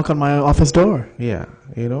 They knock on my office door. yeah,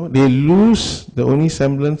 you know, they lose the only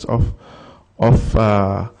semblance of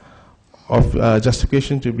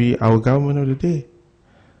justification to be our government of the day.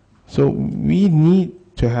 So we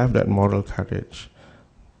need to have that moral courage.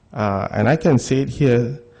 And I can say it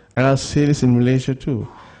here, and I'll say this in Malaysia too.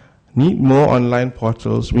 Need more online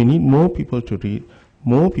portals. We need more people to read,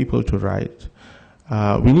 more people to write.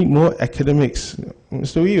 We need more academics.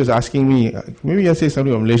 Mr. Wee was asking me, maybe I'll say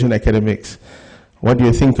something about Malaysian academics. What do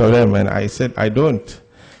you think of them? And I said, I don't.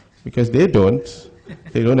 Because they don't.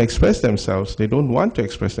 They don't express themselves. They don't want to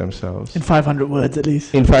express themselves. In 500 words at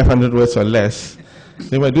least. In 500 words or less.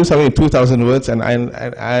 They might do something in 2,000 words, and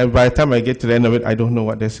I, by the time I get to the end of it, I don't know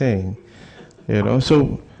what they're saying. You know,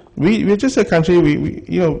 so we're just a country,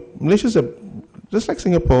 you know, Malaysia's just like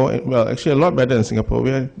Singapore, well, actually a lot better than Singapore.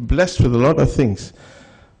 We are blessed with a lot of things.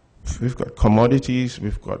 We've got commodities,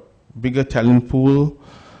 we've got bigger talent pool,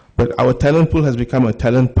 but our talent pool has become a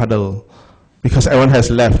talent puddle because everyone has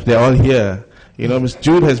left. They're all here. You know, Ms.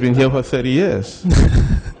 Jude has been here for 30 years.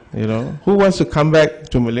 You know, who wants to come back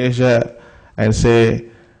to Malaysia and say,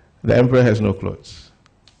 the emperor has no clothes?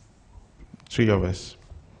 3 of us.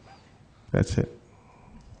 That's it.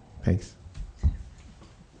 Thanks.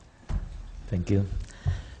 Thank you.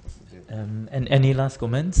 And any last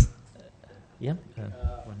comments? Yeah?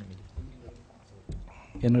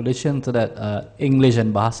 In relation to that English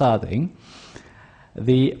and Bahasa thing,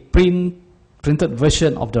 the printed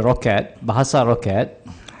version of the rocket, Bahasa rocket,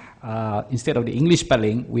 instead of the English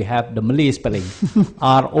spelling, we have the Malay spelling,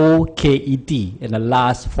 R-O-K-E-T, in the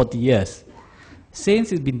last 40 years.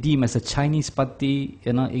 Since it's been deemed as a Chinese party,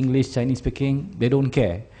 you know, English, Chinese speaking, they don't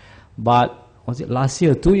care. But was it last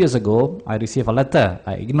year, 2 years ago, I received a letter,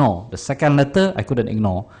 I ignore. The second letter, I couldn't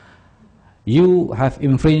ignore. You have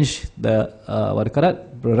infringed the, what do you call it,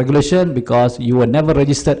 regulation because you were never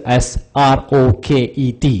registered as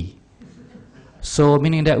R-O-K-E-T. So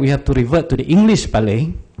meaning that we have to revert to the English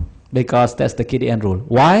spelling because that's the KDN rule.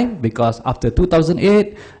 Why? Because after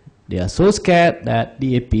 2008, they are so scared that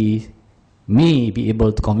DAP may be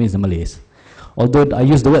able to convince the Malays. Although I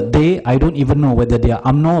use the word they, I don't even know whether they are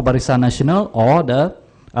UMNO, Barisan Nasional, or the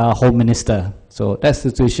Home Minister. So that's the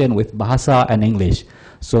situation with Bahasa and English.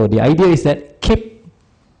 So the idea is that keep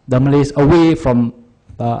the Malays away from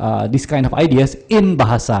this kind of ideas in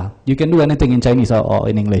Bahasa. You can do anything in Chinese or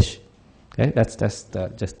in English. Okay, that's just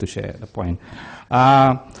to share the point.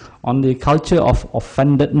 On the culture of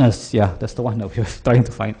offendedness, yeah, that's the one that we were trying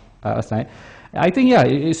to find last night. I think, yeah,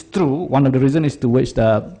 it's true. One of the reasons is to which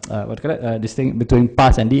the distinction between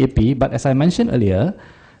PAS and DAP. But as I mentioned earlier,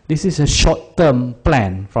 this is a short-term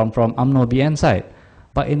plan from UMNO BN side.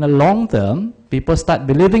 But in the long term, people start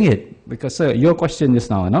believing it. Because your question just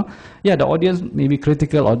now, yeah, the audience may be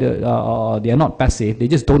critical or they are not passive. They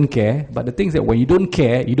just don't care. But the thing is that when you don't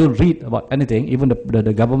care, you don't read about anything, even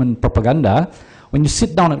the government propaganda. When you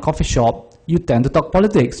sit down at coffee shop, you tend to talk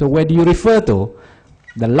politics. So where do you refer to?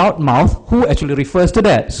 The loudmouth, who actually refers to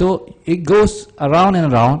that? So it goes around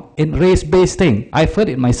and around in race-based thing. I've heard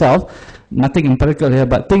it myself. Nothing empirical here,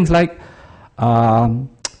 but things like,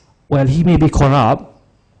 well, he may be corrupt,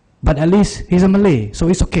 but at least he's a Malay, so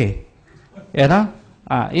it's okay.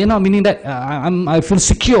 Meaning that I feel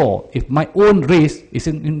secure if my own race is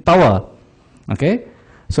in power. Okay,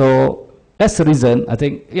 so that's the reason I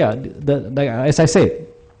think. Yeah, as I said,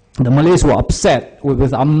 the Malays were upset with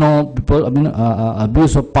UMNO, people,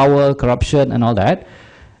 abuse of power, corruption, and all that.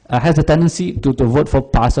 Has a tendency to vote for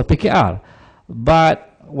PAS or PKR, but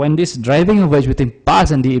when this driving wedge between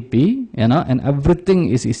PAS and DAP, and everything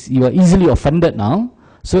is you are easily offended now,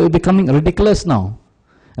 so it's becoming ridiculous now.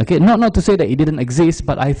 Okay, not to say that it didn't exist,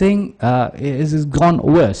 but I think it has gone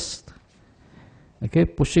worse. Okay,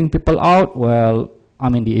 pushing people out. Well,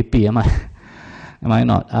 I'm in DAP, am I? Am I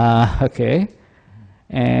not? Okay,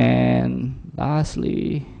 and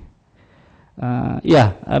lastly,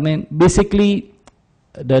 yeah, I mean basically,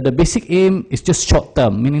 the basic aim is just short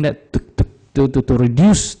term, meaning that to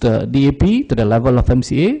reduce the DAP to the level of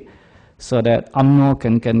MCA, so that UMNO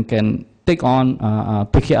can take on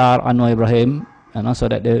PKR, Anwar Ibrahim, and also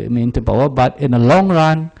that they maintain power. But in the long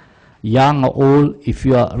run, young or old, if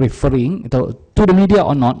you are referring to the media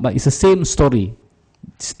or not, but it's the same story.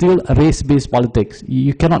 Still a race-based politics.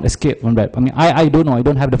 You cannot escape from that. I mean, I don't know. I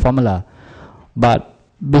don't have the formula. But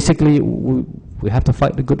basically, we have to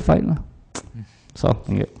fight the good fight. So,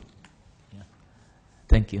 thank you. Yeah.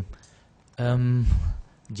 Thank you.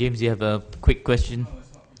 James, you have a quick question?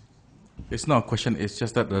 It's not a question, it's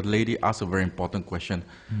just that the lady asked a very important question.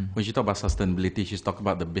 When she talked about sustainability, she's talking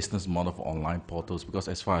about the business model for online portals, because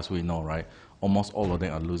as far as we know, right, almost all of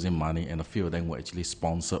them are losing money, and a few of them were actually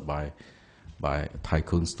sponsored by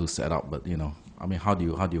tycoons to set up. But, I mean, how do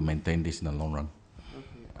you maintain this in the long run?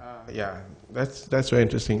 Okay. Yeah, that's very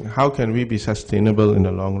interesting. How can we be sustainable in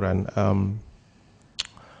the long run?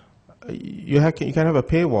 You can have a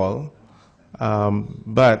paywall,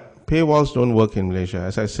 but paywalls don't work in Malaysia.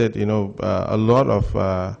 As I said, a lot of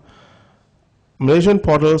Malaysian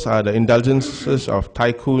portals are the indulgences of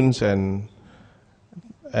tycoons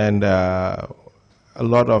and a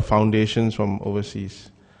lot of foundations from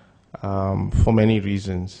overseas for many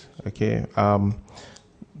reasons. Okay,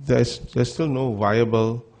 there's still no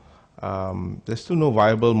viable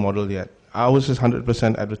model yet. Ours is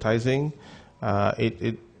 100% advertising.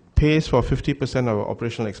 It pays for 50% of our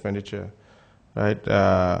operational expenditure. Right.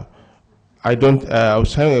 I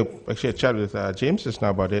was having actually a chat with James just now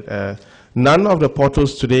about it. None of the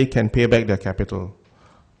portals today can pay back their capital,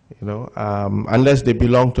 unless they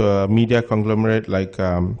belong to a media conglomerate like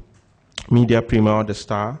Media Prima or The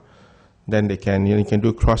Star. Then they can, you can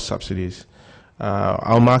do cross subsidies.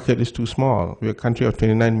 Our market is too small. We're a country of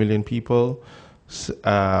 29 million people.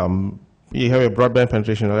 You have a broadband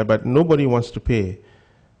penetration, but nobody wants to pay,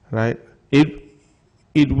 right?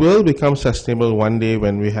 It will become sustainable one day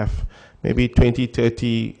when we have maybe 20,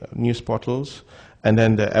 30 news portals, and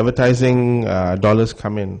then the advertising dollars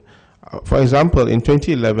come in. For example, in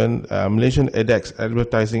 2011, Malaysian edX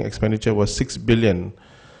advertising expenditure was 6 billion.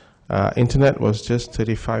 Internet was just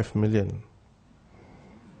 35 million.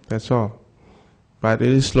 That's all. But it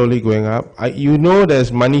is slowly going up.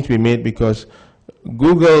 There's money to be made because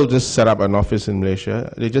Google just set up an office in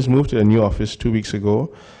Malaysia. They just moved to a new office 2 weeks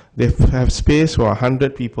ago. They have space for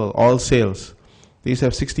 100 people, all sales. They used to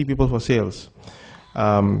have 60 people for sales.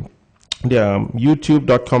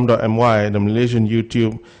 YouTube.com.my, the Malaysian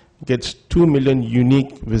YouTube, gets 2 million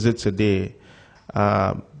unique visits a day.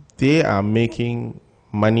 They are making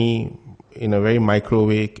money in a very micro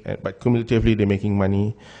way, but cumulatively they're making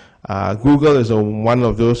money. Google is one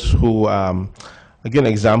of those who, again,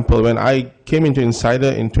 example, when I came into Insider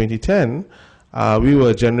in 2010, we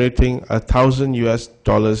were generating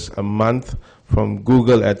 $1,000 a month from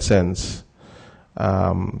Google AdSense.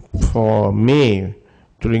 For May,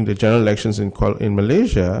 during the general elections in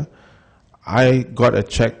Malaysia, I got a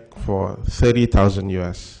check for 30,000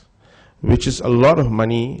 US, which is a lot of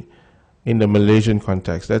money in the Malaysian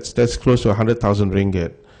context. That's close to 100,000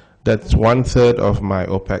 ringgit. That's 1/3 of my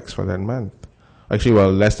OPEX for that month. Actually,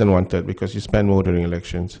 well, less than 1/3 because you spend more during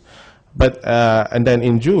elections. But and then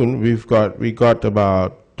in June we got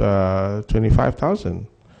about 25,000.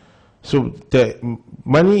 So the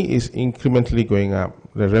money is incrementally going up.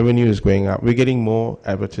 The revenue is going up. We're getting more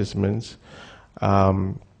advertisements.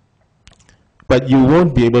 But you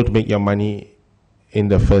won't be able to make your money in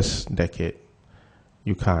the first decade.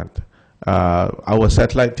 You can't. Our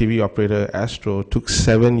satellite TV operator, Astro, took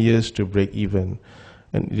 7 years to break even.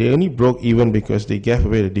 And they only broke even because they gave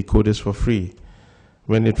away the decoders for free.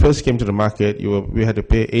 When it first came to the market, we had to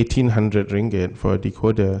pay 1,800 ringgit for a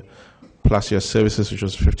decoder, plus your services, which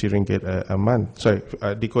was 50 ringgit a month. Sorry,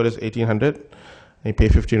 decoders 1,800, and you pay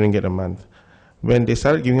 50 ringgit a month. When they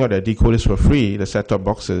started giving out their decoders for free, the set-top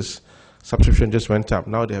boxes, subscription just went up.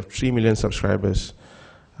 Now they have 3 million subscribers.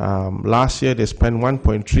 Last year they spent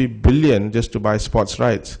 1.3 billion just to buy sports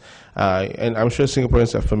rights. And I'm sure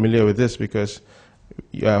Singaporeans are familiar with this because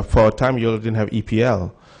for a time you didn't have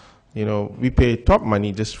EPL. You know, we pay top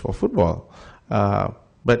money just for football.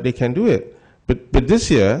 But they can do it. But this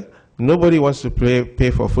year, nobody wants to pay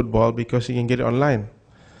for football because you can get it online.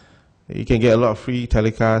 You can get a lot of free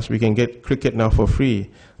telecasts. We can get cricket now for free.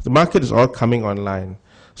 The market is all coming online.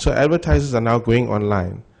 So advertisers are now going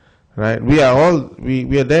online. Right? We are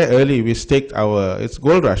there early. We staked it's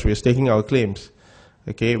gold rush. We're staking our claims.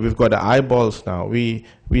 Okay, we've got the eyeballs now. We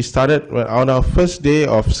started on our first day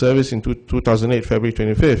of service in 2008, February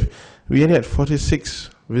 25th. We only had 46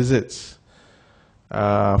 visits.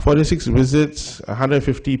 46 visits,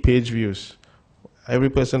 150 page views. Every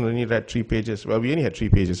person only read 3 pages. Well, we only had 3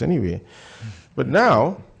 pages anyway. But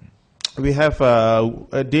now we have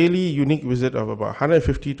a daily unique visit of about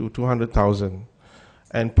 150 to 200,000.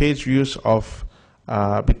 And page views of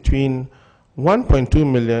between 1.2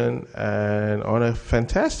 million and on a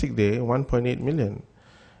fantastic day, 1.8 million.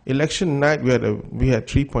 Election night, we had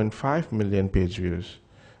 3.5 million page views.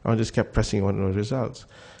 I just kept pressing on the results.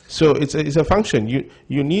 So it's a function.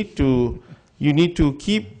 You need to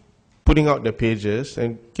keep putting out the pages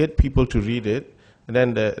and get people to read it, and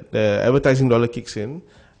then the advertising dollar kicks in,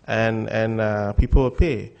 and people will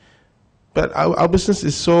pay. But our business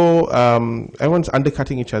is so, everyone's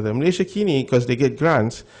undercutting each other. Malaysia Kini, because they get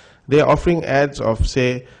grants, they are offering ads of,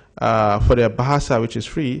 say, for their Bahasa, which is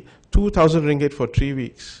free, 2,000 ringgit for 3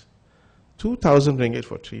 weeks. 2,000 ringgit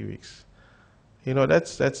for 3 weeks. You know,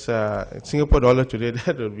 that's Singapore dollar today,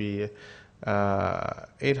 that would be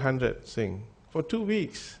 800 Sing for 2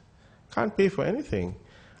 weeks. Can't pay for anything.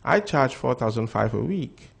 I charge 4,500 a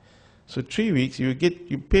week. So 3 weeks, you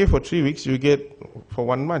pay for 3 weeks, you get for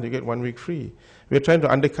 1 month, you get 1 week free. We're trying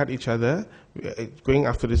to undercut each other, going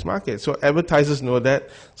after this market. So advertisers know that,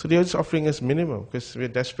 so they're just offering us minimum because we're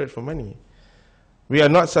desperate for money. We are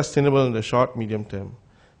not sustainable in the short, medium term.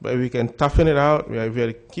 But we can toughen it out.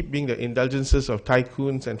 We keep being the indulgences of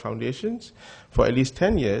tycoons and foundations for at least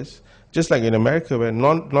 10 years, just like in America where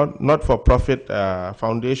not-for-profit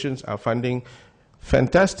foundations are funding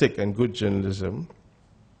fantastic and good journalism.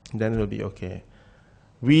 Then it'll be okay.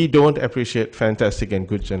 We don't appreciate fantastic and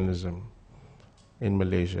good journalism in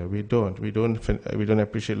Malaysia. We don't. We don't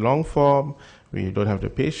appreciate long form. We don't have the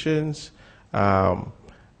patience. I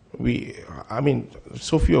mean,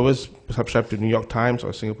 so few of us subscribe to New York Times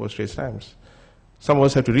or Singapore Straits Times. Some of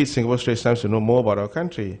us have to read Singapore Straits Times to know more about our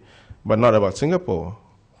country, but not about Singapore,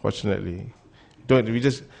 fortunately.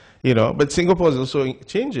 But Singapore is also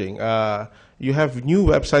changing. You have new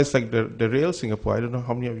websites like the Rail Singapore. I don't know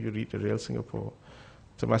how many of you read the Rail Singapore.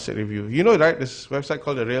 It's a Temasek Review. You know, right, this website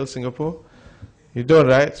called the Rail Singapore? You don't,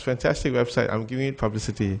 right? It's a fantastic website. I'm giving it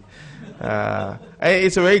publicity.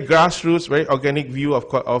 It's a very grassroots, very organic view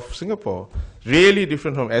of Singapore. Really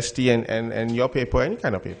different from ST and your paper, any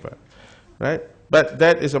kind of paper, right? But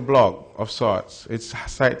that is a blog of sorts. It's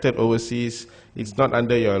cited overseas. It's not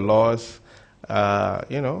under your laws.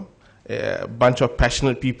 A bunch of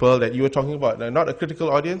passionate people that you were talking about. They're not a critical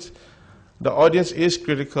audience. The audience is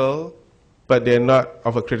critical, but they're not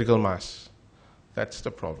of a critical mass. That's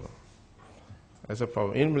the problem. That's a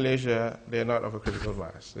problem. In Malaysia, they're not of a critical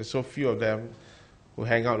mass. There's so few of them who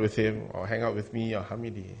hang out with him or hang out with me or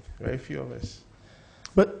Hamidi. Very few of us.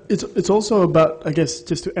 But it's also about, I guess,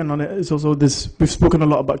 just to end on it, it's also this, we've spoken a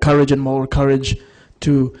lot about courage and moral courage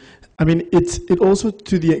to, I mean, it also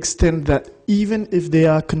to the extent that even if they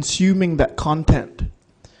are consuming that content,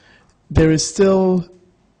 there is still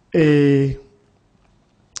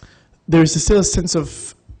there's still a sense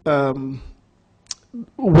of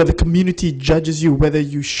where the community judges you, whether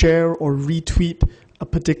you share or retweet a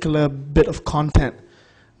particular bit of content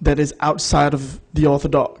that is outside of the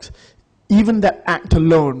orthodox. Even that act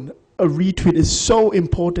alone, a retweet, is so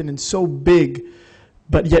important and so big,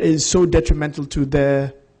 but yet is so detrimental to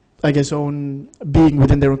their, I guess, own being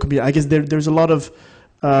within their own community. I guess there's a lot of,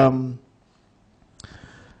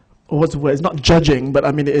 what's the word? It's not judging, but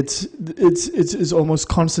I mean, it's almost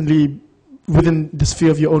constantly within the sphere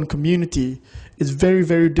of your own community. It's very,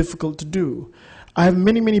 very difficult to do. I have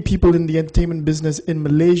many, many people in the entertainment business in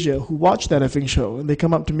Malaysia who watch that effing show, and they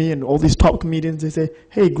come up to me, and all these top comedians, they say,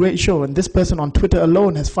 hey, great show, and this person on Twitter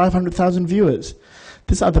alone has 500,000 viewers.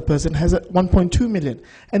 This other person has 1.2 million,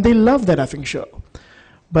 and they love that effing show.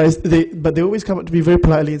 But they always come up to me very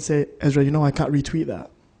politely and say, Ezra, you know I can't retweet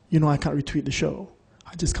that. You know I can't retweet the show.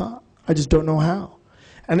 I just can't. I just don't know how.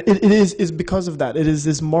 And it is because of that. It is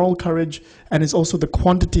this moral courage, and it's also the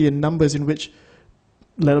quantity and numbers in which,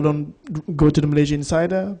 let alone go to the Malaysia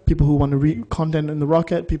Insider, people who want to read content in the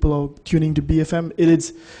Rocket, people are tuning to BFM. It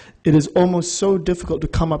is almost so difficult to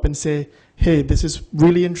come up and say, hey, this is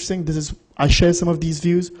really interesting. I share some of these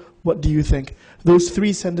views. What do you think? Those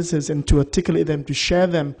 3 sentences, and to articulate them, to share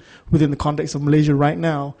them within the context of Malaysia right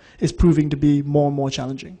now, is proving to be more and more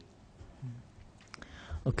challenging.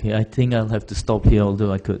 Okay, I think I'll have to stop here,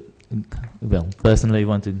 although I could, well, personally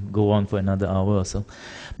want to go on for another hour or so.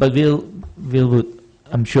 But we'll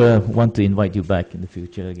I'm sure want to invite you back in the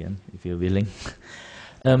future again, if you're willing.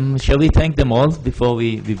 Shall we thank them all before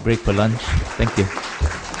we break for lunch? Thank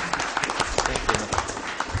you.